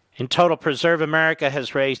 In total, Preserve America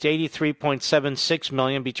has raised $83.76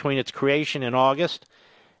 million between its creation in August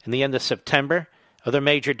and the end of September. Other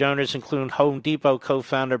major donors include Home Depot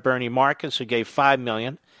co-founder Bernie Marcus, who gave $5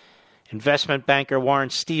 million, investment banker Warren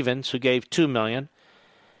Stevens, who gave $2 million,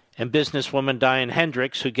 and businesswoman Diane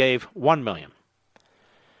Hendricks, who gave $1 million.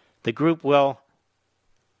 The group will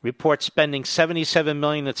report spending $77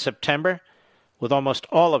 million in September, with almost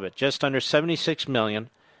all of it, just under $76 million,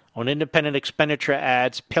 on independent expenditure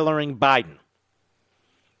ads pillaring Biden.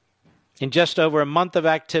 In just over a month of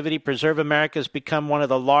activity, Preserve America has become one of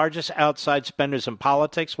the largest outside spenders in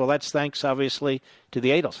politics. Well, that's thanks, obviously, to the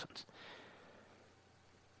Adelsons.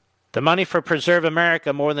 The money for Preserve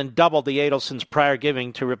America more than doubled the Adelsons' prior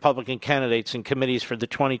giving to Republican candidates and committees for the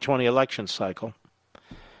 2020 election cycle.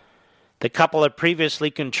 The couple had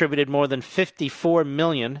previously contributed more than $54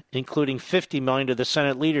 million, including $50 million to the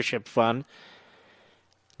Senate Leadership Fund.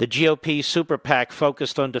 The GOP super PAC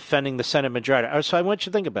focused on defending the Senate majority. So I want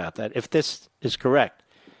you to think about that, if this is correct.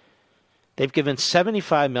 They've given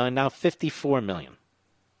 $75 million, now $54 million.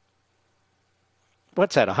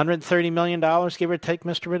 What's that, $130 million, give or take,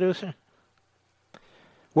 Mr. Producer?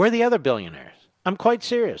 Where are the other billionaires? I'm quite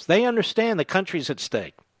serious. They understand the country's at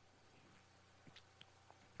stake.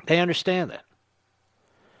 They understand that.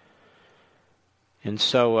 And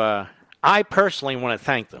so I personally want to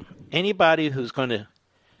thank them. Anybody who's going to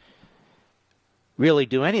really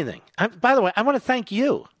do anything. By the way, I want to thank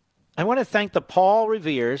you. I want to thank the Paul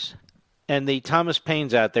Reveres and the Thomas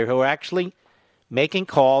Paines out there who are actually making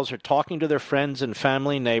calls or talking to their friends and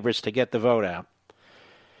family and neighbors to get the vote out.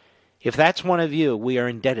 If that's one of you, we are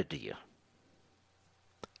indebted to you.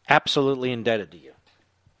 Absolutely indebted to you.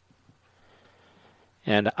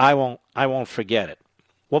 And I won't forget it.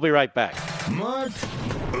 We'll be right back. Mark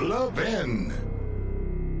Levin.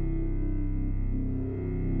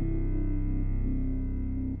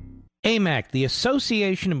 AMAC, the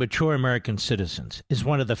Association of Mature American Citizens, is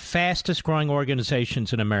one of the fastest-growing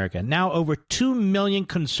organizations in America, now over 2 million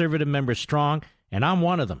conservative members strong, and I'm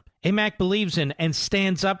one of them. AMAC believes in and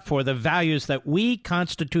stands up for the values that we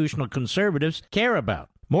constitutional conservatives care about.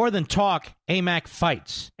 More than talk, AMAC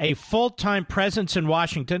fights. A full-time presence in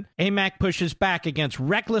Washington, AMAC pushes back against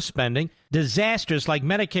reckless spending, disasters like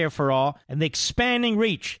Medicare for All, and the expanding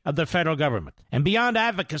reach of the federal government. And beyond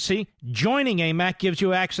advocacy, joining AMAC gives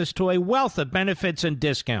you access to a wealth of benefits and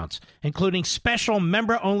discounts, including special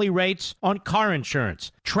member-only rates on car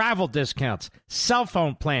insurance, travel discounts, cell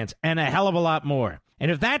phone plans, and a hell of a lot more. And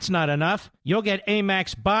if that's not enough, you'll get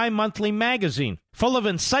AMAC's bi-monthly magazine, full of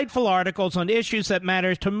insightful articles on issues that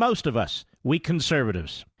matter to most of us, we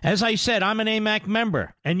conservatives. As I said, I'm an AMAC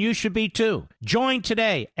member, and you should be too. Join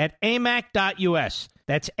today at amac.us.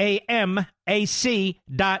 That's AMAC.us.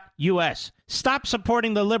 Stop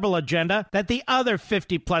supporting the liberal agenda that the other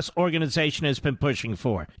 50-plus organization has been pushing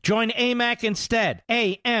for. Join AMAC instead.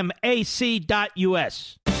 AMAC.us.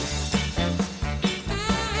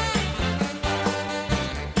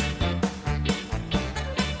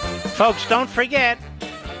 Folks, don't forget,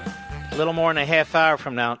 a little more than a half hour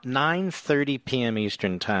from now, 9:30 p.m.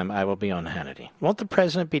 Eastern Time, I will be on Hannity. Won't the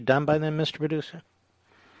president be done by then, Mr. Producer?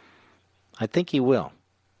 I think he will.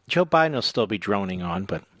 Joe Biden will still be droning on,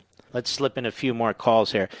 but let's slip in a few more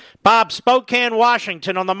calls here. Bob, Spokane,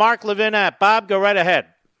 Washington, on the Mark Levin app. Bob, go right ahead.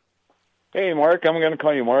 Hey, Mark. I'm going to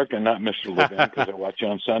call you Mark and not Mr. Levin because I watch you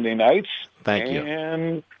on Sunday nights. Thank you.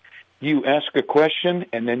 And you ask a question,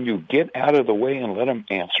 and then you get out of the way and let them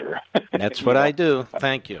answer. That's what I do.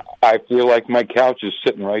 Thank you. I feel like my couch is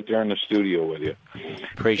sitting right there in the studio with you.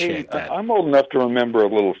 Appreciate that. I'm old enough to remember a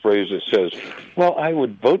little phrase that says, well, I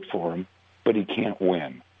would vote for him, but he can't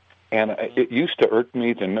win. And it used to irk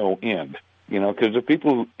me to no end, because the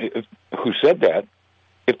people who said that,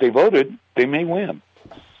 if they voted, they may win.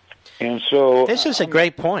 And so this is a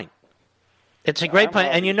great point. It's a great point.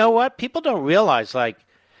 And you know what? People don't realize, a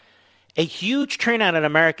huge turnout in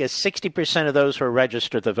America is 60% of those who are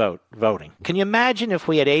registered to voting. Can you imagine if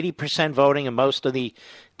we had 80% voting and most of that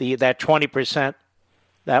 20%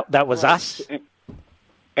 that was us?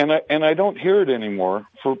 And I don't hear it anymore.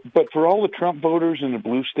 But for all the Trump voters in the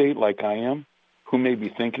blue state like I am, who may be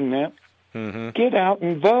thinking that, get out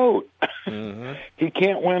and vote. He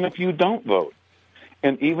can't win if you don't vote.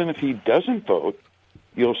 And even if he doesn't vote,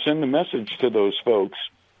 you'll send a message to those folks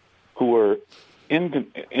who are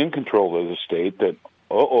in control of the state that,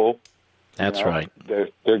 that's right.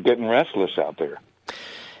 They're getting restless out there.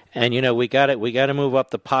 And we got to move up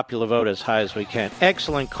the popular vote as high as we can.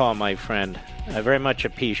 Excellent call, my friend. I very much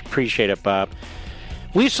appreciate it, Bob.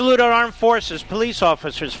 We salute our armed forces, police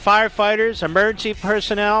officers, firefighters, emergency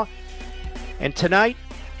personnel. And tonight,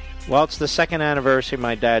 well, it's the second anniversary of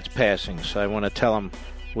my dad's passing, so I want to tell him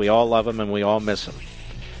we all love him and we all miss him.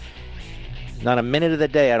 Not a minute of the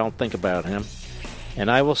day I don't think about him.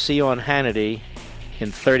 And I will see you on Hannity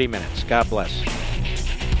in 30 minutes. God bless.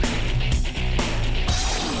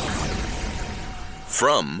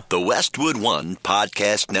 From the Westwood One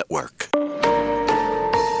Podcast Network.